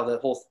how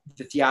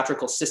the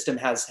theatrical system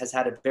has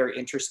had a very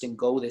interesting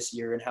go this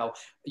year, and how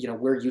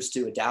we're used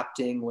to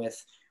adapting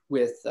with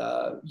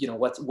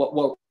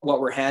what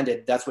we're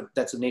handed. That's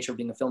the nature of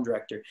being a film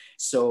director.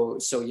 So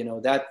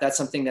that's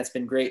something that's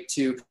been great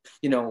too.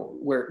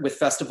 We're with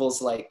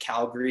festivals like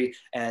Calgary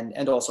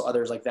and also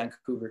others like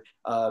Vancouver,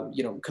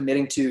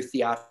 committing to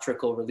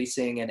theatrical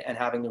releasing and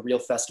having the real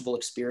festival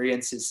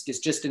experience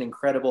is just an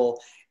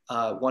incredible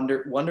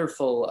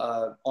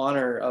wonderful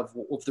honor of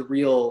the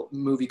real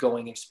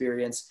movie-going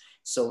experience.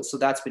 So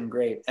that's been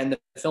great. And the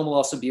film will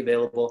also be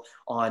available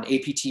on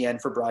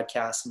APTN for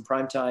broadcast and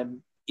primetime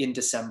in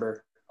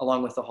December,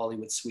 along with the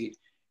Hollywood Suite.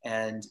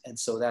 And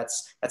so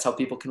that's how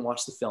people can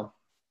watch the film.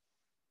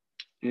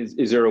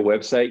 Is there a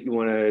website you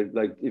want to,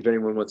 like, if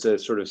anyone wants to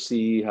sort of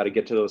see how to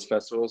get to those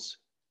festivals?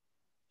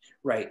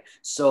 Right.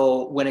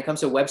 So when it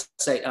comes to a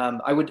website,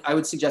 I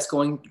would suggest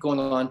going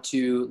on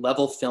to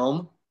Level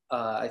Film.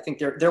 I think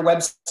their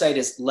website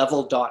is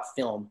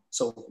level.film.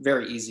 So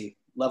very easy,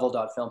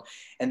 level.film.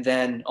 And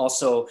then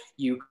also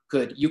you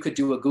could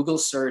do a Google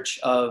search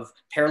of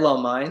Parallel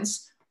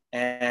Minds,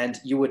 and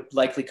you would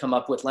likely come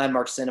up with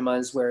Landmark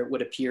Cinemas where it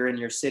would appear in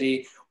your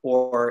city,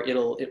 or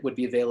it would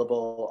be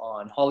available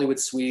on Hollywood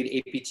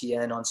Suite,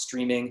 APTN, on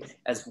streaming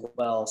as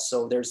well.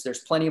 So there's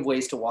plenty of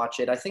ways to watch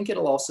it. I think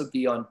it'll also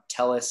be on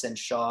TELUS and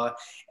Shaw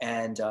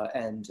and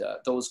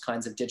those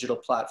kinds of digital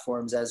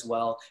platforms as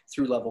well,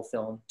 through Level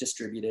Film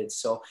distributed.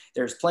 So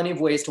there's plenty of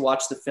ways to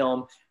watch the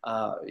film.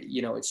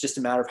 It's just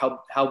a matter of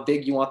how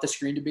big you want the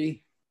screen to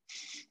be.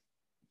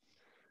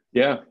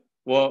 Yeah.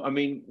 Well, I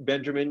mean,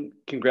 Benjamin,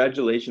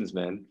 congratulations,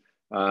 man.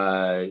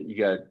 You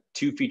got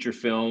 2 feature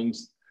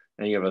films,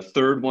 and you have a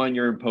third one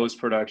you're in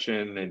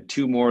post-production, and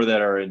 2 more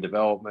that are in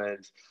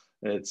development.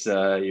 It's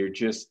you're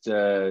just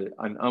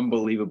an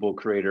unbelievable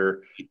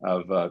creator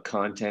of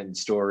content and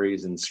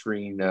stories and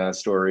screen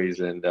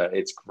stories, and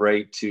it's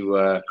great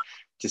to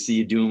see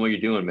you doing what you're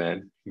doing,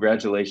 man.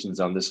 Congratulations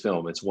on this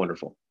film. It's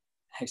wonderful.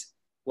 Thanks.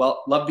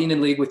 Well, love being in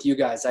league with you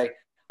guys.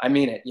 I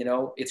mean it.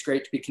 It's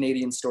great to be a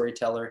Canadian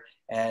storyteller,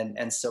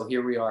 and so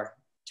here we are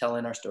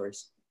telling our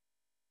stories.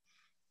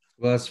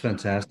 Well, that's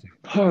fantastic.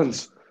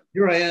 Hans,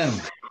 here I am.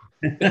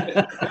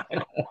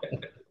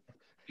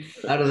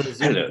 Out of the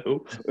Zoom.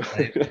 Hello.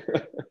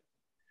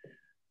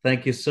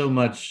 Thank you so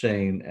much,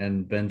 Shane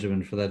and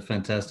Benjamin, for that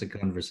fantastic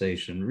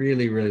conversation.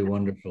 Really, really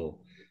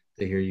wonderful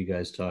to hear you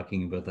guys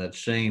talking about that.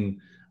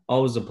 Shane,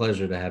 always a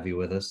pleasure to have you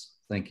with us.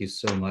 Thank you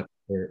so much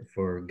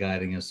for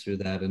guiding us through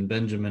that. And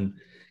Benjamin,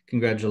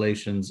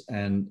 congratulations,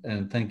 and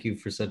thank you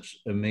for such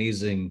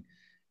amazing,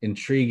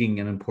 intriguing,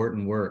 and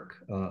important work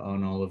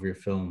on all of your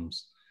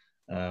films.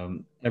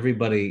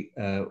 Everybody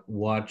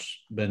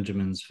watch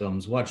Benjamin's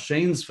films, watch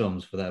Shane's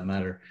films for that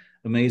matter.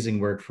 Amazing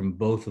work from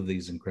both of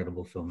these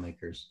incredible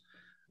filmmakers.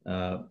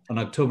 On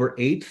October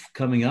 8th,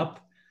 coming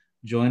up,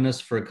 join us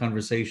for a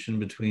conversation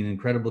between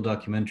incredible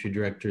documentary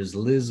directors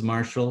Liz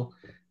Marshall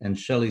and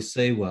Shelley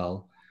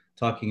Saywell,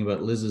 talking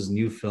about Liz's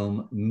new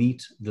film,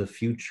 Meet the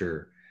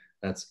Future.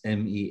 That's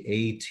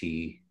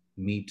MEAT,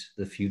 Meet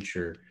the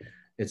Future.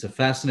 It's a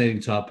fascinating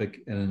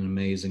topic and an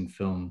amazing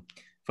film.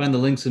 Find the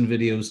links and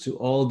videos to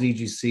all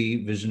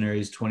DGC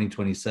Visionaries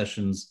 2020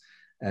 sessions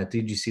at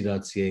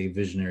dgc.ca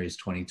Visionaries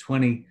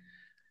 2020.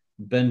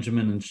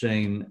 Benjamin and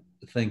Shane,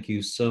 thank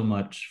you so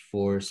much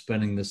for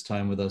spending this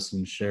time with us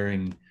and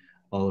sharing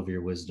all of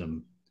your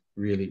wisdom.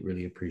 Really,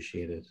 really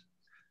appreciate it.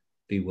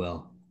 Be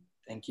well.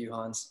 Thank you,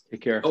 Hans.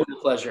 Take care. Total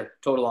pleasure.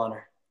 Total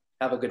honor.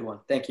 Have a good one.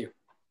 Thank you.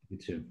 You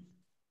too.